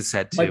 maybe the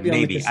cassette too.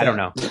 Maybe. Cassette. I don't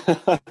know.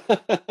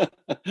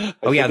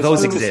 Oh yeah,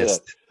 those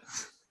exist.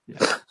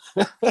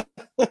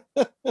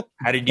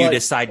 How did you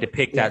decide to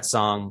pick that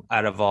song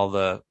out of all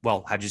the?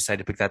 Well, how did you decide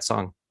to pick that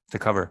song to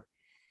cover?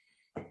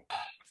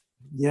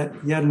 Yet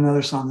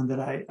another song that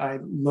I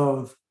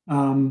love.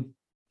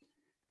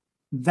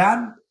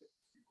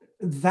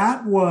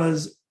 That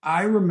was,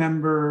 I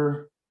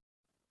remember.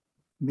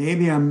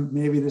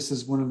 Maybe this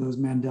is one of those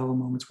Mandela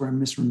moments where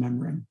I'm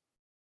misremembering.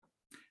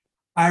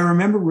 I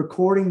remember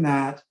recording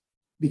that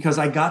because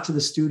I got to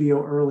the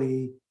studio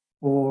early,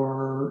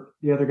 or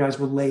the other guys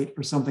were late,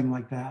 or something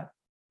like that.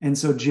 And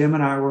so Jim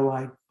and I were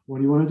like, "What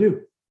do you want to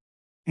do?"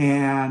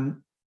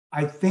 And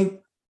I think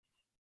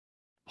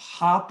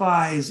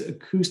Popeye's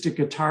acoustic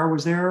guitar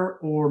was there,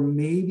 or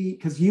maybe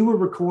because you were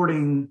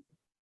recording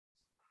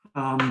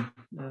Dark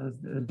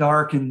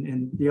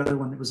and the other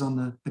one that was on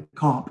the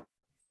comp.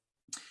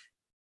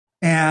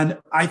 And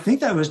I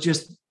think that was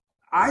just,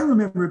 I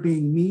remember it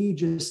being me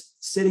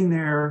just sitting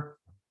there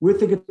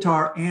with the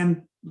guitar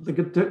and the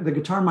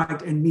guitar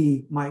mic and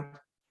me, Mike,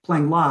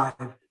 playing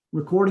live,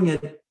 recording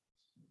it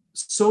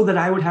so that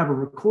I would have a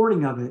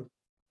recording of it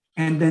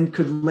and then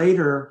could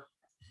later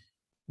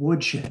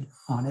woodshed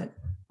on it.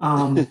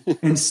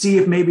 And see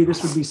if maybe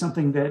this would be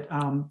something that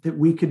that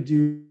we could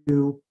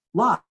do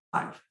live.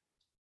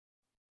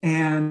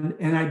 And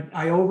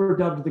I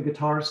overdubbed the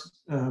guitar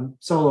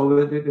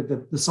solo,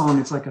 the song.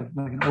 It's like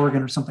an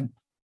organ or something,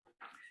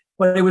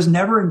 but it was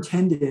never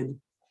intended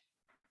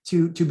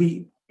to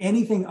be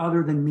anything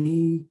other than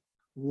me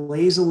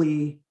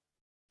lazily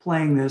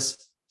playing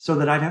this so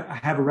that I'd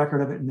have a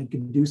record of it and then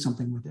could do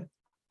something with it.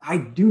 I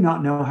do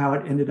not know how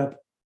it ended up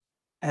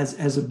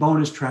as a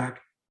bonus track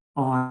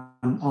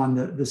on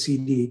the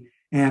CD,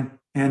 and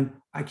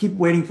I keep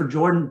waiting for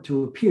Jordan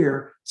to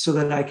appear so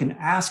that I can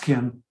ask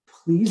him,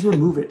 please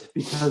remove it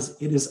because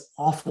it is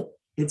awful.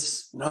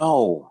 It's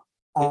awful.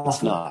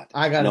 It's not.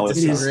 I gotta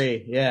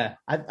disagree. Yeah,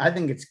 I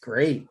think it's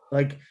great.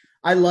 Like,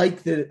 I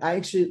like that. I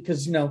actually,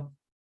 because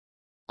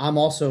I'm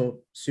also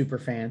super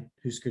fan,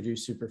 Husker Du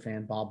super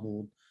fan, Bob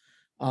Mould.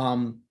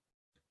 On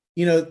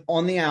it's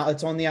on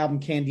the album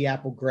Candy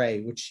Apple Gray,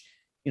 which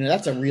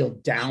that's a real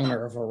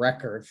downer of a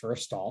record.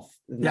 First off,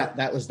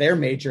 that was their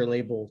major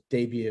label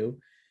debut.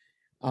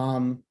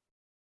 And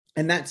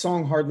that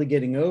song, Hardly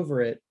Getting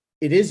Over It,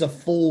 it is a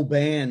full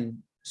band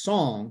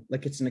song.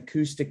 Like, it's an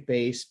acoustic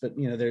bass, but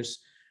there's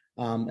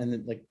and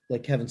then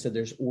like Kevin said,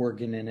 there's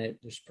organ in it,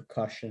 there's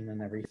percussion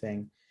and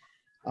everything.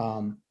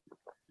 And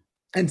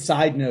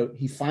side note,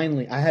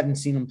 I haven't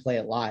seen him play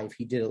it live.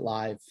 He did it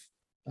live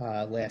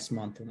last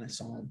month when I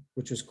saw him,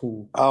 which was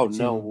cool. Oh, I'd seen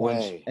no him a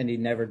bunch, way. and he'd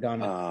never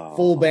done it. Oh.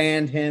 Full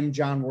band, him,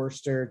 John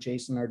Worster,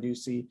 Jason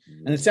Narducci,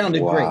 and it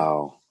sounded great.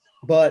 Wow.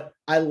 But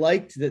I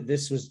liked that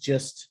this was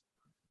just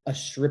a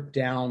stripped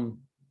down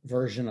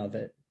version of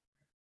it,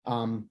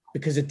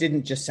 because it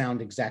didn't just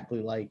sound exactly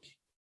like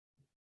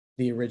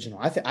the original.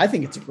 I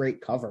think it's a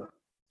great cover,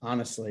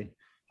 honestly.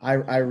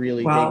 I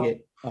really dig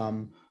it.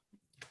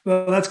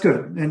 Well, that's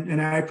good,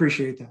 and I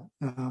appreciate that.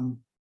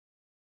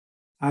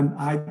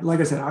 I like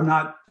I said, I'm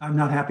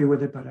not happy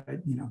with it, but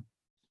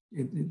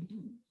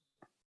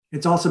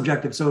it's all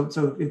subjective. So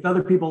if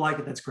other people like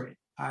it, that's great.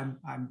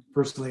 I'm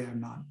personally, I'm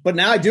not. But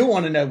now I do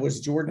want to know, was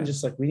Jordan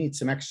just like, we need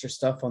some extra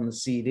stuff on the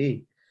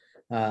CD?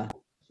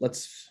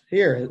 Let's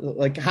hear,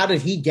 like, how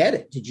did he get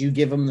it? Did you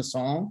give him the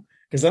song?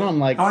 Because then I'm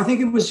like, I think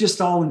it was just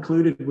all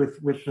included with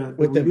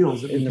the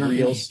reels in the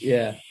reels.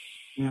 Yeah.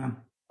 Yeah.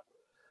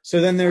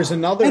 So then there's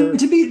another. And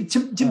to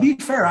be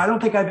fair, I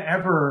don't think I've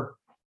ever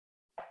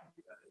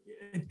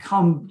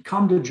come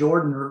to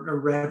Jordan or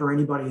Rev or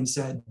anybody and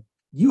said,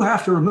 you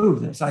have to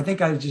remove this. I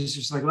think I was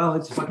just like, well,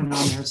 it's fucking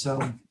on there,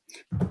 so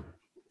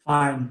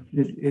fine.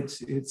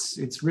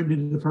 It's written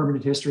into the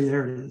permanent history.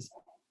 There it is.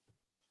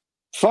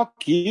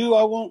 Fuck you!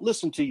 I won't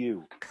listen to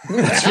you.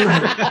 That's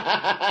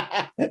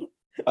right.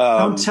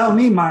 Don't tell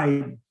me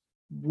my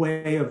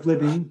way of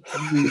living,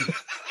 you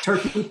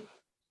turkey.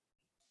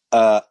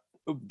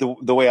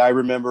 The way I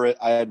remember it,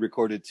 I had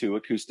recorded 2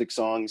 acoustic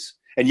songs,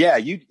 and yeah,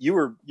 you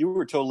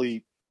were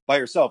totally by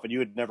yourself, and you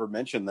had never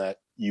mentioned that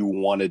you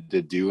wanted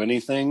to do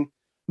anything.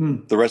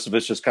 The rest of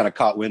us just kind of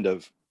caught wind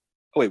of,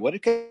 oh, wait, what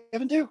did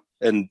Kevin do?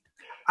 And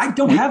I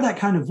don't have that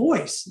kind of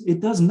voice.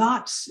 It is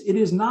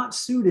not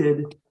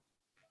suited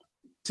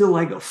to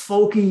like a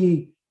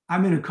folky,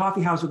 I'm in a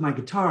coffee house with my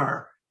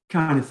guitar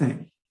kind of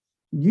thing.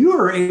 You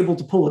are able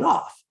to pull it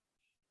off.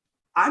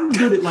 I'm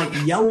good at like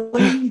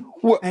yelling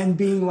and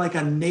being like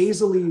a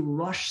nasally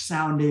rush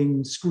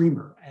sounding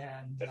screamer,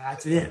 and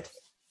that's it.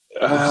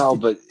 Oh,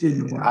 but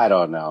I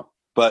don't know.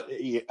 But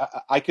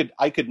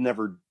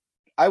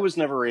I was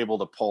never able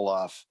to pull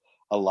off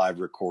a live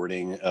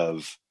recording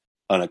of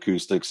an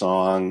acoustic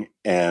song,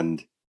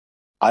 and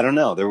I don't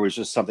know. There was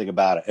just something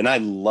about it, and I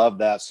love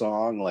that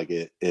song. Like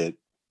it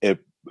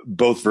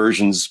both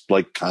versions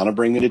like kind of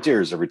bring me to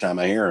tears every time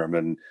I hear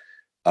them,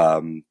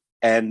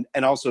 and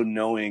also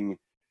knowing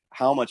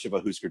how much of a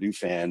Husker Du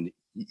fan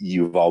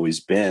you've always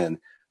been,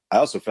 I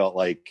also felt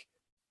like,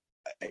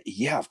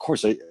 yeah, of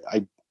course,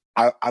 I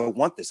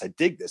want this. I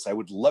dig this. I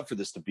would love for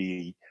this to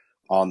be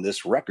on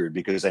this record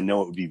because I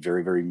know it would be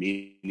very, very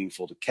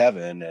meaningful to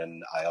Kevin,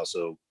 and I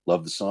also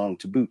love the song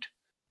to boot.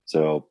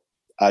 So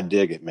I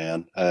dig it,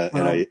 man.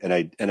 And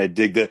I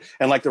dig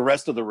and like the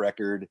rest of the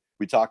record,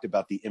 we talked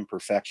about the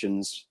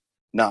imperfections,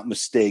 not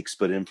mistakes,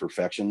 but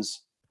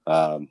imperfections.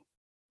 Yeah,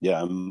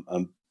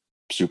 I'm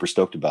super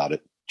stoked about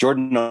it.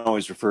 Jordan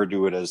always referred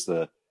to it as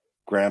the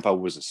Grandpa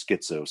was a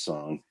schizo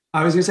song.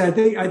 I was gonna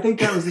say, I think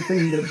that was the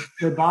thing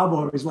that Bob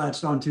always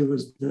latched onto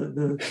was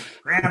the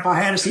Grandpa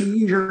had a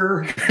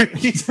seizure. I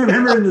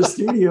remember in the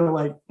studio,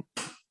 like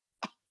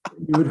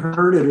you had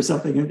heard it or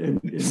something.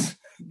 And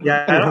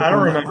yeah, I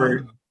don't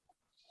remember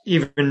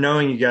even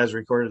knowing you guys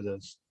recorded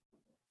this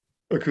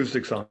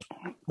acoustic song.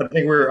 I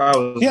think I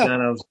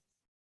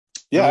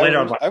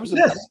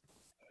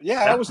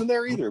wasn't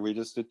there either.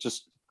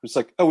 It's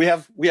like, oh, we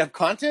have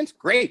content?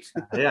 Great.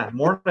 Yeah,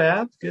 more to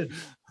add? Good.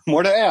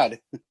 More to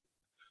add.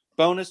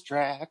 Bonus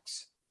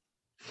tracks.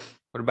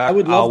 What about I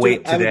would love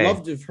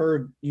to have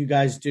heard you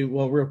guys do,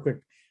 well, real quick.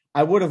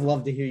 I would have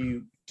loved to hear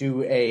you do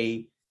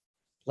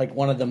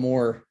one of the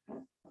more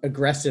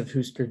aggressive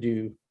Husker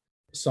Du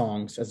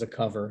songs as a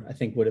cover. I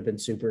think would have been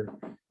super,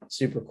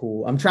 super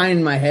cool. I'm trying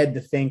in my head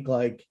to think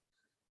like,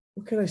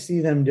 what could I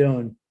see them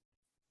doing?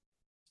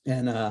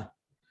 And I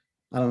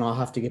don't know. I'll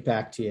have to get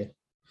back to you.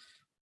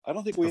 I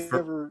don't think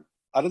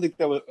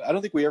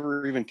we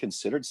ever even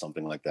considered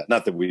something like that.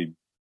 Not that we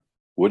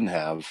wouldn't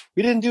have.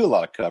 We didn't do a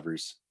lot of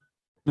covers.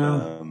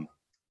 No.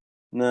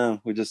 No,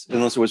 we just,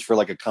 unless it was for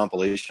like a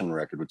compilation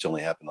record, which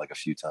only happened like a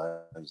few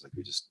times. Like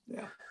we just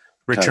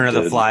Return of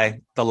the Fly,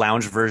 the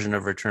lounge version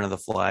of Return of the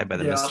Fly by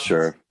the Misfits.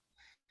 Sure.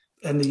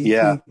 And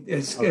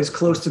as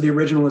close to the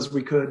original as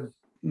we could,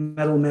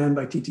 Metal Man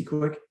by TT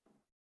Quick.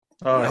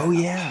 Oh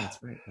yeah,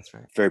 that's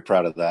right. Very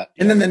proud of that.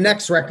 And then the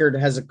next record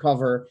has a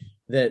cover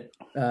that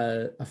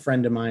a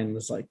friend of mine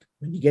was like,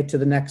 when you get to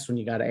the next one,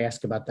 you got to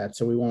ask about that.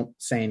 So we won't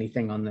say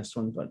anything on this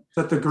one, but is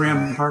that the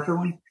Graham Parker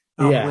one?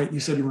 Oh, yeah. Wait, you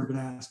said you weren't going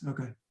to ask.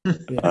 Okay.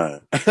 Yeah.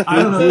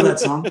 I don't know that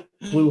song.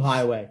 Blue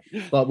Highway,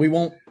 but we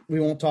won't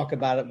talk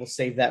about it. We'll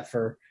save that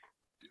for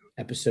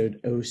episode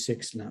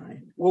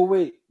 069. Well,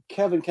 wait,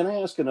 Kevin, can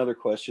I ask another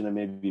question? And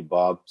maybe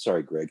Bob,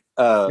 sorry, Greg.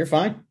 You're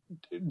fine.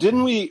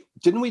 Didn't we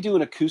do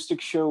an acoustic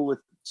show with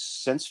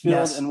Sensefield?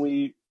 Yes.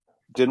 And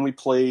didn't we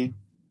play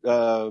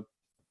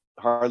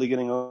Hardly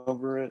Getting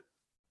Over It?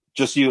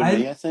 Just you and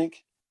me, I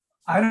think.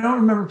 I don't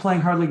remember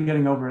playing Hardly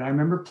Getting Over It. I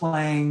remember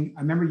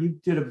you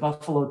did a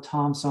Buffalo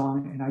Tom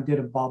song and I did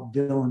a Bob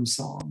Dylan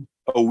song.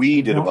 Oh,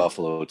 we did a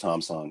Buffalo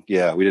Tom song.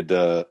 Yeah, we did.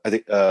 I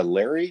think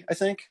Larry. I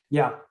think.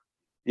 Yeah.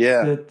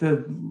 Yeah.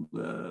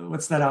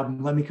 What's that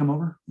album? Let Me Come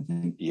Over. I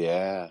think.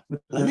 Yeah.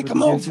 Let me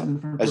come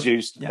over. As you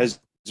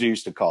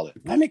used to call it.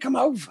 Let me come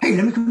over. Hey,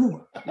 let me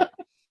come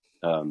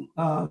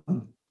over.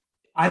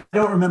 I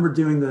don't remember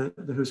doing the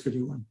Husker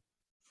Du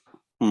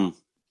one.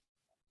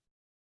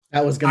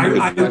 That was going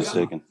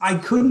to be. I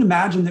couldn't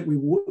imagine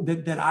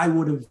that that I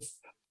would have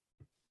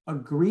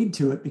agreed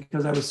to it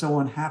because I was so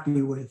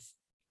unhappy with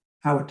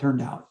how it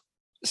turned out.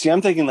 See,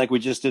 I'm thinking like we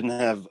just didn't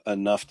have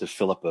enough to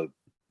fill up a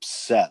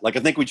set. Like I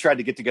think we tried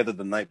to get together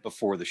the night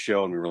before the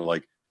show, and we were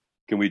like,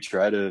 "Can we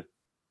try to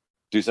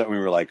do something?" We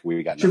were like,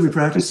 "We got." Should we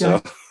practice?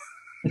 So.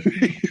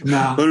 No,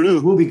 I don't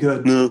know. We'll be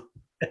good. No,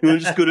 you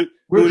want to just go to?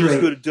 We're you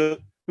great. want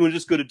to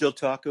just go to Del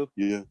Taco?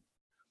 Yeah.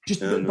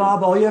 Just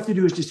Bob, all you have to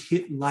do is just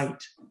hit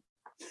light.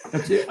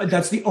 That's it.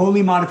 That's the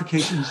only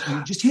modification.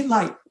 Just hit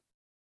light.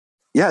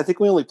 Yeah, I think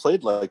we only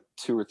played like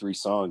 2 or 3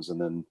 songs,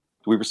 and then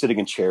we were sitting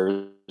in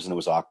chairs, and it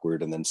was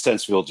awkward. And then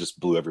Senseville just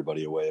blew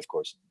everybody away. Of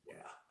course.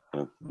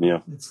 Yeah.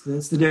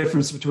 That's the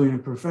difference between a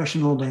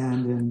professional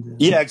band and.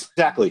 Yeah,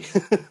 exactly.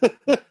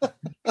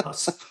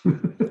 Us.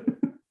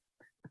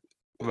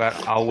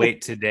 But I'll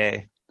Wait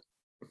Today,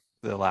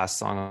 the last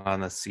song on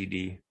the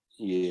CD.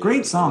 Yeah.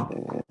 Great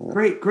song.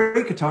 Great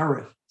guitar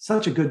riff.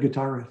 Such a good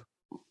guitar riff.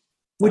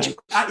 Which,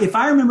 if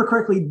I remember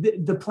correctly,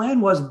 the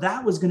plan was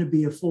that was going to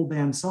be a full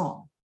band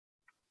song,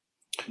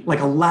 like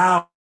a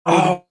loud,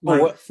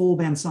 full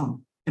band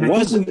song. And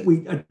I think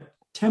we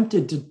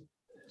attempted to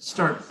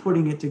start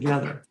putting it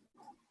together.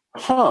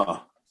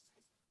 Huh.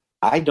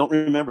 I don't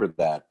remember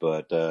that,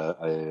 but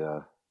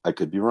I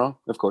could be wrong,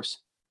 of course.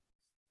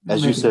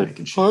 As you said,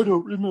 I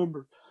don't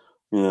remember.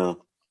 Yeah.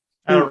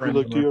 I don't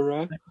remember.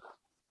 DRI?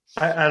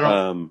 I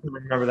don't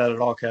remember that at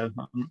all, Kev.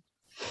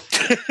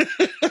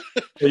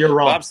 You're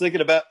wrong. Bob's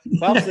thinking about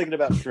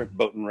shrimp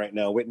boating right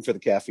now, waiting for the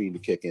caffeine to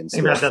kick in.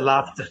 Think about that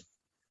lobster.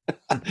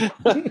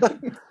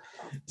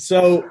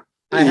 So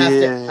I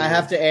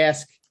have to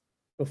ask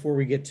before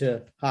we get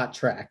to hot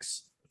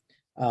tracks.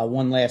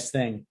 One last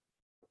thing: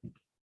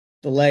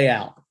 the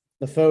layout,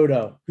 the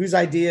photo. Whose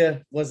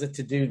idea was it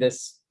to do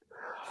this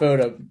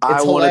photo?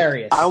 It's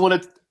hilarious. I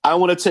want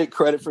to take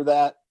credit for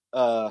that.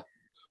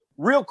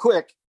 Real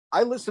quick,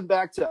 I listened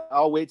back to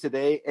I'll Wait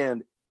Today,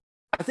 and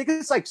I think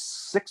it's like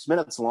 6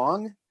 minutes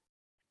long.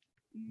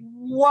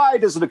 Why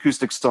does an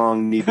acoustic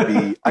song need to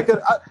be? I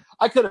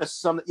could have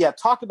summed. Yeah,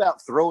 talk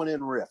about throwing in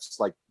riffs.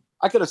 Like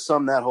I could have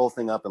summed that whole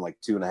thing up in like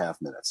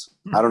 2.5 minutes.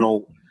 I don't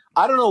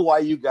know why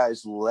you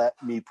guys let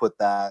me put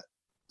that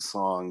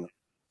song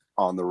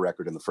on the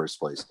record in the first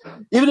place.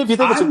 Even if you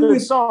think it's a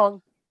good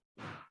song.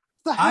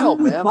 The hell,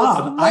 I'm with man.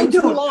 Bob. I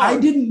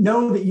didn't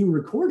know that you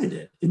recorded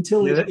it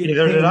until Neither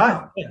did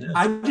I.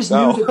 I just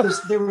knew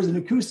that there was an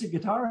acoustic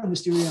guitar in the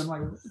studio. I'm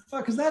like, what the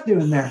fuck is that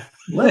doing there?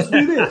 Let's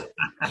do this.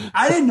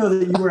 I didn't know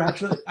that you were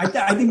actually.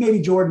 I think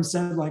maybe Jordan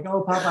said like,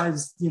 "Oh,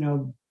 Popeye's,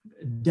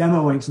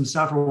 demoing some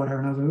stuff or whatever."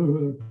 And I was like,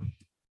 "Ooh."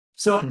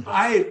 So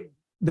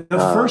the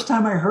first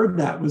time I heard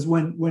that was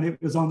when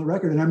it was on the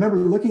record, and I remember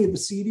looking at the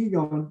CD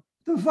going,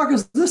 the fuck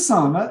is this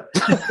song? I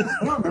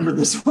don't remember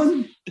this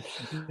one.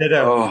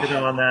 Ditto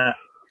on that.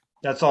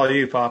 That's all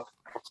you, Pop.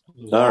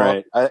 All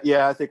right.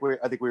 I think we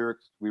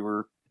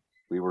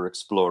were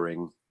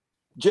exploring,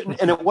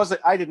 and it wasn't.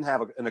 I didn't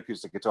have an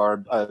acoustic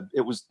guitar.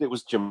 It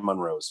was Jim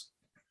Monroe's.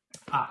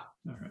 All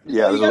right.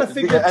 Yeah, you got to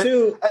figure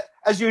too.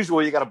 As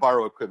usual, you got to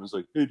borrow equipment. It's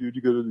like, hey, dude,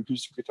 you got an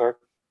acoustic guitar?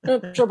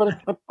 Sure, buddy.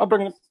 I'll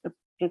bring it.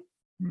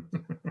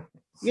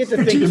 You have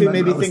to think too.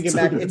 Maybe thinking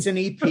back, it's an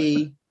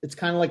EP. It's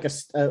kind of like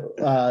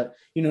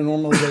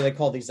normally they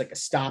call these like a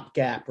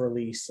stopgap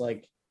release.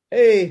 Like,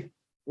 hey,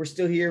 we're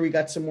still here. We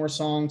got some more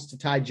songs to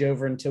tide you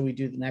over until we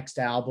do the next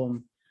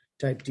album,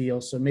 type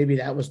deal. So maybe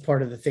that was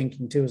part of the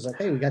thinking too. Is like,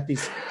 hey, we got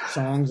these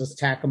songs. Let's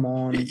tack them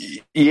on.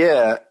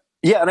 Yeah,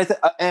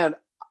 and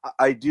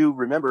I do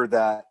remember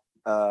that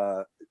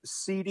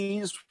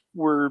CDs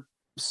were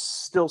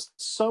still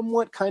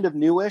somewhat kind of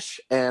newish,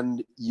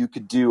 and you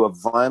could do a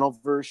vinyl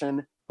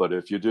version. But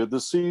if you did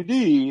the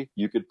CD,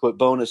 you could put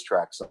bonus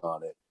tracks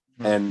on it,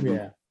 and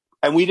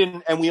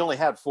we only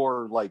had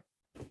four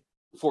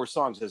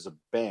songs as a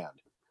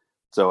band,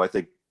 so I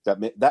think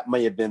that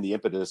may have been the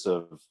impetus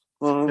of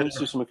let's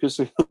do some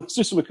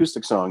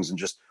acoustic songs and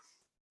just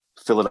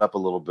fill it up a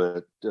little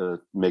bit,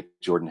 make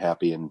Jordan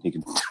happy, and he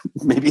can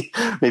maybe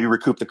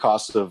recoup the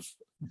cost of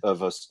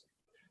us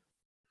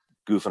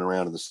goofing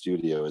around in the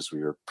studio as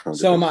we were prone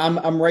so to.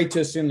 I'm right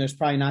to assume there's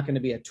probably not going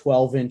to be a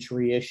 12-inch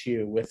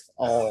reissue with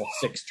all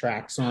 6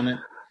 tracks on it.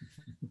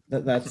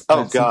 That's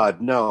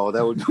God, no,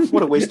 that would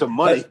what a waste of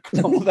money.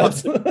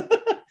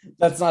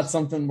 That's not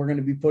something we're going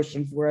to be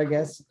pushing for, I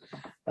guess.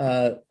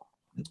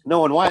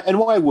 No, and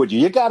why would you?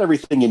 You got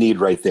everything you need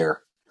right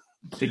there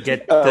to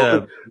get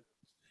this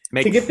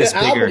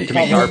bigger, to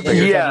make art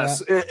bigger.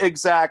 Yes,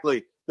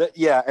 exactly.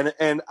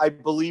 And I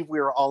believe we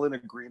are all in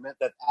agreement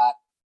that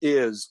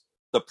is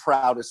the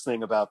proudest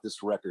thing about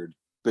this record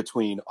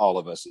between all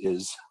of us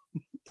is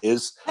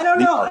I don't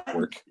know.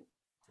 artwork.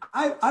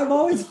 I've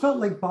always felt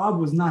like Bob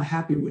was not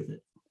happy with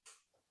it.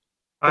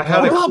 I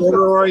had a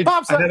corduroy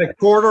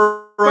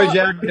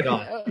jacket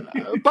on.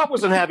 Bob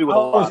wasn't happy with I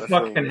a lot was of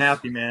fucking things.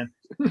 happy, man.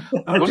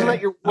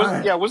 Okay.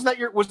 Wasn't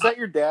that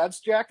your dad's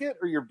jacket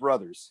or your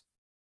brother's?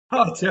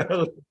 Oh,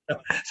 totally.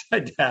 It's my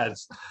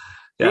dad's.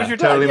 It was your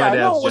dad. totally Yeah, my I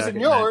know dad's it wasn't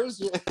jacket,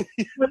 yours.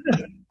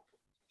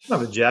 It's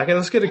not a jacket.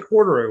 Let's get a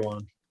corduroy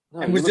one.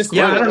 No, And was you this look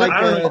Yeah, I great.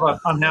 don't know if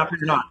I'm happy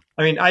or not.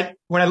 I mean,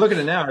 when I look at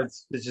it now,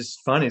 it's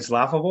just funny. It's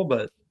laughable,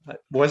 but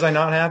was I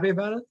not happy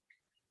about it?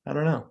 I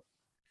don't know.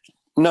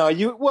 No,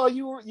 you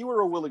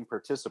were a willing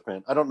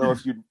participant. I don't know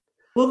if you.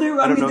 Well,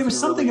 there I don't know there if was you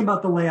something really-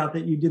 about the layout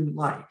that you didn't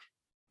like.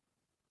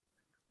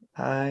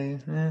 My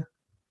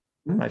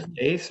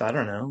face. I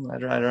don't know. I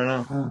don't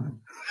know.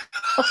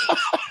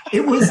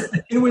 It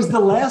was the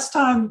last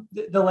time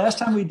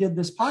we did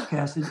this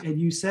podcast, and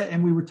you said,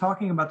 and we were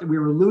talking about that, we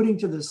were alluding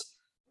to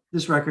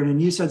this record,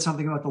 and you said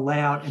something about the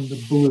layout and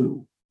the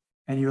blue,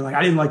 and you were like,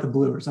 I didn't like the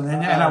blue or something,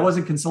 and I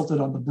wasn't consulted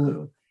on the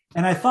blue,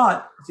 and I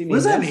thought, what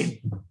does that mean?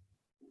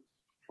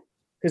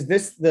 Because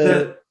this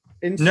No,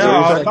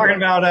 I was talking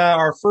about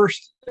our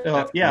first. I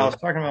was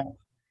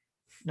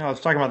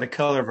talking about the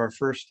color of our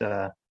first.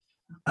 The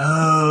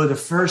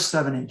first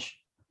 7-inch.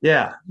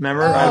 Yeah,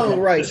 remember? Oh,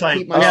 right. It's like,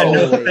 Keep my yeah, soul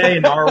no away. say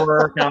in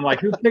artwork, and I'm like,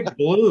 who picked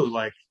blue?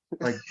 Like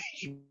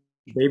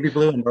baby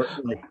blue and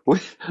like.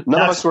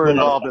 None of us were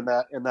That's- involved in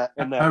that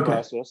Okay.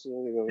 process.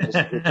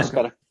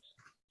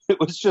 It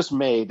was just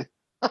made.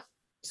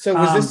 So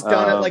was this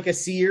done at like a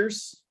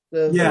Sears?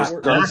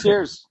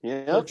 Downstairs.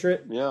 Yeah.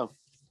 Portrait? Yeah.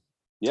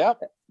 Yeah.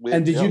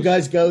 And did you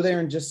guys go there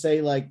and just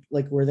say what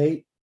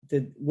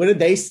did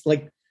they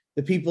like?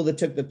 The people that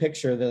took the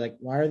picture, they're like,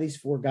 why are these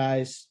 4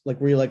 guys?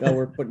 Like, were you like, oh,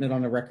 we're putting it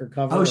on the record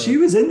cover? Oh, she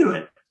was into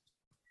it.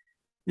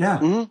 Yeah.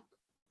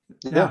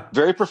 Mm-hmm. Yeah.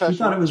 Very professional. She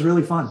thought it was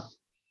really fun.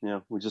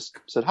 Yeah. We just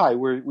said, hi,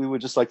 we would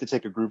just like to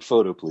take a group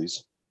photo,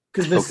 please.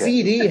 Because the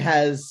CD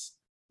has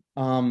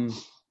an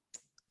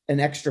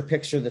extra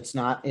picture that's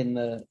not on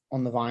the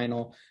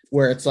vinyl,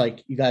 where it's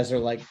like you guys are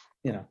like,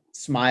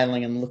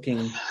 smiling and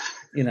looking,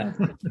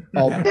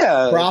 all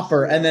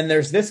proper. And then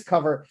there's this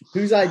cover.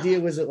 Whose idea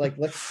was it? Like,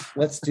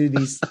 let's do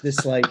this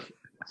like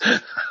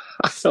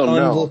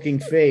stunned looking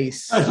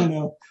face. I don't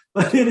know,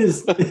 but it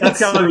is. That's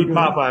gotta be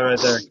Popeye right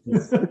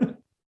there.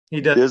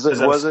 He does.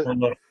 Was it?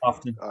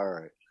 Often. All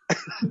right.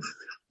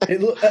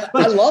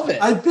 I love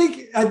it. I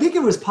think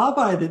it was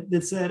Popeye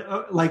that said,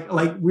 like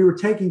we were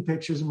taking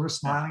pictures and we're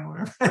smiling or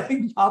whatever. I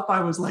think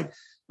Popeye was like,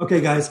 okay,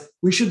 guys,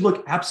 we should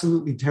look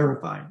absolutely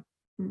terrified.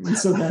 And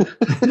so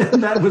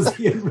that was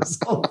the end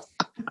result.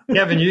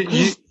 Kevin,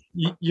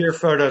 your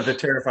photo of the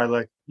terrified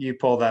look, you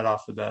pulled that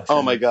off the best.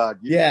 Oh my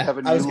God.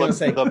 Kevin, I was going to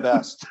say the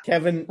best.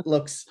 Kevin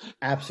looks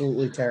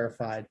absolutely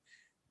terrified.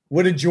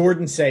 What did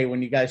Jordan say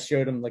when you guys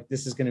showed him like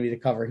this is going to be the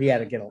cover? He had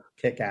to get a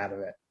kick out of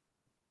it.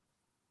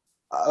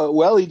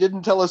 Well, he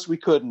didn't tell us we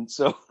couldn't,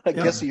 so I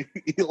guess he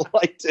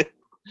liked it.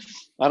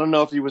 I don't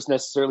know if he was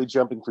necessarily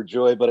jumping for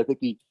joy, but I think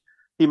he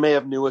may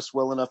have knew us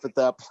well enough at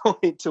that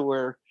point to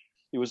where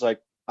he was like,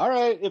 all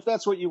right, if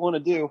that's what you want to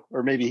do.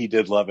 Or maybe he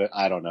did love it.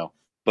 I don't know.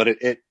 But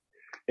it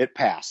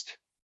passed.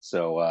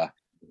 So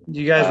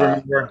do you guys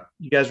remember?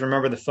 You guys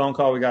remember the phone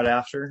call we got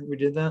after we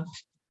did that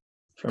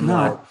from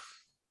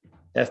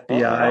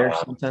FBI or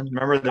something?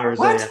 Remember there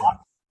was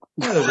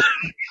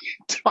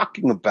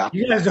talking about.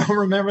 You guys don't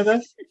remember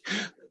this?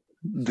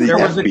 There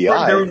was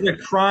a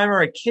crime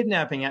or a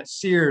kidnapping at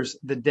Sears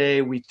the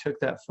day we took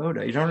that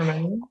photo. You don't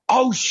remember?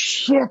 Oh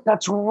shit,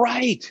 that's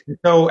right.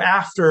 So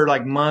after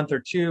like month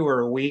or 2 or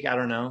a week, I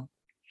don't know,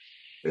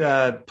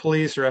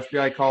 police or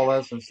FBI called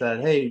us and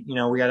said, hey,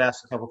 we got to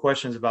ask a couple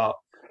questions about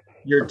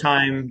your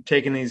time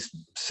taking these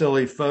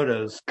silly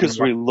photos.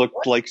 Because we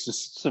looked like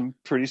some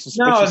pretty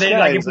suspicious No, they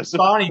like guys. if we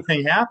saw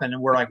anything happen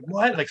and we're like,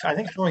 what? Like, I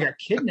think someone got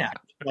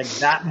kidnapped like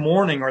that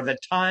morning or the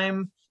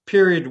time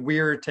period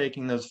we were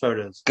taking those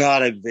photos.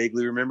 God, I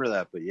vaguely remember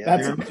that, but yeah.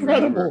 That's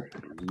incredible.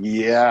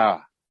 Yeah.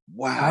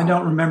 Wow. I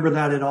don't remember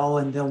that at all,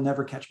 and they'll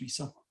never catch me,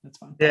 so that's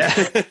fine. Yeah.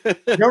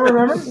 You don't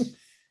remember?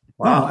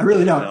 Wow. No, I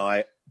really don't.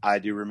 No, I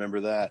do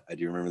remember that.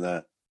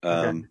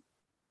 Okay.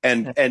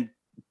 And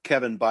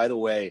Kevin, by the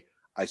way,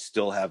 I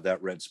still have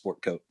that red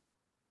sport coat.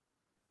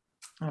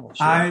 Oh,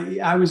 sure.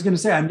 I was going to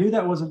say, I knew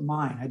that wasn't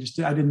mine. I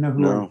didn't know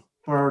who I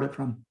borrowed it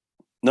from.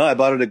 No, I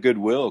bought it at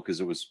Goodwill because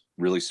it was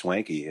really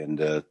swanky, and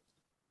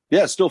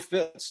it still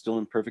fits, still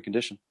in perfect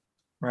condition.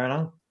 Right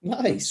on.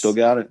 Nice. Still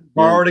got it.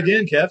 Borrow it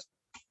again, Kev.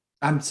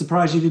 I'm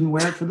surprised you didn't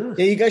wear it for this.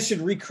 Yeah, you guys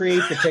should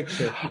recreate the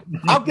picture.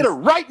 I'll get it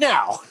right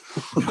now.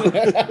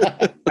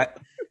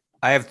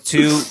 I have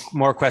 2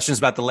 more questions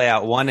about the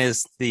layout. One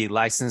is the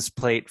license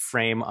plate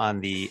frame on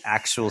the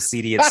actual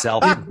CD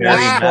itself, very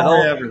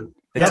metal,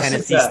 the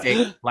Tennessee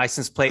State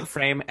license plate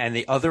frame. And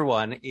the other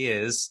one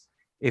is,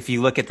 if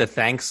you look at the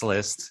thanks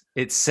list,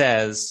 it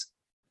says,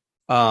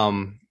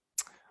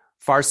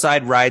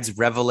 Farside rides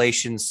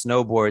Revelation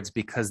snowboards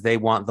because they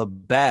want the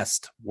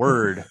best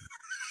word.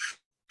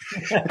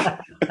 All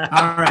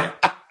right.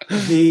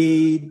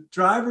 The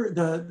driver's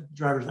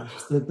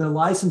license, the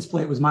license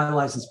plate was my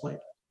license plate.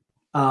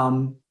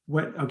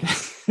 Okay,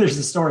 there's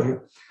the story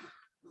here.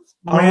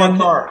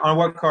 On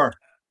what car?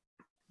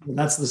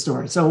 That's the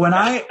story. So when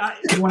I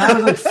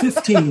was like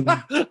 15,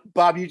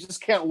 Bob, you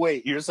just can't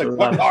wait. You're just like,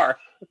 what car?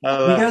 you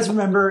guys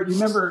remember?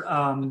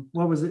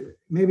 What was it?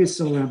 Maybe it's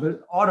still around,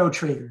 but Auto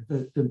Trader,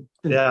 the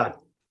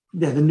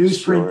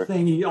newsprint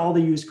thing, all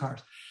the used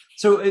cars.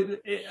 So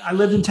I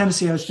lived in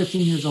Tennessee. I was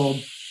 15 years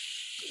old,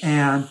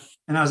 and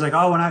I was like,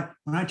 oh,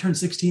 when I turn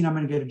 16, I'm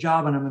going to get a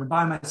job and I'm going to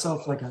buy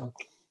myself like a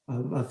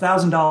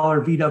 $1,000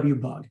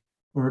 VW Bug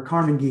or a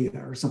Carmen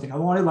Ghia or something. I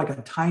wanted like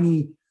a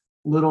tiny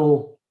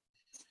little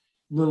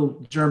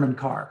German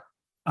car.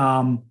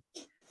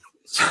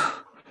 So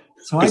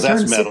I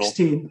turned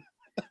 16.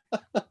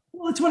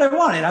 Well, that's what I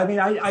wanted. I mean,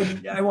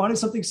 I wanted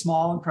something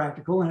small and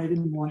practical, and I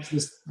didn't want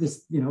this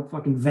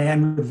fucking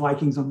van with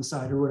Vikings on the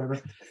side or whatever.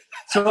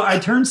 So I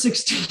turned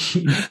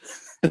 16,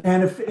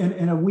 and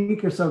in a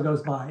week or so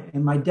goes by,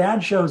 and my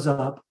dad shows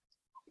up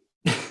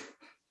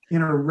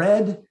in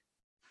a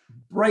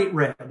bright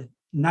red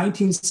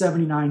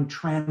 1979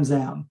 Trans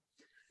Am.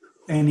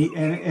 And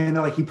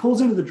he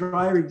pulls into the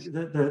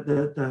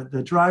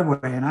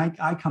driveway, and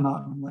I come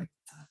out and I'm like,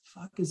 what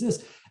the fuck is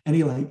this? And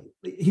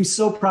he's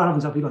so proud of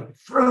himself. He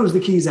throws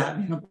the keys at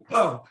me. And I'm like,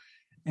 oh,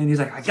 and he's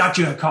like, I got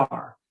you a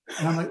car.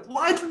 And I'm like,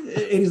 what? And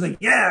he's like,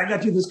 yeah, I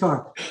got you this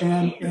car.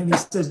 And he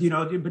says,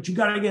 but you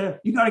gotta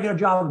get a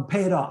job and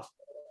pay it off.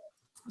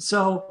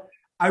 So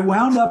I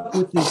wound up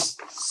with this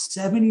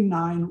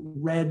 79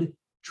 red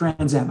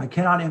Trans Am. I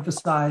cannot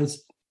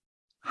emphasize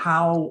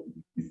how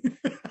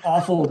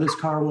awful this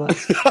car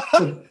was.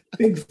 The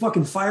big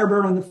fucking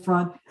Firebird on the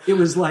front. It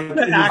was like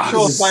an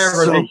actual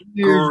Firebird,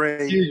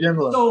 huge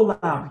envelope. So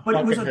loud, but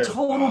it was a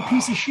total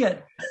piece of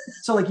shit.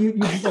 So you'd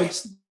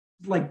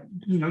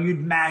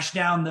mash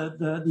down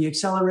the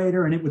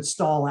accelerator and it would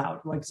stall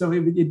out. So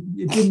it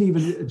didn't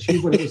even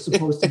achieve what it was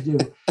supposed to do.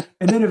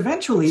 And then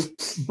eventually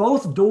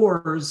both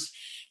doors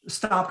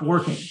stopped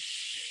working.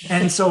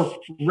 And so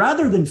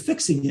rather than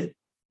fixing it,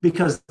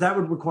 because that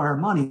would require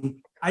money,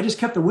 I just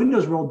kept the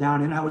windows rolled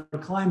down and I would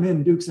climb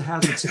in Dukes of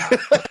Hazzard.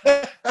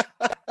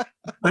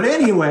 But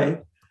anyway,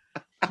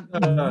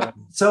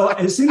 so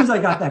as soon as I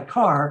got that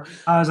car,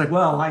 I was like,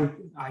 well, I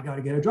got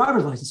to get a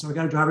driver's license. So I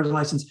got a driver's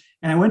license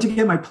and I went to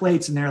get my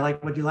plates and they're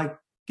like, would you like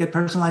get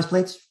personalized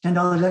plates?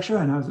 $10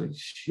 extra? And I was like,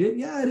 shit,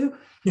 yeah, I do.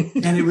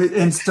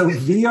 And so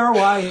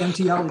VRY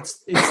MTL,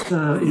 it's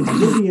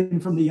Vivian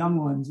from the Young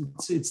Ones.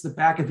 It's the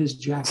back of his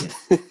jacket.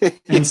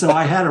 And so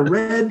I had a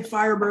red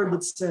Firebird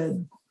that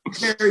said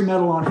Terry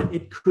Metal on it.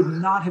 It could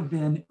not have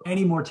been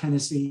any more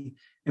Tennessee.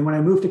 And when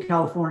I moved to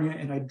California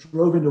and I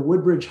drove into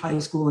Woodbridge High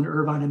School in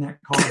Irvine in that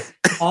car,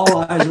 all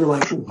eyes were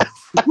like, who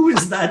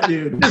is that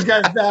dude? This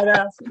guy's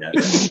badass.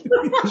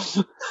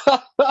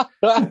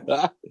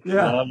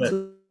 Yeah.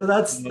 So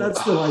that's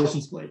the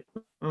license plate.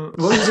 What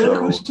was the other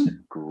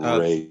question?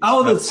 Great.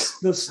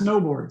 The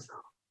snowboards.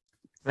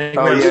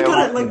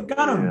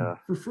 Got them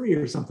for free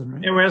or something,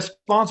 right? And we're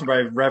sponsored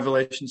by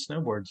Revelation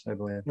Snowboards, I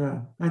believe.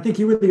 Yeah. I think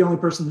you were the only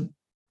person that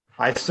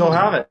I still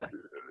have it.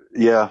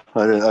 Yeah,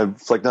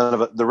 it's like none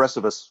of it. The rest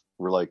of us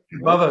were like,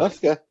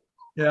 okay.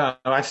 Yeah,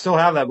 I still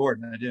have that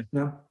board. I do.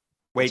 Yeah.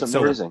 Wait,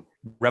 so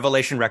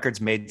Revelation Records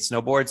made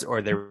snowboards,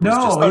 or they were it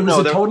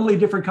was a totally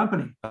different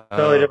company.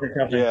 Totally different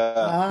company.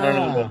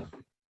 Yeah.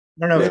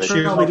 No.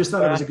 They probably just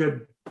thought it was a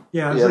good.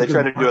 Yeah. They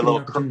tried to do a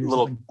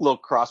little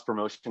cross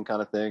promotion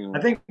kind of thing. I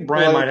think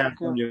Brian might have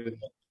to do with it.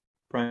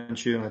 Brian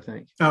Chu, I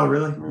think. Oh,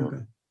 really?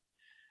 Okay.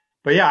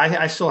 But yeah,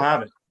 I still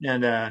have it,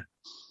 and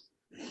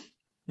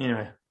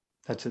anyway.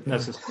 That's it.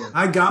 That's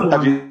I got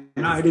one,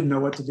 and I didn't know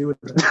what to do with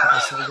it.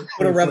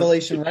 Put a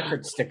Revelation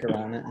Record sticker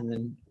on it, and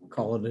then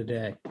call it a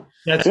day.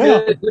 That's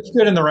good. It's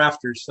good in the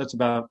rafters. That's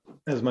about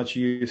as much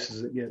use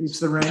as it gets.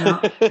 Keeps the rain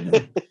out.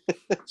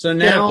 So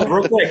now,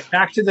 real quick,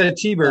 back to the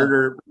T-Bird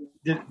or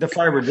the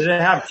Firebird. Did it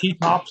have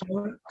T-tops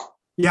on it?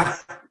 Yeah.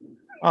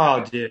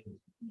 Oh, dude.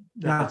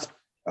 Yeah.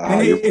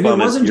 And it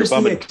wasn't just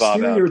the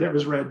exterior that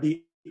was red.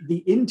 The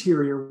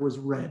interior was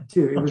red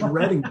too. It was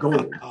red and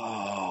gold.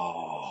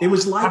 It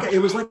was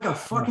like a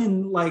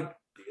fucking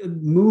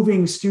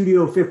moving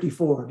Studio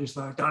 54, just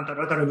like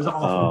it was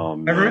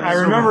awful. I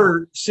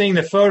remember seeing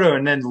the photo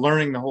and then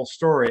learning the whole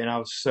story, and I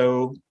was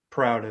so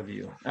proud of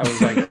you. I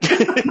was like,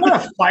 "You want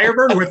a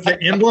Firebird with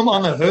the emblem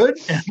on the hood?"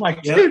 And I'm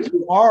like, "Dude,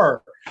 you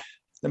are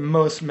the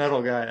most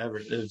metal guy ever."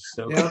 It was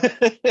so cool.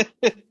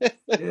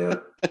 Yeah.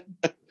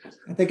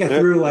 I think I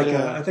threw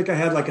I think I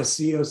had like a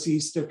COC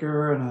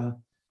sticker and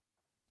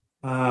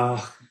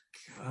a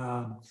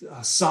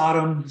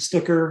Sodom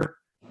sticker.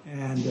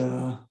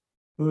 And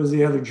what was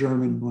the other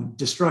German one?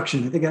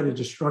 Destruction. I think I had a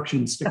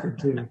Destruction sticker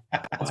too.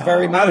 It's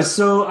very nice.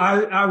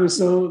 I was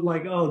so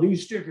like, oh,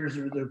 these stickers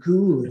are the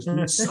coolest.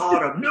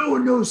 Sodom. No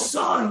one knows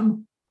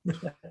Sodom.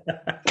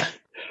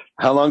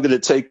 How long did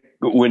it take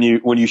when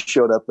you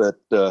showed up at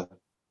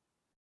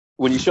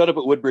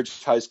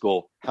Woodbridge High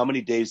School? How many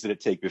days did it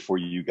take before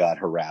you got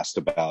harassed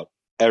about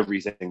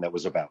everything that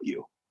was about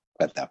you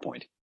at that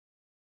point?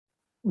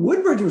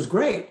 Woodbridge was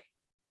great.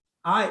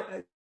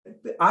 I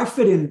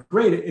fit in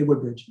great at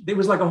Woodbridge. It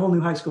was like a whole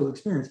new high school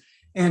experience.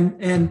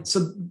 And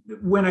so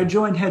when I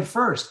joined Head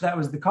First, that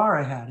was the car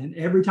I had. And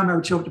every time I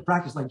would show up to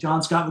practice, like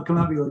John Scott would come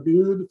out and be like,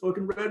 dude, the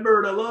fucking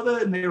Redbird, I love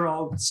it. And they were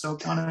all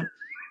stoked on it.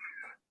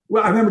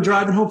 Well, I remember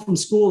driving home from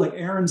school, like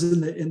Aaron's in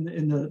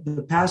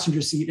the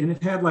passenger seat, and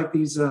it had like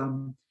these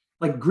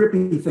like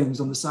grippy things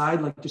on the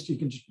side, like just you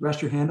can just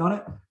rest your hand on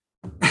it.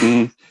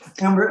 And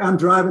I'm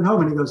driving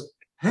home, and he goes,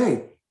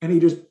 "Hey," and he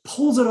just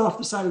pulls it off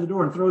the side of the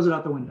door and throws it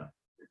out the window.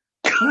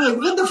 I'm like,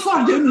 "What the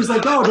fuck, dude?" And he's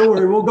like, "Oh, don't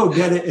worry, we'll go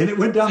get it." And it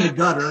went down the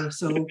gutter,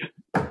 so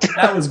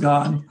that was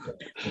gone.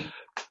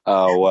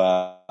 Oh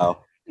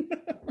wow!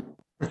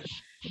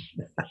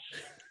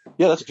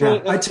 Yeah, that's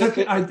true. Yeah,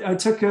 I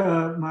took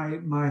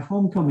my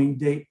homecoming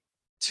date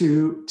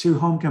to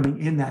homecoming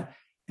in that,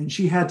 and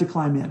she had to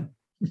climb in.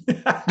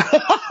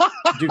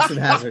 Dukes of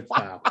Hazzard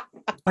style.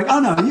 Like, oh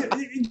no,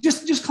 you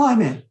just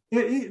climb in.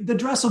 The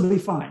dress will be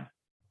fine.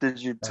 Did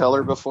you tell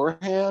her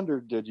beforehand, or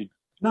did you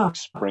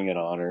spring it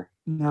on her?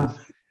 No.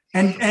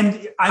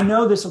 And I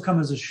know this will come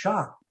as a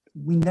shock.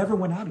 We never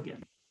went out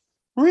again.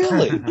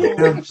 Really?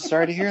 I'm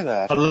sorry to hear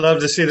that. I'd love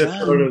to see the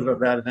photos of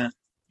that event.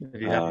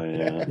 Oh,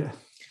 yeah.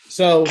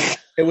 So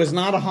it was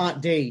not a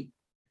hot date,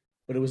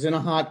 but it was in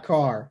a hot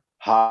car.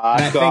 Hot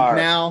and I car.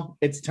 think now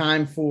it's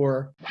time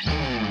for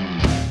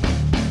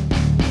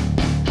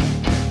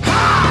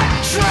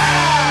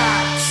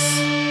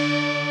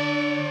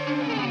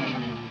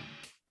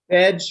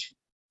Edge.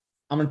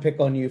 I'm gonna pick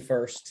on you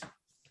first.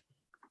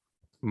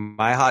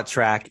 My hot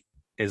track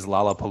is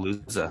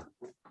Lollapalooza.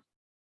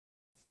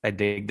 I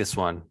dig this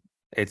one.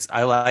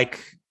 I like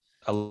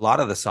a lot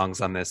of the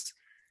songs on this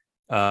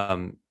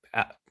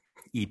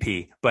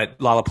EP, but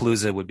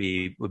Lollapalooza would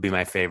be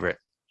my favorite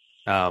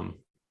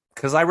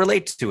because I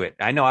relate to it.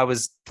 I know I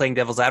was playing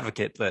devil's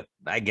advocate, but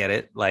I get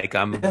it. Like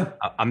I'm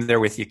there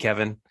with you,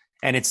 Kevin,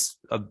 and it's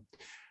a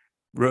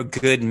real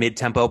good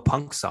mid-tempo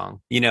punk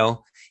song. You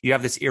know, you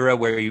have this era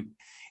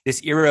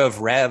of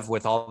Rev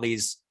with all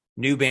these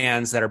new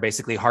bands that are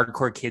basically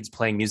hardcore kids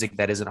playing music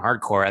that isn't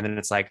hardcore, and then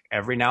it's like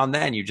every now and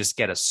then you just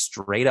get a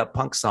straight up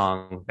punk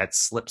song that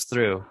slips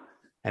through,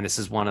 and this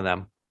is one of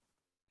them.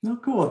 Oh,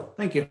 cool.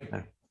 Thank you.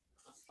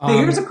 Hey,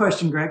 here's a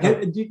question, Greg.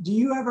 Do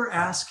you ever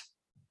ask,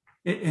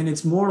 and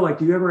it's more like,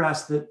 do you ever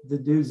ask the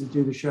dudes that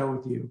do the show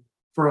with you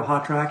for a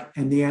hot track?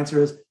 And the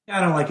answer is, I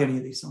don't like any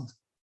of these songs.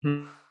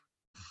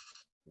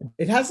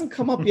 It hasn't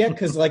come up yet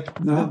because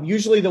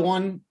usually the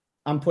one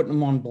I'm putting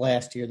them on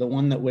blast here, the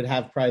one that would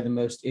have probably the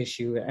most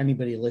issue,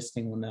 anybody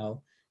listening will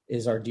know,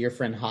 is our dear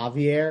friend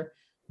Javier.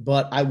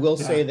 But I will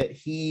say that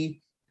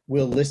he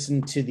will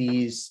listen to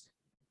these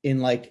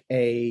in like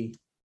a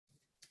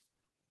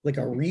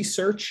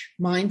research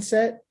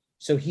mindset.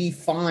 So he's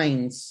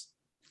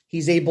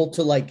able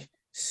to like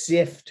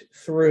sift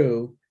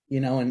through, you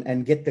know,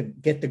 and get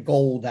the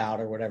gold out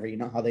or whatever. You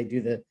know how they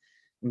do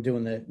I'm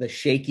doing the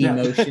shaky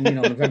motion, you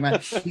know what I'm talking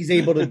about? He's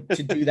able to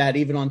do that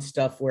even on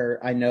stuff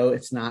where I know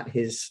it's not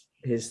his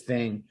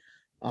thing.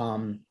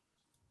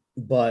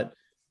 But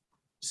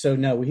so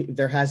no,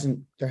 there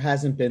hasn't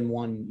been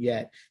one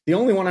yet. The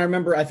only one I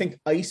remember, I think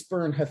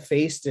Iceburn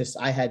Hephaestus,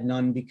 I had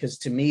none because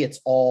to me it's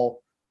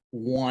all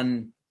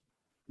one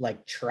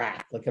like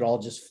track, like it all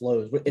just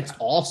flows. It's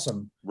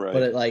awesome, right?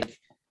 But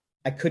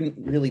I couldn't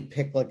really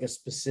pick like a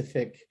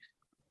specific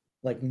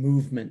like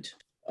movement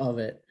of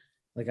it.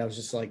 Like I was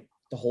just like,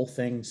 the whole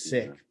thing's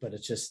sick, but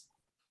it's just,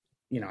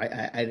 you know,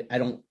 I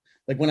don't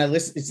like when I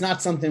listen. It's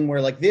not something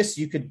where like this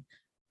you could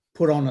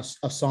put on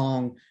a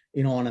song,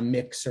 you know, on a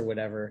mix or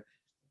whatever.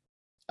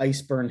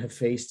 Iceburn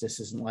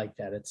Hephaestus isn't like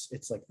that.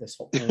 It's like this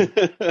whole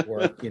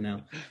work, you know.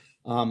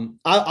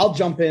 I'll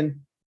jump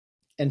in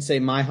and say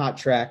my hot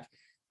track.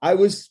 I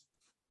was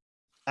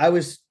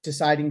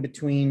deciding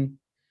between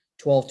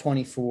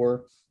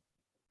 12/24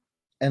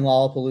 and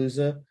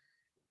Lollapalooza,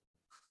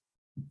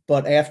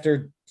 but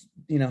after,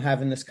 you know,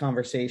 having this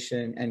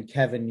conversation and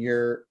Kevin,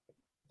 your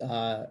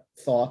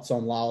thoughts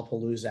on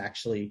Lollapalooza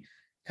actually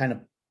kind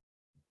of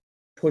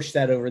pushed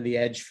that over the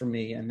edge for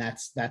me, and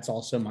that's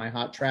also my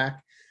hot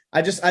track.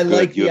 I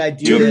like the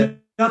idea.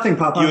 Nothing,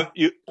 Papa.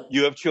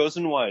 You have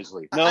chosen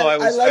wisely. No,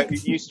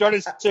 you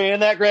started saying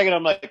that, Greg, and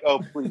I'm like,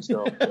 oh, please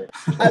don't.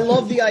 I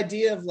love the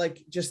idea of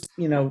like just,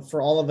 you know,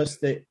 for all of us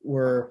that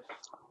were,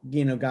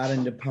 you know, got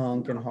into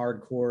punk and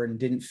hardcore and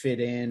didn't fit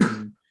in,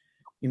 and,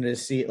 you know, to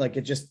see it, like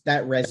it just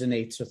that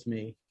resonates with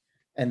me,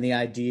 and the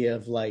idea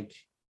of like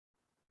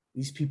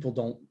these people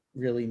don't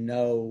really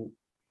know,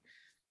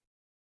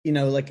 you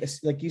know, like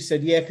you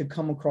said, it could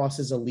come across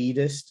as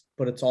elitist,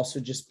 but it's also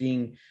just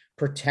being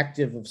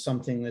protective of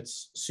something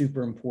that's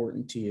super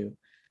important to you.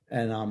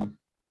 And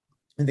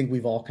I think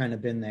we've all kind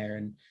of been there.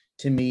 And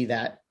to me,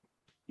 that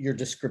your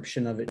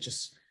description of it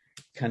just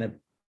kind of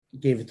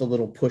gave it the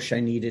little push I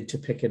needed to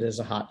pick it as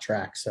a hot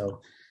track.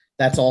 So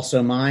that's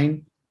also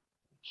mine.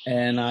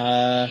 And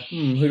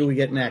who do we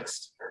get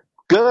next?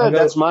 Good.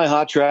 That's my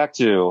hot track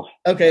too.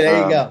 Okay,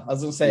 there you go. I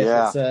was gonna say,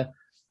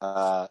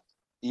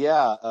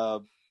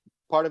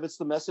 part of it's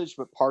the message,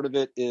 but part of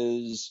it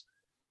is,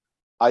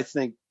 I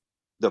think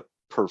the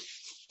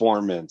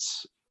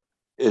performance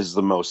is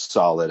the most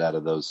solid out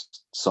of those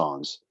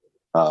songs.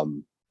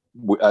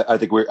 I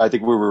think we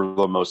were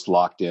the most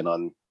locked in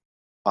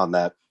on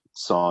that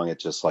song.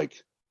 It's just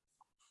like,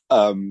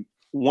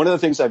 one of the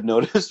things I've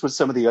noticed with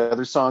some of the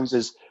other songs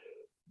is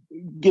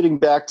getting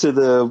back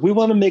to we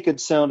want to make it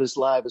sound as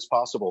live as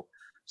possible.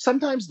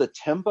 Sometimes the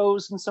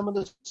tempos in some of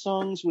the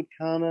songs would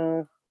kind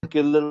of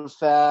get a little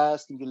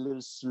fast and get a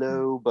little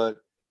slow, but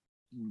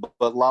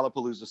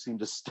Lollapalooza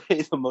seemed to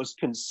stay the most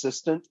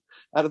consistent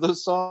out of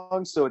those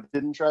songs, so it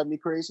didn't drive me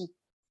crazy.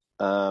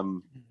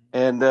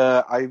 And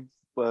I,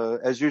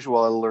 as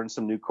usual, I learned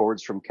some new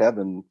chords from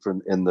Kevin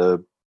during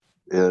the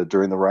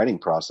writing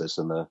process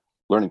and the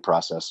learning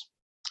process.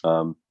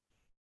 I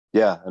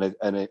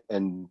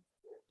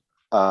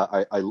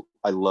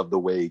love the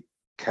way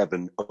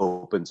Kevin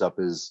opens up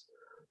his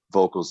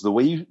vocals. The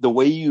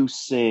way you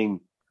sing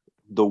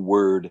the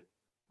word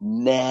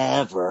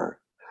never,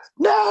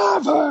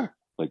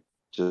 like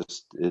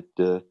just it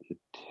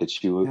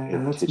hits you.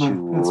 Yeah, that's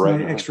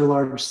my extra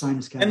large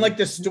sinus cavity. And like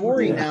the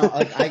story now,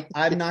 like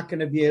I'm not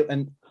going to be,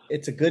 and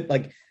it's a good,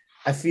 like,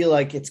 I feel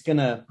like it's going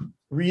to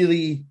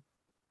really,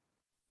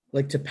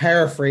 like, to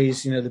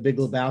paraphrase, the Big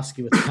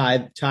Lebowski with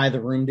tie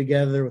the room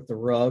together with the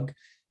rug.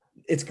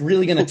 It's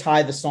really going to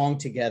tie the song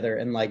together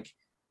and like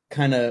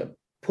kind of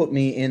put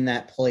me in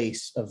that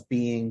place of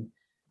being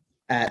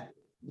at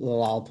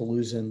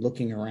Lollapalooza and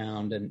looking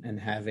around and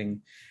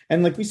having,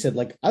 and like we said,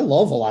 like I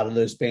love a lot of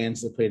those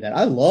bands that play that.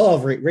 I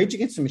love Rage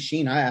Against the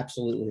Machine. I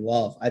absolutely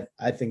love.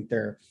 I think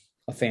they're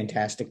a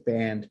fantastic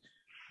band,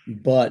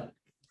 but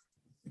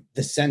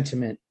the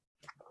sentiment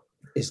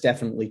is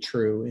definitely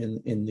true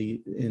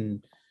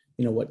in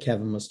what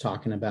Kevin was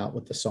talking about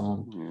with the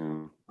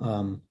song.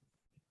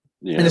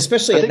 Yeah. And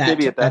especially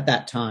at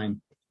that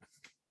time.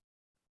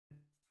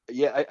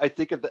 Yeah, I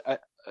think if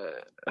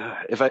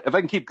I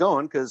can keep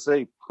going, because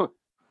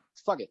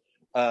fuck it.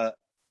 I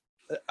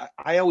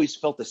always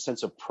felt a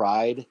sense of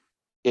pride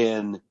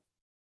in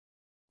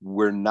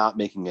we're not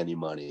making any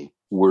money.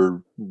 We're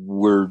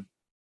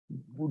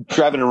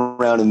driving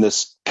around in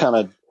this kind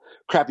of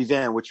crappy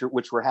van,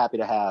 which we're happy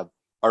to have.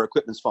 Our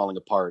equipment's falling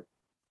apart,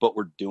 but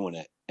we're doing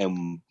it.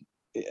 And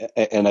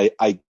I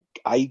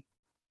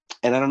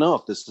don't know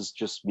if this is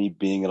just me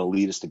being an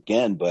elitist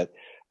again, but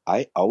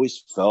I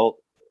always felt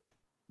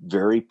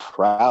very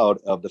proud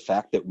of the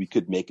fact that we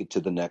could make it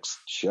to the next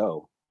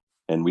show.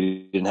 And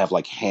we didn't have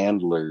like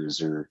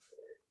handlers or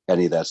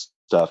any of that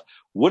stuff.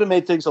 Would have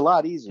made things a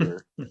lot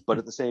easier. But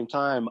at the same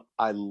time,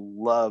 I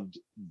loved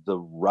the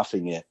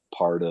roughing it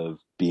part of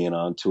being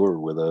on tour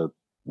with a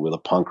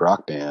punk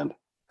rock band.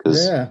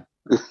 Because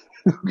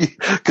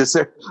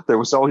there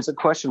was always a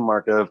question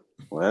mark of,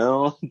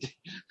 well, do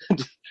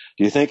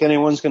you think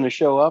anyone's going to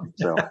show up?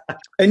 So,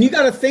 and you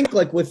got to think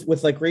like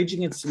with like Rage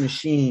Against the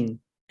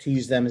Machine, to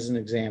use them as an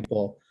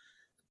example,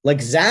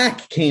 like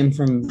Zach came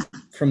from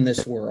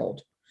this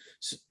world.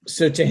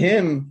 So to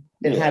him,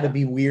 it had to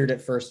be weird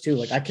at first too.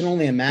 Like I can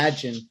only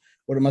imagine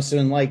what it must have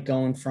been like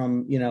going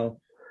from,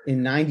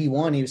 in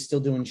 91, he was still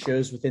doing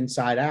shows with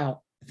Inside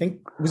Out. I think,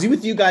 was he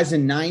with you guys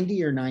in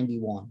 90 or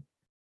 91?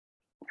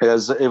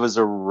 It was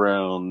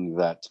around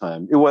that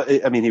time. He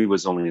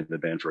was only in the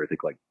band for I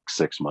think like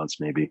 6 months,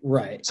 maybe.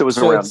 Right. So it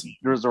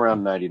was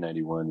around 90,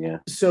 91. Yeah.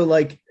 So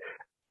like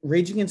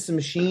Rage Against the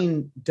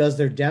Machine does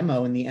their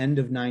demo in the end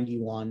of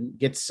 91,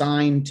 gets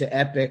signed to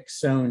Epic,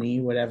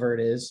 Sony, whatever it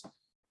is.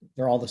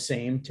 They're all the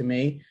same to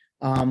me.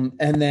 And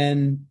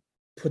then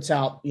puts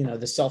out,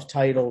 the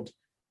self-titled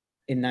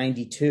in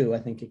 92. I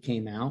think it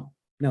came out.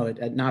 No,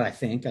 not I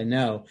think. I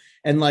know.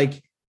 And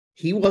like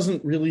he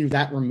wasn't really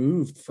that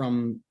removed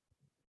from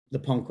the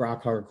punk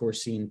rock hardcore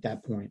scene at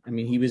that point. I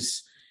mean, he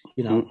was,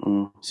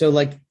 so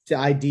like the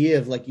idea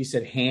of, like you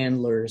said,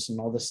 handlers and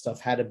all this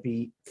stuff had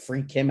to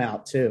freak him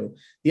out too.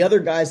 The other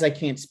guys I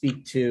can't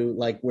speak to,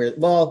 like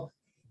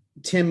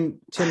Tim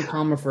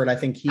Comerford, I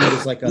think he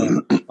was like a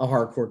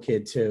hardcore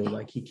kid too.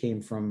 Like he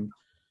came from,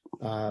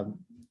 the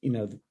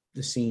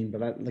scene,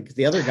 but like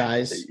the other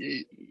guys,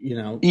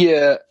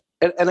 Yeah.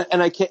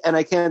 And I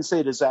can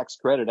say to Zach's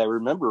credit, I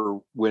remember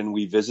when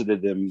we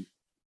visited him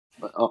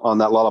on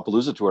that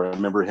Lollapalooza tour, I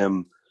remember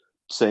him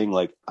saying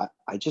like,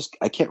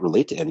 I can't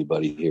relate to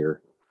anybody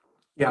here.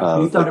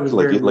 Yeah. He thought it was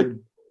very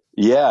weird.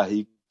 Yeah.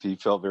 He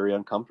felt very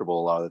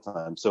uncomfortable a lot of the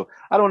time. So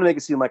I don't want to make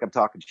it seem like I'm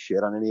talking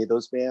shit on any of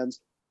those bands.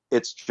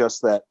 It's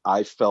just that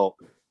I felt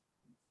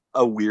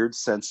a weird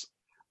sense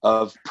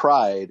of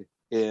pride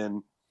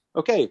in,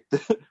 okay,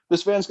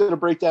 this van's going to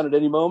break down at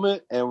any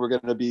moment and we're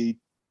going to be,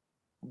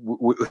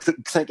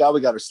 thank God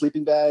we got our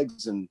sleeping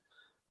bags and,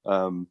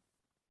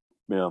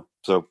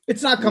 so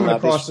it's not coming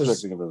across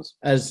as anything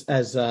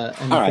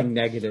right.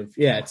 Negative.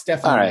 Yeah, it's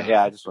definitely all right. Not.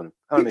 Yeah, I just want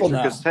to make sure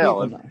because I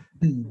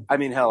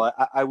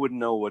wouldn't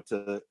know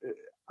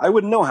I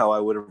wouldn't know how I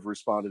would have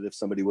responded if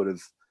somebody would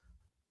have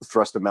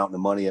thrust a mountain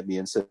of money at me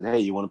and said, "Hey,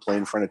 you want to play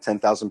in front of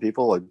 10,000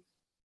 people?" Like,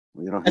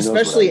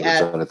 especially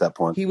at that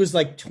point. He was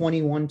like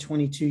 21,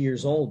 22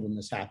 years old when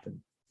this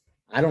happened.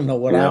 I don't know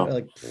what I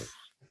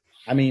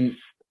mean,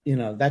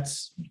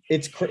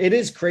 it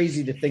is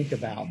crazy to think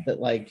about that,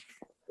 like,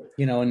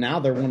 and now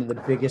they're one of the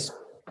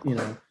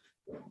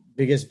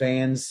biggest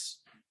bands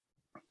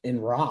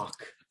in rock,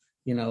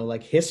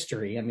 like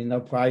history. I mean,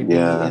 they'll probably be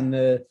in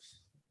the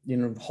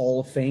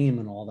Hall of Fame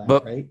and all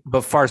that, right?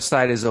 But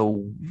Farside is a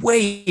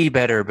way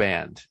better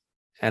band,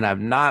 and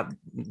I'm not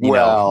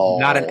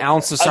not an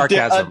ounce of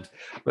sarcasm.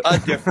 A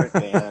different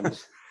band.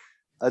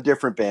 A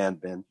different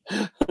band, Ben.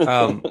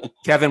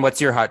 Kevin,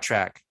 what's your hot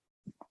track?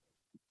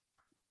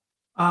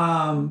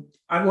 I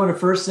want to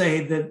first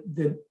say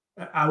that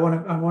I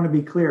want to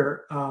be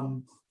clear.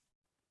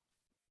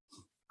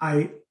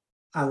 I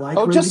like.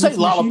 Oh, just say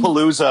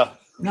Lollapalooza.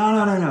 No.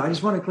 I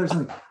just want to clear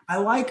something. I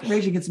like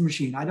Rage Against the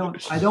Machine. I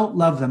don't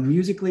love them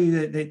musically.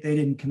 They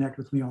didn't connect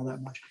with me all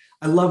that much.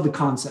 I love the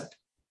concept,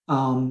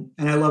 and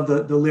I love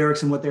the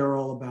lyrics and what they were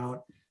all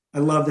about. I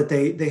love that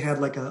they had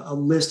like a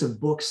list of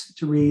books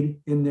to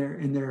read in their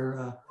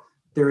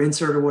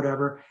insert or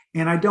whatever.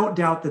 And I don't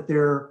doubt that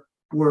there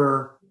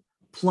were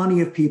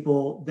plenty of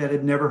people that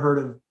had never heard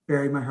of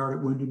Bury My Heart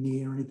at Wounded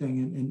Knee or anything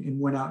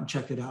and went out and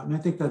checked it out. And I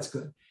think that's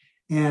good.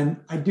 And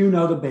I do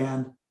know the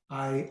band.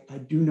 I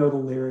do know the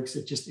lyrics.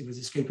 It was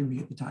escaping me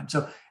at the time.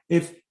 So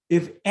if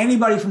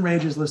anybody from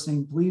Rage is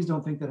listening, please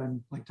don't think that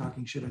I'm like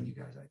talking shit on you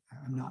guys.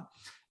 I'm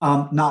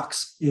not.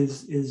 Knox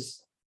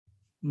is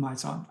my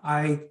song.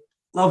 I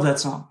love that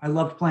song. I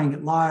loved playing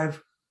it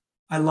live.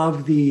 I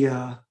love the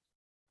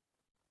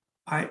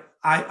I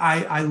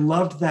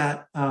loved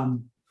that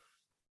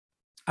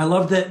I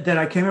loved that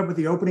I came up with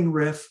the opening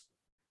riff,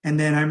 and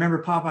then I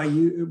remember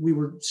Popeye, we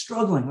were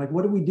struggling, like,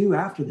 what do we do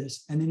after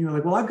this? And then you were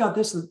like, well, I've got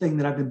this thing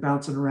that I've been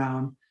bouncing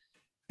around,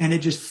 and it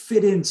just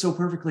fit in so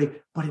perfectly,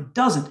 but it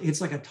doesn't. It's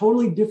like a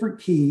totally different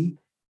key,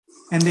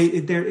 and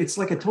it's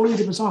like a totally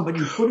different song, but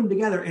you put them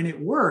together and it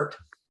worked.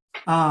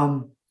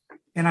 And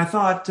I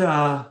thought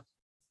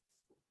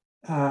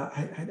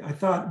I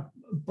thought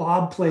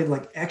Bob played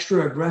like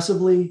extra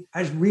aggressively.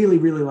 I just really,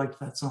 really liked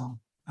that song.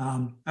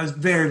 I was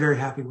very, very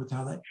happy with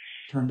how that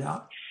turned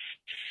out.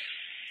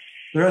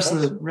 The rest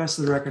of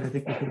the record, I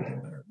think we could have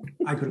done better.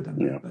 I could have done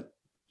better, but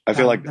I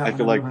feel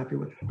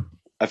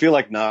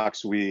like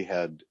Knox,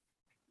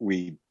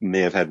 we may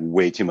have had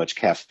way too much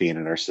caffeine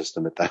in our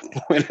system at that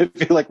point. I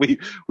feel like we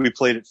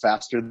played it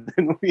faster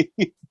than we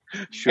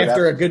should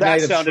after have. A good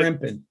night of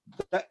shrimping.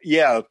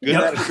 Night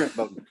of shrimp.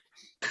 But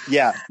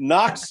yeah,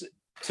 Knox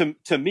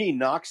to me,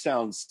 Knox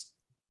sounds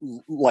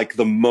like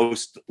the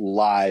most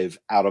live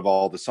out of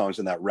all the songs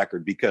in that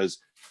record, because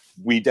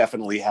we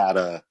definitely had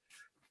a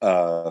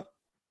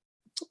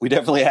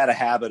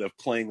habit of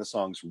playing the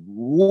songs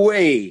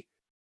way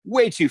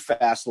too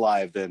fast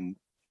live than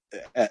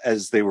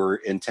as they were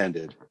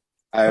intended.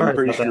 I'm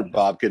pretty sure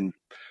Bob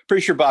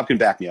can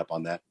back me up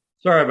on that.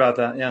 Sorry about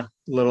that. Yeah. A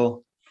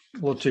little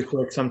too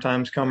quick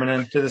sometimes coming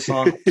into the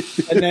song.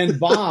 And then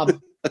Bob,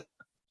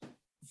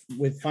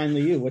 with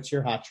finally you, what's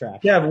your hot track?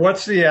 Yeah. But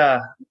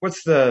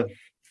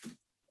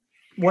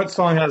what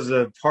song has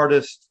the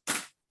hardest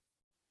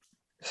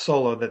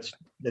solo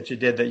that you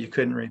did that you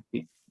couldn't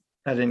repeat?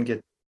 I didn't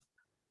get.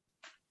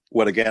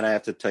 What, again? I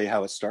have to tell you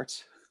how it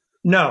starts?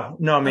 No.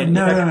 I mean,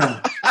 no.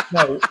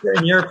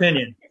 In your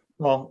opinion,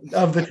 well,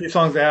 of the two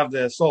songs that have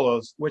the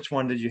solos, which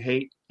one did you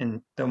hate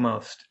the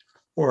most?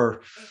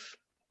 Or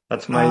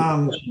that's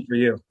my question for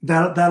you.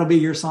 That'll be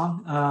your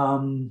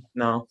song.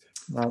 No,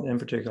 not in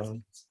particular.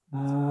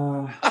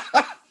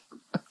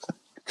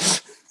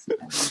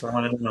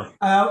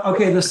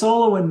 Okay, the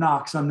solo in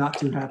Knox, I'm not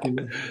too happy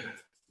with.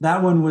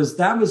 That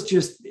was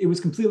just, it was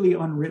completely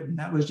unwritten.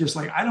 That was just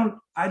like,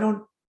 I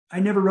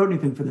never wrote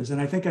anything for this. And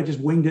I think I just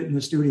winged it in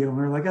the studio, and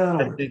we were like, oh,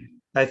 that'll work.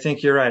 I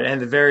think you're right. And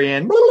the very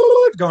end,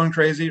 going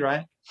crazy,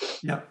 right?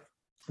 Yep.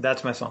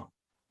 That's my song.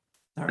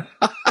 All right.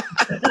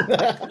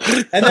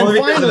 And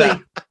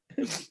then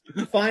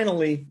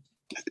finally,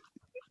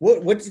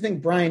 what do you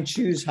think Brian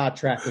Chu's hot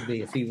track would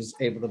be if he was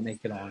able to make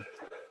it on?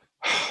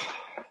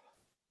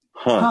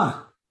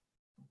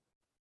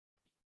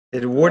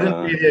 It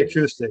wouldn't be the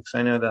acoustics.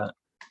 I know that.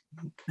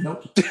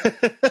 Nope.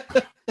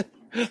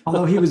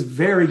 Although he was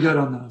very good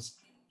on those.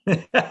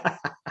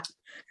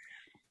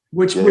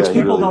 Which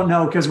people don't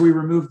know, because we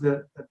removed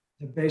the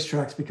bass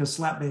tracks because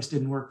slap bass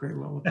didn't work very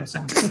well with those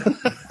songs.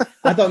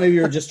 I thought maybe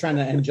you were just trying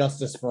to end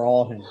justice for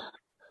all him.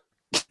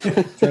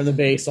 Turn the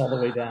bass all the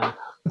way down.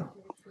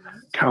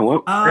 I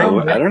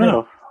don't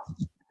know.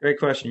 Great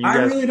question. I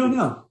really don't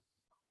know.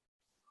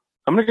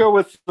 I'm going to go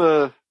with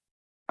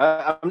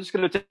I'm just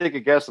going to take a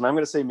guess, and I'm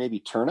going to say maybe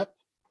Turnip.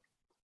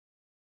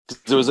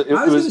 It was a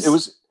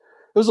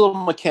little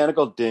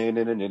mechanical. I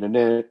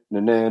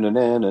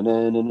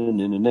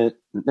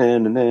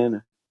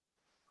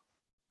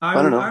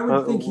don't know. I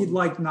would think he'd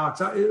like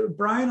Knox.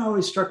 Brian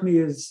always struck me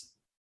as.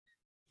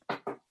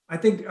 I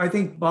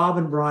think Bob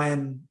and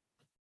Brian.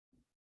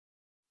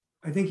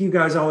 I think you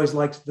guys always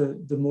liked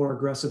the more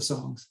aggressive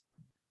songs.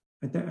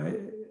 I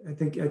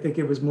think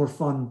it was more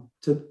fun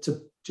to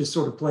just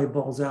sort of play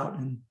balls out,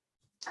 and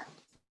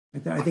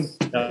I think.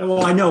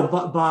 Well, I know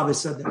Bob has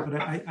said that, but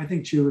I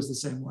think Chu is the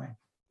same way.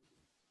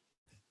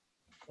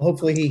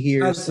 Hopefully he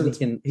hears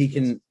and he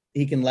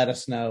can let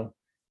us know,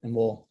 and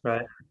we'll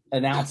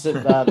announce it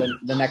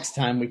the next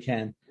time we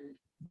can.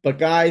 But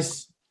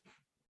guys,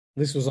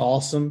 this was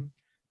awesome.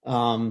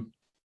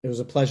 It was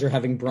a pleasure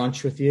having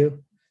brunch with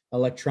you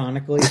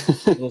electronically,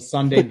 a little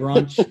Sunday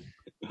brunch.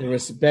 There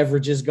was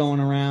beverages going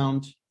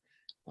around.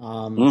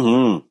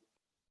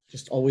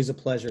 Just always a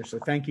pleasure. So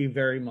thank you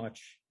very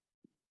much.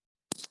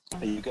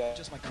 You guys.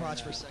 Just my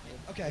crotch for a second.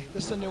 Okay,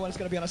 this is a new one. It's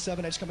going to be on a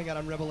 7-inch coming out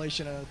on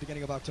Revelation at the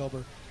beginning of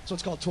October. So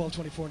it's called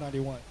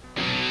 12/24/91.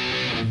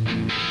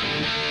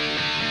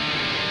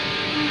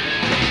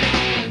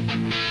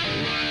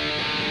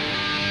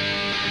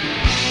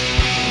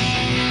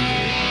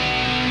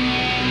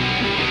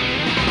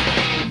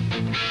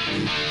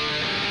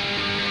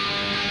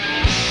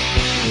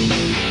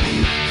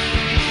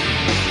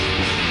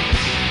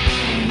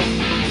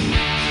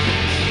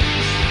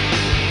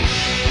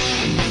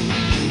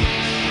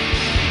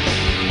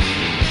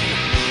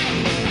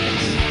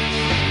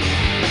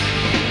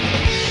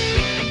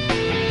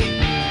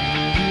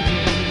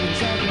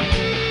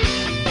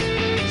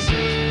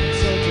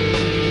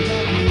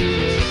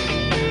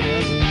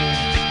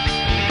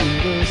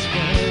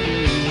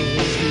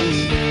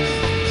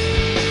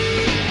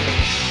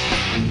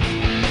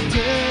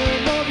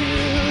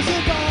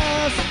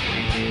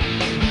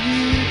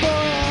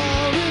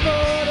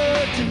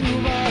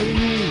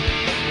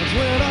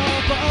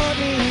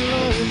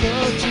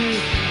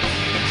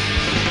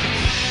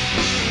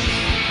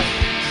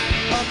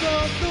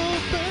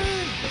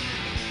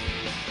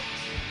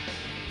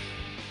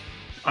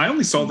 I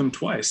only saw them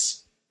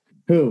twice.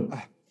 Who?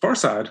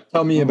 Farside.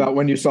 Tell me about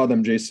when you saw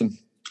them, Jason.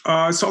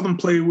 I saw them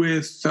play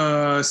with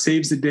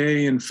Saves the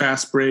Day and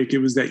Fast Break. It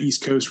was that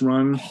East Coast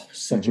run.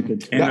 Such a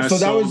good. And So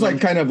that was like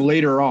kind of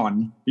later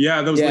on.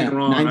 Yeah, that was later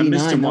on. I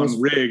missed him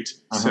on Rigged.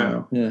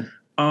 So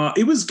yeah.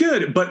 it was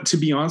good. But to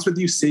be honest with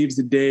you, Saves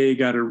the Day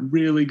got a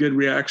really good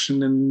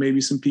reaction, and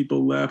maybe some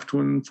people left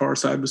when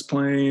Farside was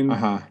playing.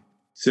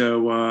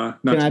 So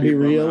not Can to I be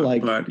real? out,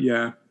 like, but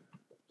yeah,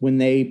 when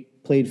they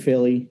played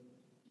Philly,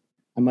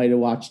 I might have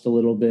watched a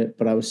little bit,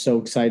 but I was so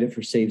excited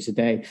for Saves the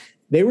Day.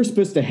 They were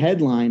supposed to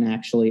headline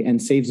actually, and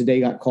Saves the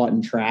Day got caught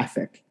in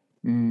traffic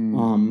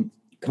coming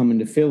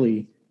to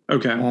Philly.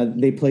 Okay.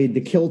 They played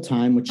the Kill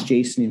Time, which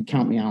Jason,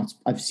 Count Me Out.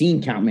 I've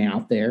seen Count Me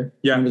Out there.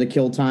 Yeah. Remember the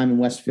Kill Time in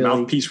West Philly?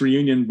 Mouthpiece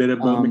reunion, bit of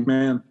Bo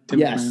McMahon. Tim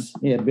yes. McMahon.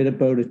 Yeah, bit of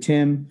Bo to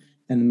Tim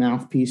and the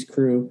Mouthpiece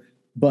crew.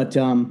 But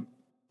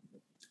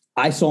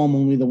I saw them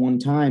only the one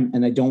time,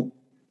 and I don't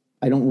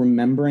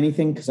remember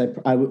anything because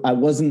I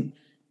wasn't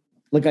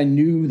like, I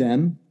knew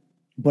them,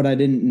 but I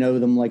didn't know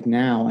them like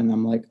now. And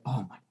I'm like,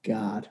 oh my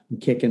God, I'm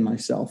kicking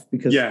myself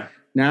because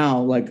now,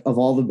 like, of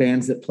all the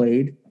bands that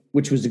played,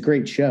 which was a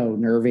great show,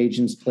 Nerve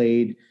Agents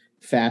played,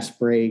 Fast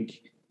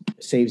Break,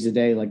 Saves the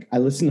Day. Like, I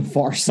listen to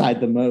Far Side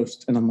the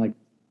most, and I'm like,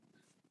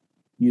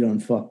 you done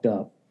fucked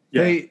up.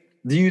 Yeah. Hey,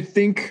 do you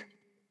think,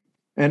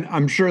 and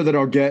I'm sure that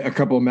I'll get a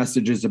couple of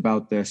messages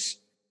about this,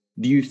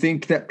 do you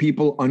think that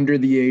people under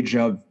the age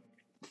of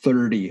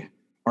 30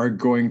 are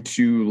going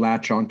to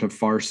latch onto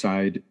Far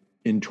Side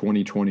in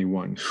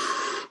 2021?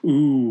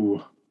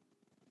 Ooh.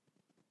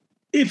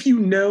 If you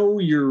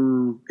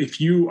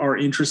are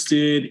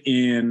interested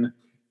in,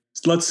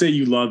 let's say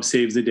you love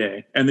Saves the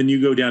Day, and then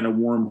you go down a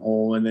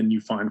wormhole and then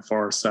you find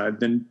Far Side,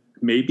 then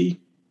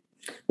maybe.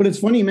 But it's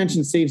funny you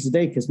mentioned Saves the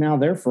Day because now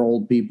they're for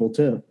old people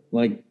too.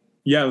 Like,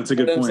 yeah, that's a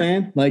good point. I'm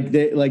saying? Like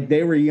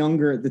they were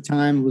younger at the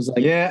time. It was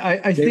like, I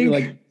they think were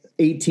like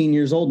 18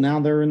 years old. Now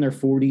they're in their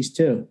 40s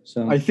too.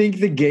 So I think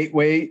the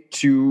gateway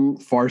to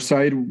Far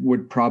Side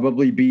would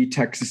probably be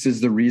Texas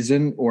Is the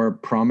Reason or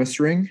Promise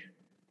Ring,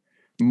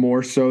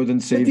 more so than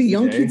Save the Day. Do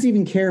young kids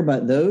even care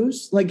about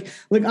those? Like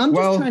I'm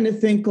just trying to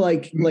think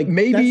like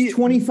maybe that's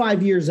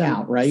 25 years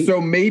out, right?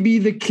 So maybe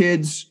the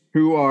kids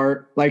who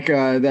are like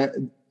that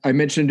I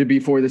mentioned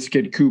before, this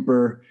kid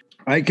Cooper,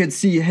 I could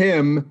see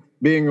him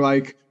being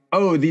like,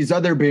 oh, these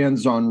other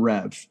bands on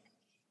Rev,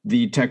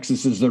 the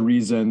Texas Is the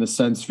Reason, the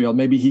Sensefield.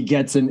 Maybe he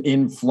gets an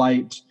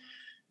in-flight,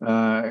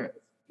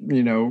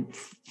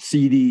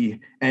 CD,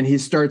 and he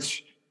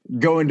starts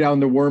going down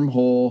the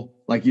wormhole,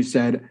 like you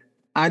said.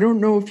 I don't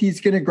know if he's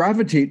going to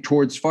gravitate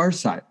towards Far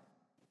Side.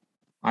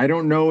 I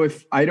don't know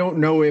if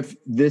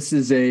this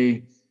is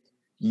a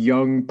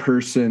young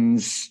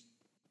person's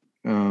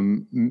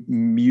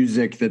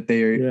music that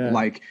they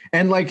like.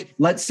 And like,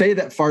 let's say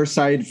that Far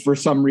Side for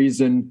some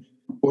reason,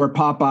 or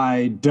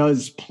Popeye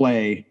does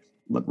play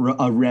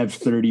a Rev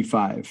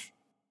 35.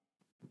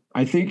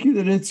 I think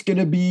that it's going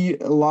to be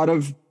a lot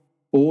of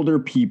older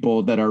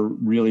people that are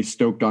really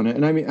stoked on it.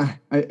 And I mean,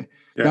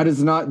 that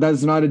is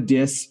not a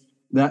diss.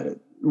 That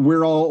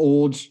we're all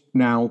old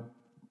now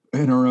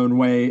in our own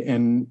way.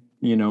 And,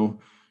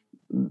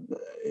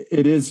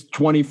 it is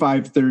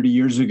 25, 30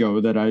 years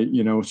ago that I,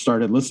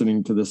 started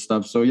listening to this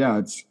stuff. So yeah,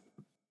 it's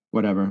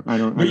whatever.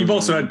 But you've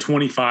also had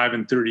 25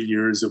 and 30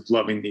 years of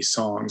loving these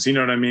songs. You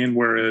know what I mean?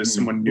 Whereas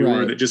someone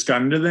newer that just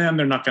got into them,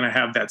 they're not going to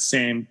have that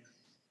same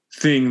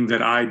thing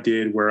that I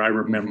did where I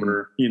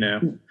remember,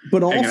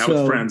 but hanging out with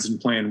also friends and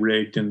playing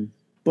Rigged.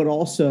 But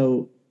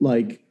also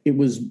like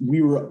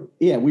we were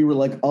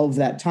like of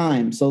that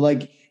time. So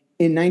like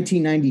in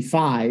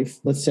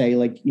 1995, let's say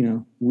like,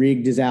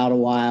 Rigged is out a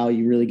while,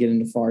 you really get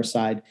into Far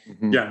Side.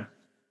 Yeah.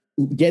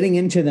 getting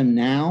into them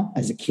now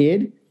as a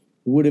kid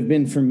would have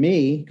been, for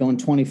me, going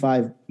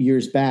 25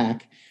 years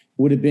back,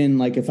 would have been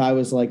like if I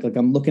was like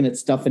I'm looking at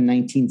stuff in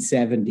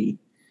 1970.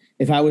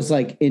 If I was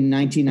like in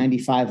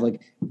 1995,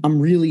 like I'm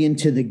really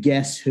into the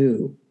Guess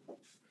Who,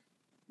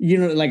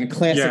 like a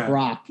classic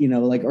rock,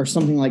 like, or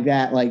something like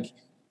that, like,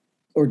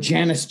 or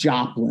Janis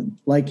Joplin,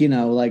 like,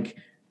 like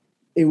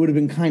it would have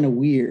been kind of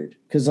weird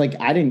because like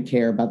I didn't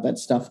care about that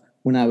stuff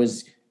when I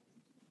was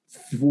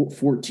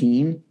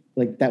 14.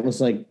 Like that was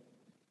like,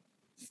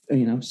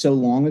 so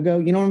long ago,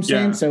 you know what I'm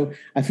saying? Yeah. So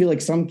I feel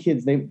like some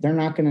kids, they're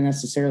not going to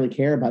necessarily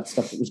care about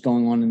stuff that was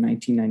going on in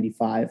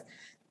 1995.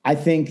 I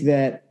think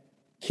that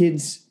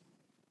kids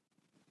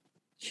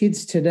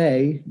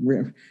today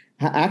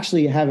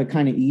actually have it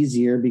kind of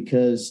easier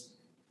because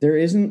there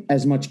isn't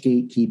as much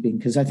gatekeeping,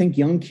 because I think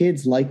young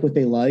kids like what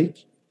they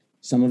like.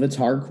 Some of it's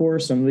hardcore,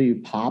 some of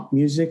it pop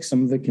music,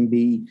 some of it can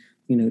be,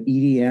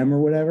 EDM or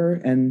whatever,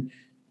 and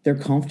they're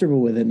comfortable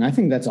with it. And I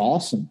think that's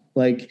awesome.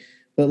 Like,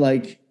 but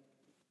like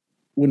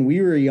when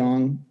we were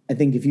young, I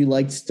think if you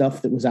liked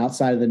stuff that was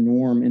outside of the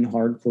norm in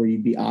hardcore,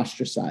 you'd be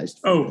ostracized.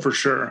 For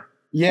sure.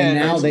 Yeah. And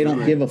now they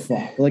don't give a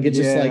fuck. Like, it's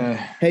just like,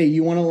 hey,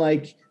 you want to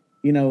like,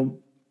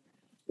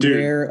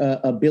 wear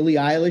a Billie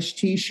Eilish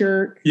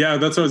t-shirt. Yeah,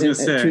 that's what I was going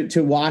to say.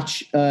 To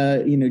watch,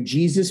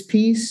 Jesus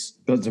Piece.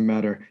 Doesn't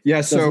matter. Yeah,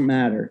 doesn't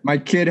matter. My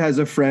kid has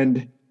a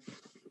friend,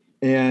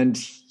 and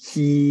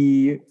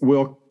he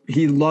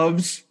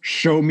loves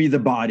Show Me the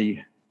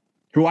Body,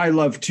 who I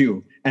love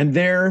too. And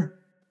they're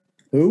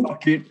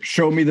fucking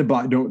Show Me the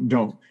Body.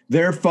 Don't.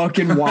 They're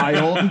fucking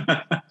wild.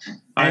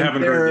 I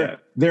haven't heard yet.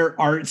 They're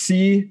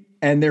artsy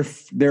and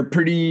they're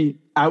pretty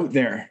out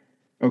there.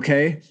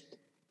 Okay.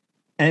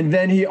 And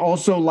then he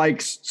also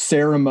likes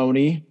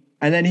Ceremony.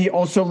 And then he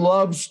also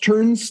loves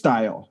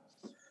Turnstile.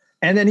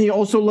 And then he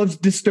also loves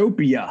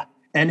Dystopia.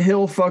 And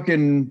he'll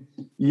fucking,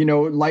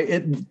 like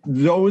it,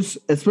 those,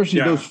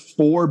 especially those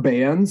 4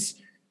 bands,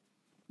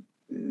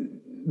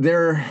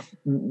 they're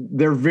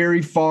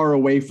very far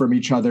away from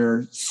each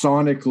other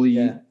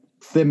sonically,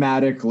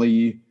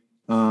 thematically.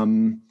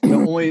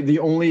 The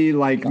only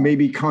like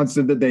maybe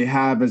constant that they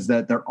have is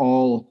that they're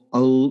all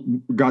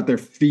got their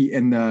feet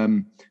in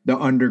the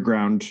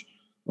underground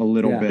a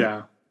little bit.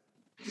 Yeah,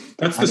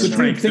 that's the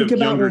strength of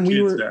younger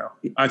kids now.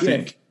 I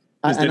think.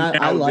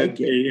 I like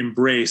it. They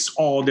embrace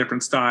all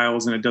different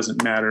styles, and it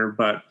doesn't matter.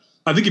 But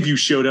I think if you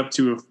showed up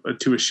to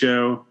a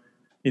show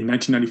in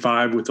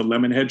 1995 with a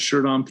Lemonhead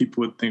shirt on,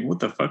 people would think, "What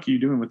the fuck are you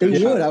doing with that?"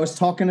 They would. I was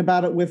talking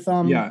about it with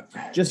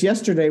just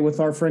yesterday with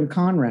our friend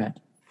Conrad.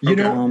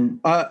 An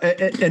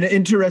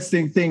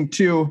interesting thing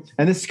too,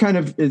 and this kind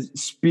of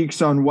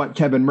speaks on what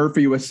Kevin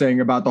Murphy was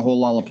saying about the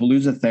whole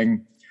Lollapalooza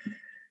thing.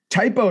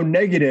 Typo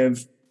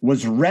Negative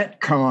was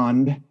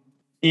retconned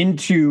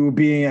into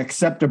being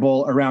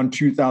acceptable around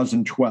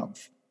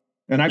 2012.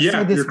 And I've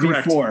said this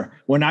before.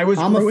 When I was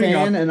I'm a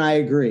fan, and I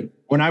agree.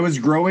 When I was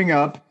growing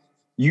up,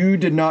 you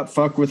did not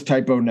fuck with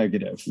Typo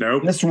Negative.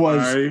 Nope. This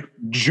was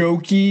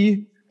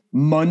jokey,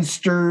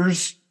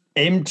 Munsters,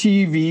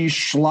 MTV,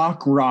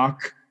 schlock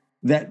rock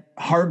that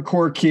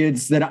hardcore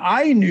kids that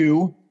I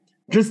knew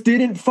just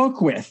didn't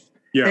fuck with.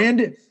 Yeah.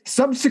 And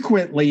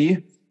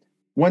subsequently,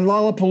 when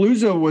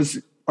Lollapalooza was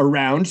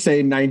around,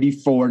 say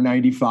 94,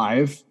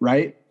 95,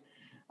 right?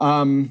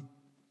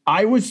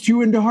 I was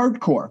too into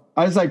hardcore.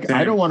 I was like,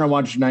 I don't want to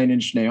watch Nine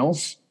Inch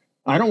Nails.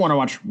 I don't want to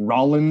watch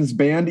Rollins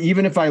Band,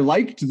 even if I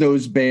liked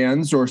those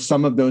bands or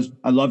some of those.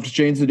 I loved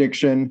Jane's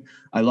Addiction.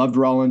 I loved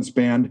Rollins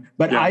Band,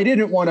 but I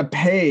didn't want to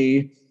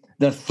pay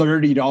the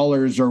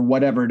 $30 or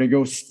whatever to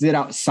go sit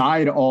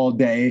outside all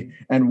day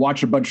and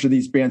watch a bunch of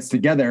these bands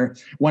together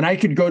when I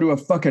could go to a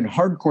fucking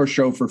hardcore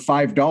show for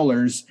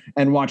 $5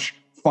 and watch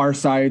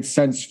Farside,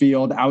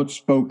 Sensefield,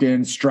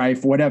 Outspoken,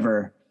 Strife,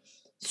 whatever.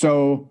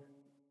 So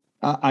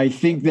I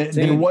think that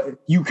what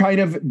you kind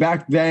of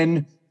back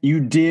then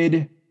you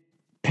did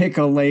pick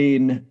a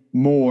lane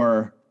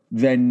more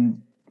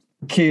than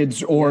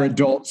kids or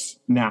adults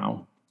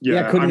now.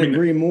 Yeah, I couldn't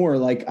agree more.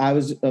 Like I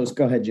was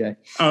go ahead, Jay.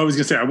 I was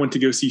gonna say I went to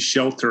go see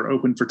Shelter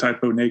open for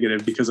Typo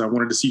Negative because I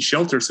wanted to see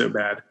Shelter so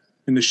bad.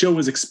 And the show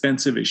was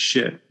expensive as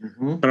shit,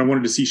 but I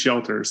wanted to see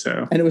Shelter.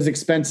 So, and it was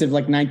expensive,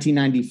 like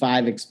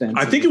 1995 expensive.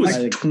 I think it was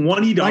 $20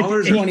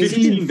 or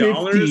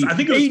 $15. I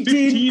think it was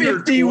 15 or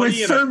 20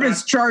 with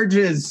service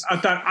charges. I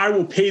thought I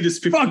will pay this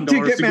 $15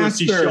 to go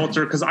see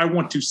Shelter because I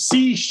want to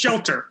see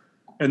Shelter.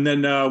 And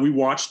then we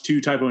watched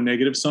 2 Typo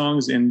Negative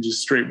songs and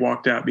just straight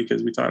walked out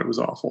because we thought it was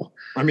awful.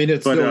 I mean,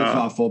 it still is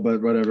awful,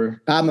 but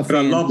whatever. I'm a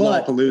fan. But I love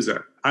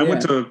Lollapalooza. I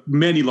went to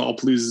many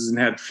Lollapaloozas and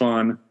had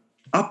fun.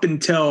 Up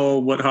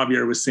until what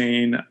Javier was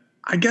saying,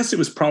 I guess it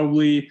was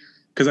probably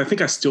because I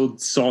think I still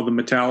saw the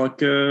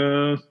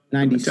Metallica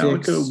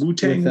 96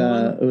 Wu-Tang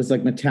one. It was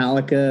like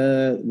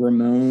Metallica,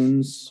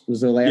 Ramones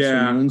was the last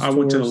Ramones I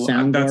went to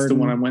tour, that's the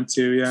one I went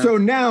to. Yeah. So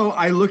now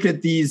I look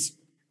at these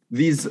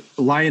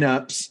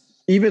lineups,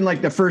 even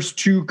like the first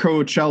 2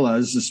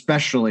 Coachellas,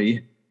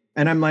 especially,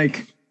 and I'm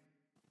like,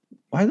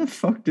 why the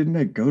fuck didn't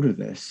I go to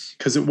this?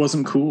 Because it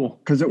wasn't cool.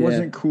 Because it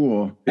wasn't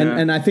cool.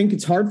 And I think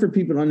it's hard for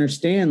people to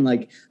understand,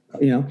 like,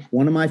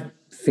 one of my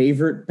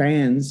favorite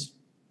bands,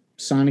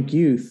 Sonic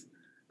Youth,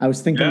 I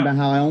was thinking about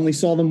how I only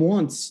saw them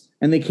once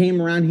and they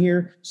came around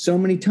here so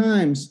many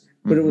times,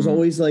 but it was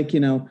always like,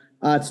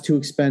 it's too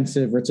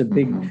expensive or it's a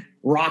big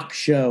rock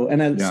show.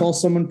 And I saw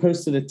someone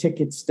posted a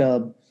ticket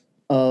stub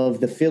of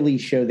the Philly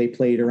show they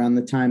played around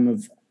the time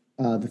of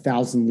the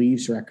Thousand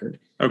Leaves record.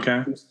 Okay.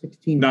 It was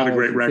 $16. Not a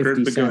great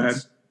record, but go ahead.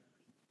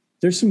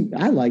 There's some,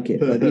 I like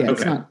it, but yeah,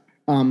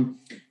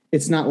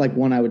 it's not like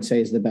one I would say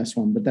is the best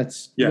one, but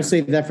we'll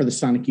save that for the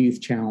Sonic Youth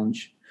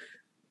Challenge.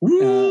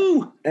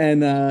 Woo!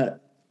 And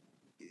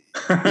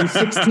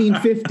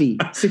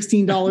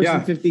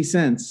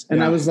 $16.50.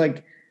 And I was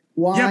like,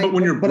 why? Yeah, but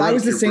when you're broke, I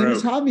was the same broke.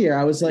 as Javier.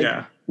 I was like,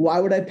 why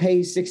would I pay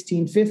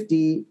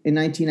 $16.50 in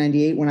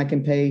 1998 when I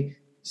can pay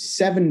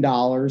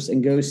 $7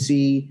 and go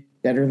see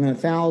Better Than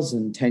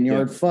 1,000,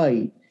 10-yard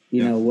fight,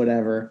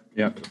 whatever.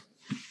 Yep.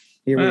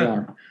 Here we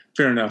are.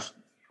 Fair enough.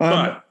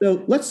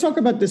 So let's talk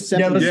about this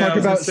 7 inch. Yeah, let's talk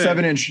about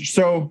 7-inch.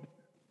 So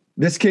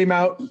this came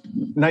out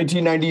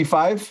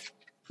 1995.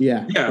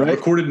 Yeah, right?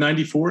 Recorded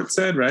 94, it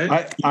said, right?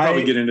 We'll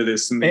probably get into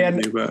this in the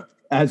interview, but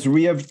as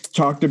we have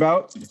talked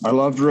about, I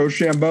loved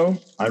Rochambeau.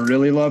 I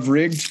really love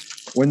Rigged.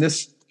 When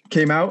this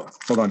came out,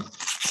 hold on.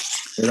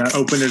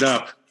 Open it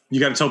up. You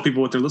got to tell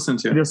people what they're listening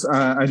to.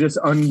 I just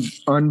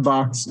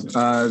unboxed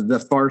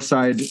the Far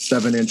Side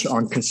 7-inch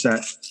on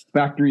cassette,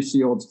 factory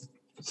sealed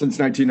since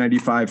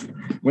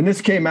 1995. When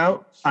this came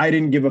out, I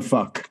didn't give a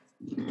fuck.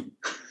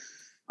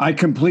 I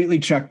completely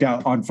checked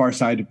out on Far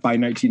Side by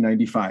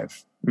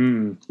 1995,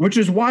 which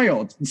is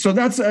wild. So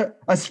that's a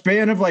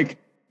span of like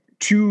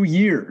 2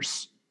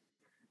 years.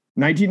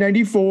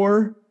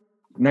 1994,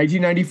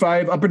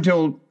 1995, up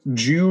until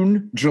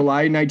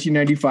July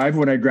 1995,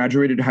 when I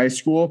graduated high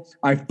school,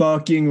 I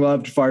fucking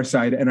loved Far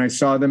Side and I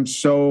saw them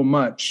so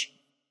much.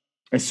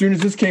 As soon as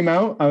this came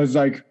out, I was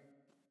like,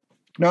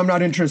 no, I'm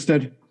not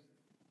interested.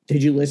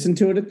 Did you listen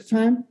to it at the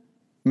time?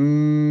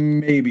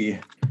 Maybe.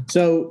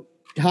 So,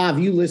 Hav,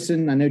 you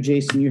listened. I know,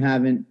 Jason, you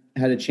haven't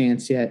had a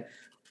chance yet.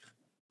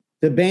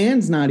 The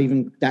band's not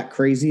even that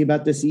crazy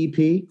about this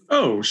EP.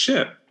 Oh,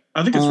 shit.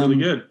 I think it's really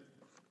good.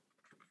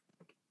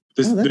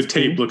 The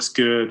tape looks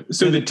good.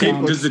 So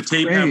does the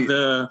tape have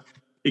the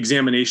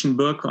examination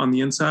book on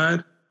the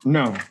inside?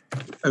 No.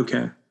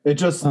 Okay.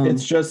 It's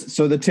just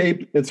so the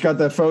tape, it's got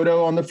the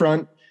photo on the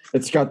front.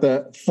 It's got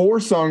the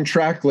 4-song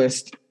track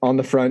list on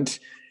the front.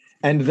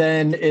 And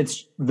then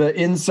it's the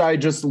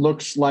inside just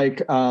looks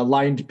like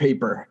lined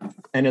paper,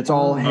 and it's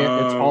all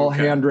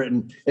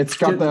handwritten. It's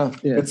got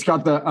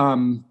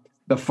the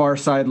Far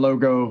Side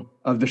logo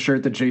of the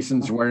shirt that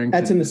Jason's wearing.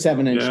 That's in the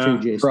 7-inch too,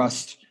 Jason.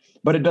 Trust.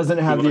 But it doesn't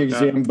have the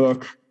exam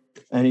book,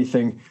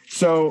 anything.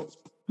 So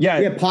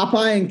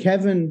Popeye and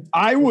Kevin.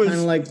 I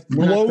was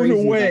blown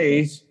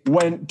away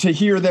to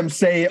hear them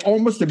say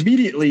almost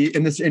immediately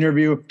in this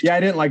interview,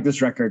 I didn't like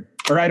this record,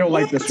 or I don't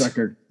like this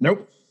record.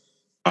 Nope.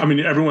 I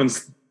mean,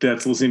 everyone's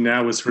that's listening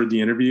now has heard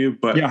the interview,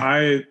 but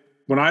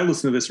when I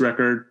listened to this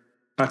record,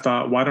 I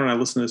thought, why don't I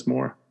listen to this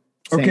more?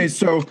 Okay,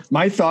 so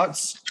my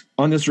thoughts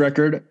on this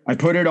record, I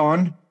put it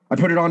on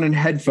in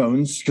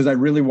headphones because I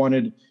really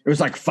wanted, it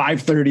was like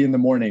 5:30 in the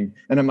morning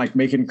and I'm like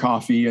making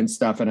coffee and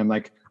stuff. And I'm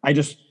like, I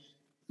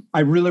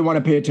really want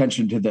to pay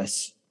attention to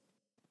this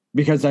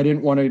because I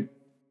didn't want to,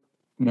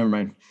 never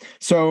mind.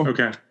 So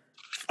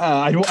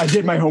I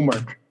did my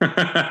homework.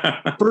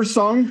 First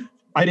song,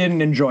 I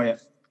didn't enjoy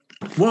it.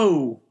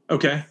 Whoa.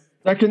 Okay.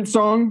 Second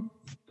song,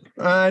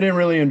 I didn't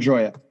really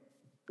enjoy it.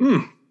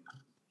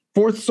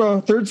 Third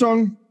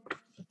song,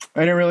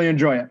 I didn't really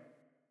enjoy it.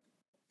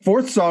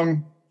 Fourth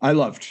song, I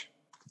loved.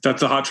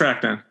 That's a hot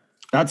track then.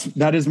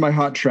 That is my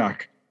hot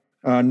track.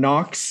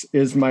 Knox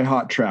is my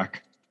hot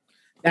track.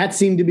 That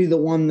seemed to be the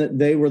one that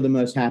they were the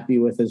most happy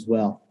with as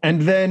well.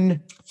 And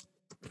then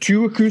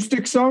 2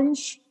 acoustic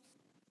songs.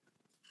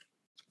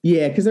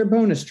 Yeah, because they're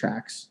bonus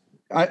tracks.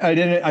 I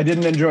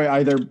didn't enjoy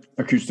either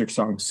acoustic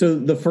song. So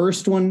the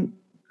first one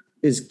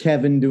is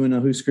Kevin doing a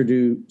Husker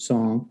Du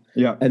song.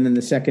 Yeah. And then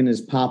the second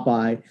is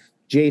Popeye.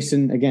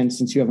 Jason, again,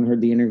 since you haven't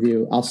heard the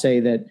interview, I'll say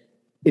that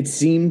it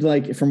seemed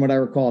like, from what I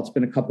recall, it's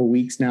been a couple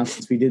weeks now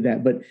since we did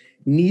that, but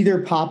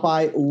neither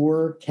Popeye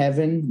or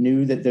Kevin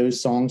knew that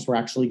those songs were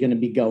actually going to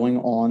be going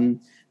on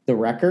the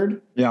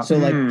record. Yeah. So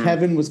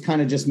Kevin was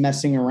kind of just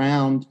messing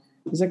around.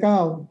 He's like,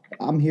 oh,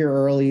 I'm here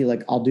early.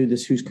 Like, I'll do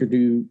this Husker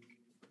Du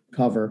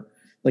cover.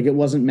 Like, it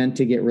wasn't meant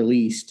to get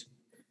released.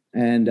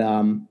 And,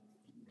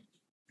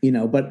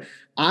 but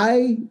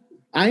I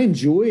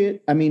enjoy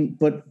it. I mean,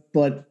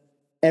 but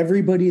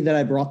everybody that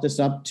I brought this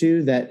up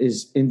to that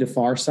is into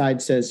Far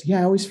Side says,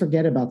 I always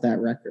forget about that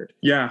record.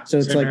 Yeah. So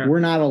it's like, we're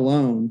not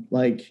alone.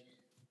 Like,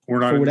 we're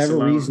not, for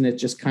whatever reason, it's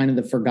just kind of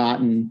the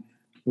forgotten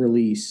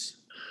release.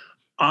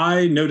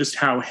 I noticed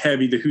how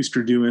heavy the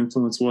Husker Du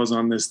influence was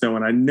on this, though.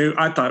 And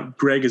I thought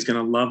Greg is going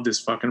to love this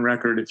fucking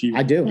record. If you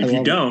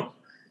don't,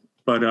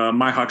 but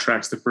my hot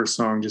track's the first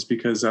song, just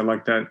because I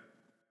like that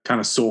kind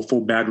of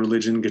soulful Bad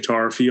Religion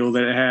guitar feel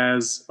that it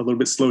has, a little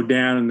bit slowed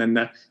down, and then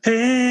the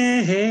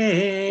hey,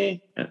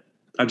 hey.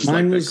 I just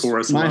like that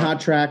chorus a my lot. hot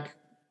track,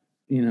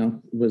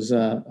 was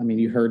I mean,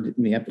 you heard it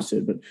in the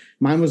episode, but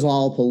mine was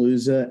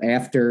Lollapalooza.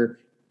 After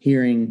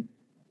hearing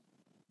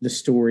the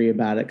story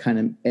about it, kind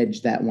of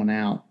edged that one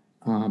out.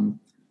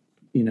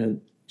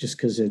 Just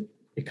because it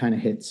kind of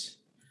hits.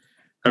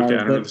 Okay, I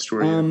don't know the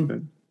story yet.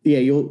 Yeah,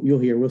 you'll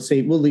hear.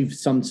 We'll leave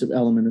some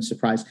element of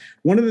surprise.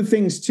 One of the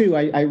things too,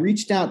 I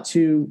reached out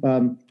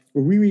to,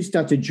 we reached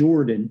out to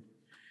Jordan,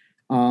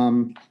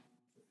 and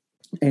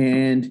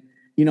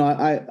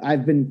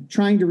I've been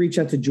trying to reach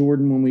out to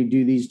Jordan when we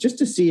do these, just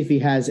to see if he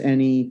has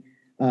any,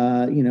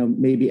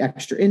 maybe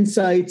extra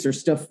insights or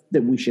stuff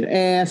that we should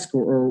ask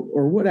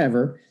or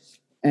whatever.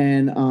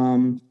 And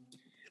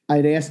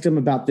I'd asked him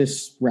about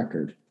this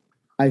record.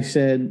 I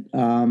said,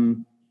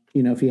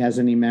 if he has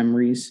any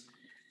memories.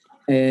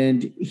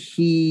 And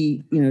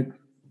he,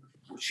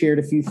 shared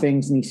a few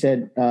things, and he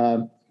said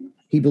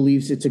he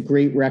believes it's a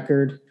great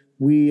record.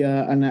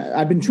 And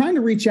I've been trying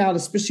to reach out,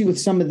 especially with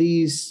some of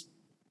these,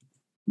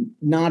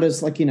 not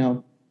as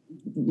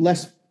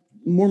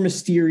more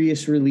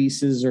mysterious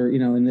releases, or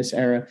in this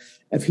era,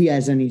 if he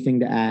has anything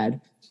to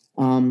add.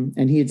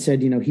 And he had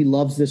said, he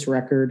loves this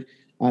record.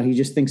 He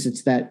just thinks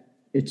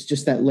it's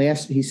just that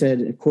last. He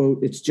said,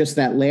 quote, "It's just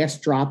that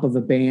last drop of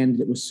a band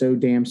that was so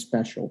damn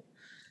special."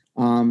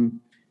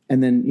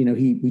 And then,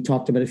 we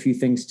talked about a few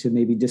things to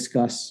maybe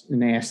discuss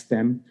and ask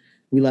them.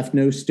 We left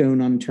no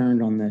stone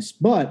unturned on this,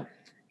 but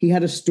he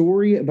had a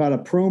story about a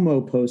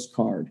promo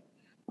postcard.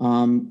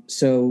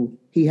 So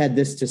he had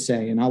this to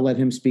say, and I'll let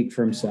him speak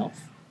for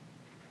himself.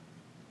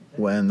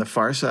 When the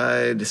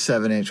Farside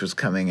 7-inch was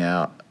coming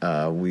out,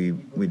 we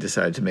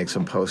decided to make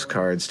some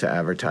postcards to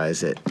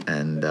advertise it.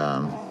 And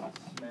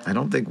I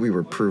don't think we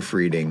were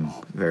proofreading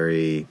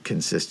very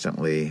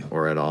consistently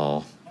or at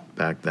all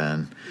back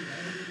then.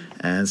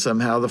 And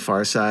somehow the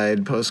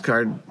Farside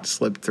postcard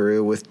slipped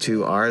through with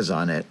 2 R's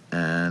on it.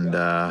 And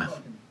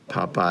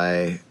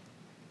Popeye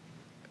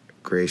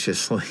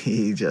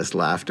graciously just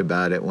laughed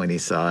about it when he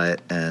saw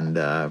it and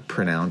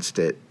pronounced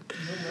it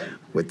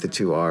with the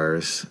 2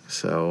 R's.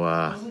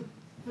 So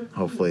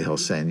hopefully he'll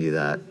send you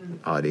that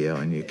audio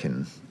and you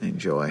can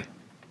enjoy.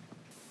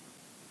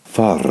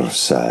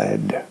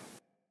 Farside.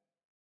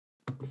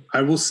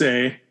 I will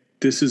say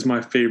this is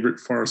my favorite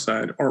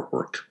Farside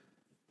artwork.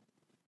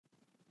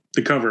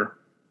 The cover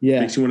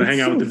makes you want to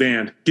hang out with the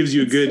band. Gives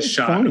you a good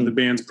shot of the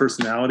band's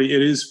personality.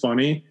 It is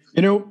funny,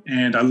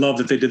 and I love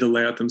that they did the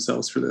layout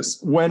themselves for this.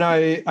 When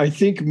I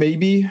think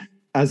maybe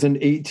as an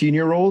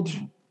 18-year-old,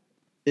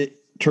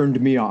 it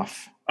turned me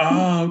off.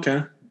 Oh,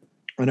 okay.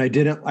 And I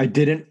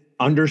didn't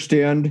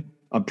understand,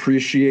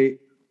 appreciate,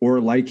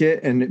 or like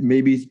it, and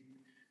maybe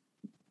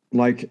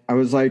I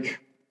was like,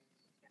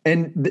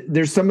 and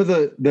there's some of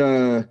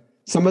the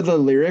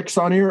lyrics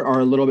on here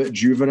are a little bit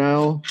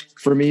juvenile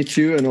for me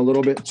too, and a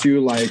little bit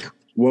too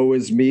woe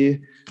is me.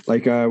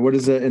 What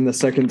is it in the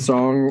second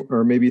song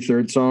or maybe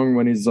third song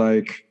when he's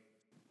like,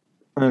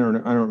 I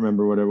don't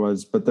remember what it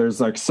was, but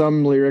there's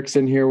some lyrics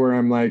in here where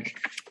I'm like,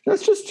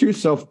 that's just too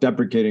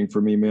self-deprecating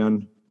for me,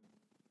 man.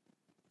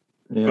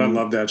 I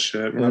love that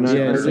shit.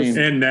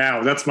 And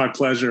now that's my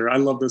pleasure. I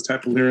love those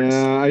type of lyrics.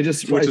 Yeah, which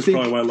is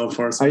probably why I love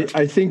Farside.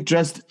 I think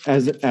just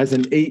as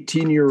an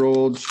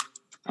 18-year-old,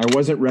 I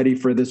wasn't ready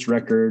for this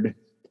record,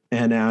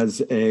 and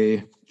as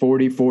a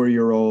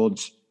 44-year-old,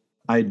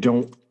 I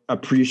don't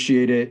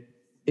appreciate it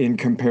in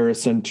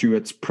comparison to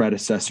its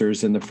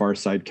predecessors in the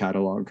Farside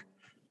catalog.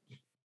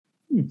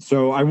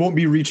 So I won't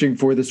be reaching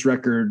for this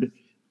record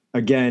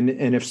again.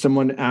 And if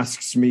someone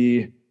asks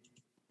me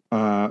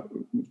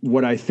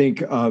what I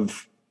think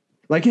of,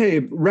 hey,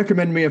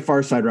 recommend me a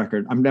Farside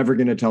record, I'm never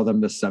going to tell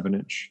them this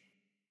 7-inch.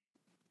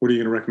 What are you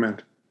going to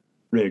recommend?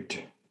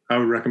 Rigged. I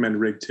would recommend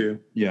Rigged too.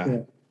 Yeah.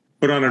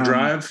 But on a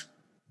drive,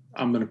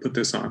 I'm going to put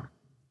this on.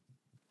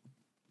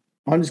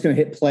 I'm just going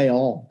to hit play the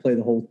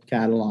whole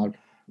catalog.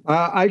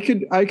 I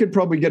could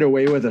probably get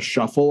away with a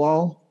shuffle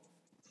all,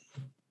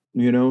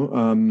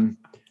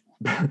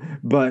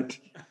 but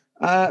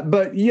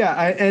yeah,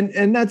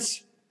 and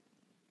that's,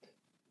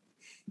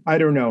 I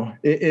don't know.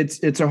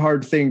 It's a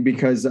hard thing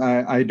because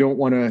I don't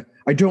want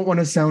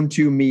to sound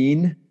too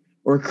mean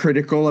or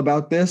critical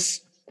about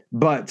this,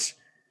 but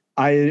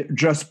I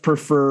just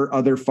prefer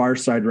other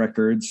Farside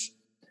records.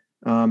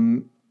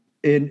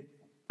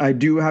 I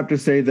do have to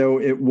say though,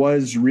 it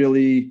was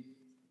really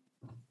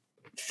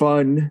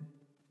fun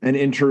and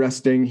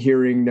interesting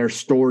hearing their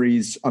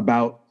stories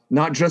about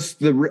not just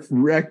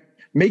the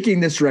making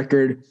this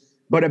record,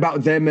 but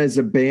about them as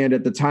a band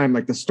at the time,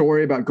 the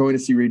story about going to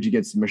see Rage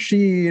Against the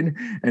Machine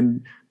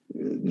and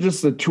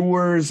just the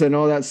tours and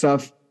all that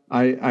stuff.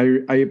 I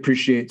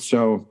appreciate.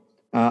 So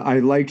I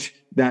liked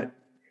that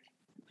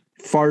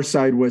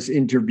Farside was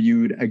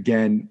interviewed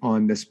again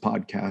on this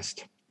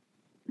podcast.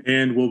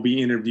 And will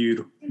be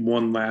interviewed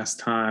one last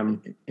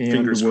time.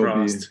 Fingers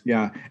crossed.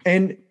 Yeah.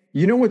 And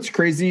you know what's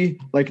crazy?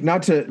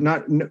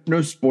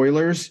 No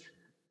spoilers.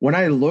 When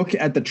I look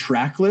at the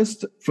track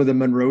list for the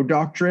Monroe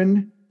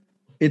Doctrine,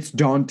 it's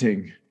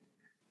daunting.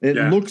 It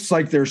Yeah. looks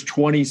like there's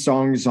 20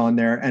 songs on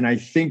there, and I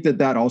think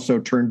that also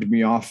turned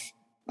me off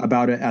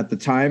about it at the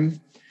time.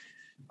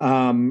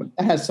 It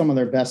has some of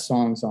their best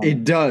songs on it.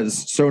 It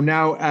does. So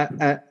now,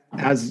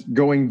 as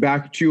going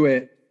back to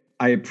it,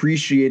 I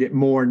appreciate it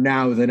more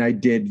now than I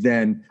did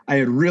then. I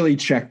had really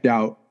checked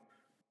out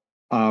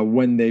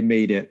when they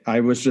made it. I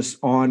was just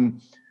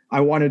I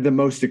wanted the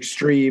most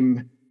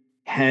extreme,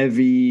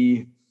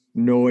 heavy,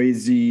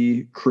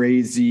 noisy,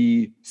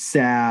 crazy,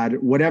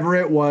 sad, whatever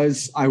it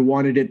was. I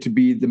wanted it to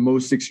be the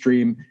most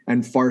extreme,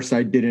 and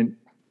Farside didn't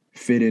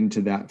fit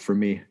into that for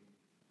me.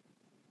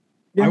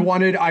 Yeah. I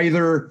wanted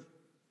either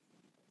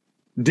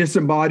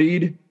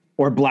Disembodied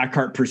or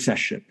Blackheart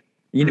Procession.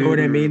 You know what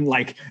I mean?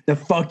 Like the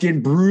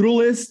fucking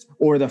brutalist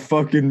or the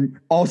fucking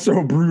also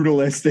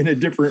brutalist in a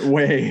different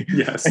way.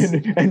 Yes.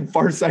 And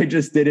Farside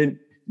just didn't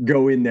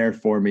go in there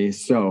for me.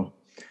 So,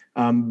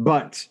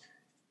 but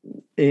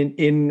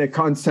in the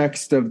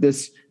context of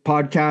this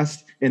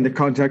podcast, in the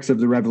context of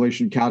the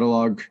Revelation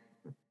catalog,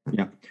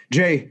 yeah.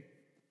 Jay,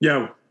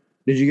 Yo,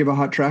 did you give a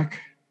hot track?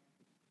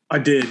 I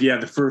did. Yeah,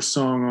 the first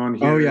song on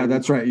here. Oh yeah,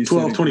 that's right. You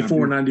said it.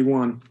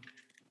 12/24/91.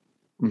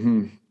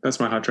 Mm-hmm. That's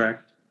my hot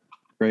track.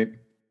 Great.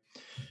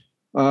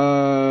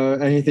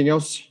 Anything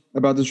else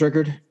about this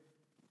record?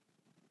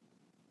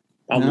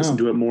 I'll listen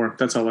to it more.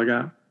 That's all I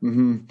got.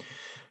 Mm-hmm.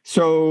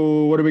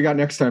 So what do we got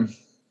next time?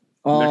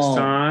 Next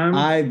time?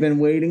 I've been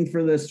waiting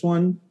for this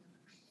one.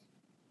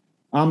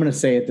 I'm going to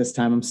say it this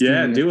time. I'm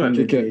stealing do it.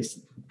 from Okay.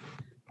 Jason.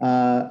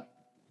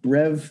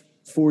 Rev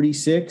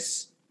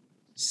 46,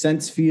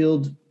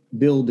 Sensefield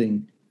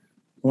Building.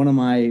 One of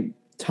my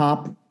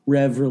top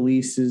Rev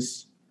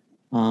releases.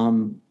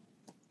 And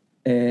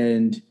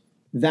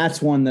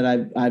that's one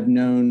that I've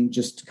known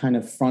just kind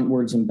of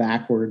frontwards and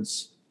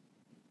backwards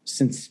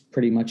since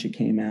pretty much it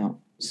came out.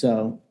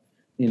 So,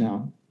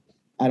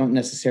 I don't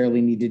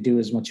necessarily need to do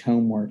as much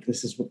homework.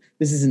 This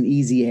is an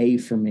easy A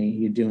for me.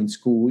 You do in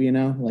school,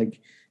 like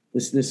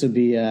this would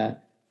be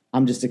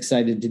I'm just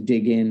excited to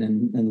dig in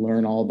and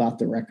learn all about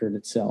the record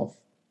itself.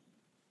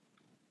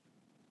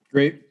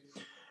 Great.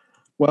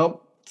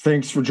 Well,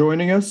 thanks for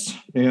joining us,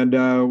 and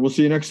we'll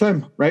see you next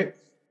time, right?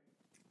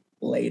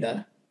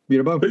 Later.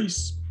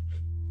 Peace.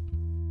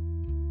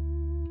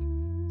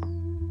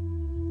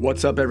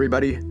 What's up,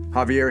 everybody?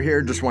 Javier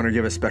here. Just want to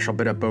give a special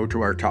bit of bow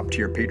to our top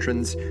tier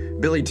patrons: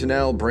 Billy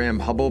Tennell, Bram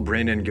Hubble,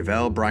 Brandon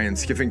Gavell, Brian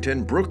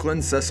Skiffington,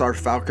 Brooklyn, Cesar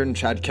Falcon,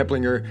 Chad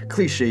Keplinger,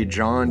 Cliche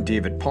John,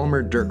 David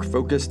Palmer, Dirk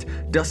Focused,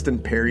 Dustin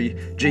Perry,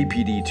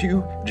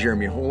 JPD2,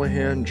 Jeremy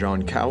Holohan,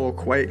 John Cowell,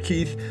 Quiet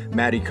Keith,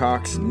 Maddie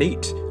Cox,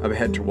 Nate of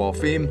Head to Wall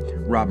fame,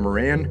 Rob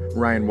Moran,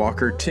 Ryan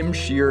Walker, Tim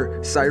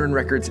Shear, Siren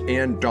Records,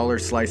 and Dollar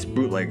Slice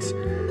Bootlegs.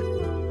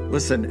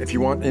 Listen, if you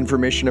want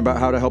information about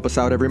how to help us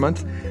out every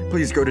month,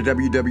 please go to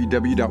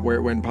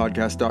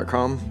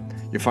www.whereitwentpodcast.com.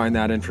 You'll find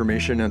that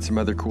information and some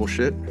other cool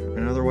shit.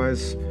 And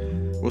otherwise,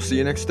 we'll see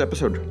you next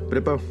episode. Bit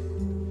of bow.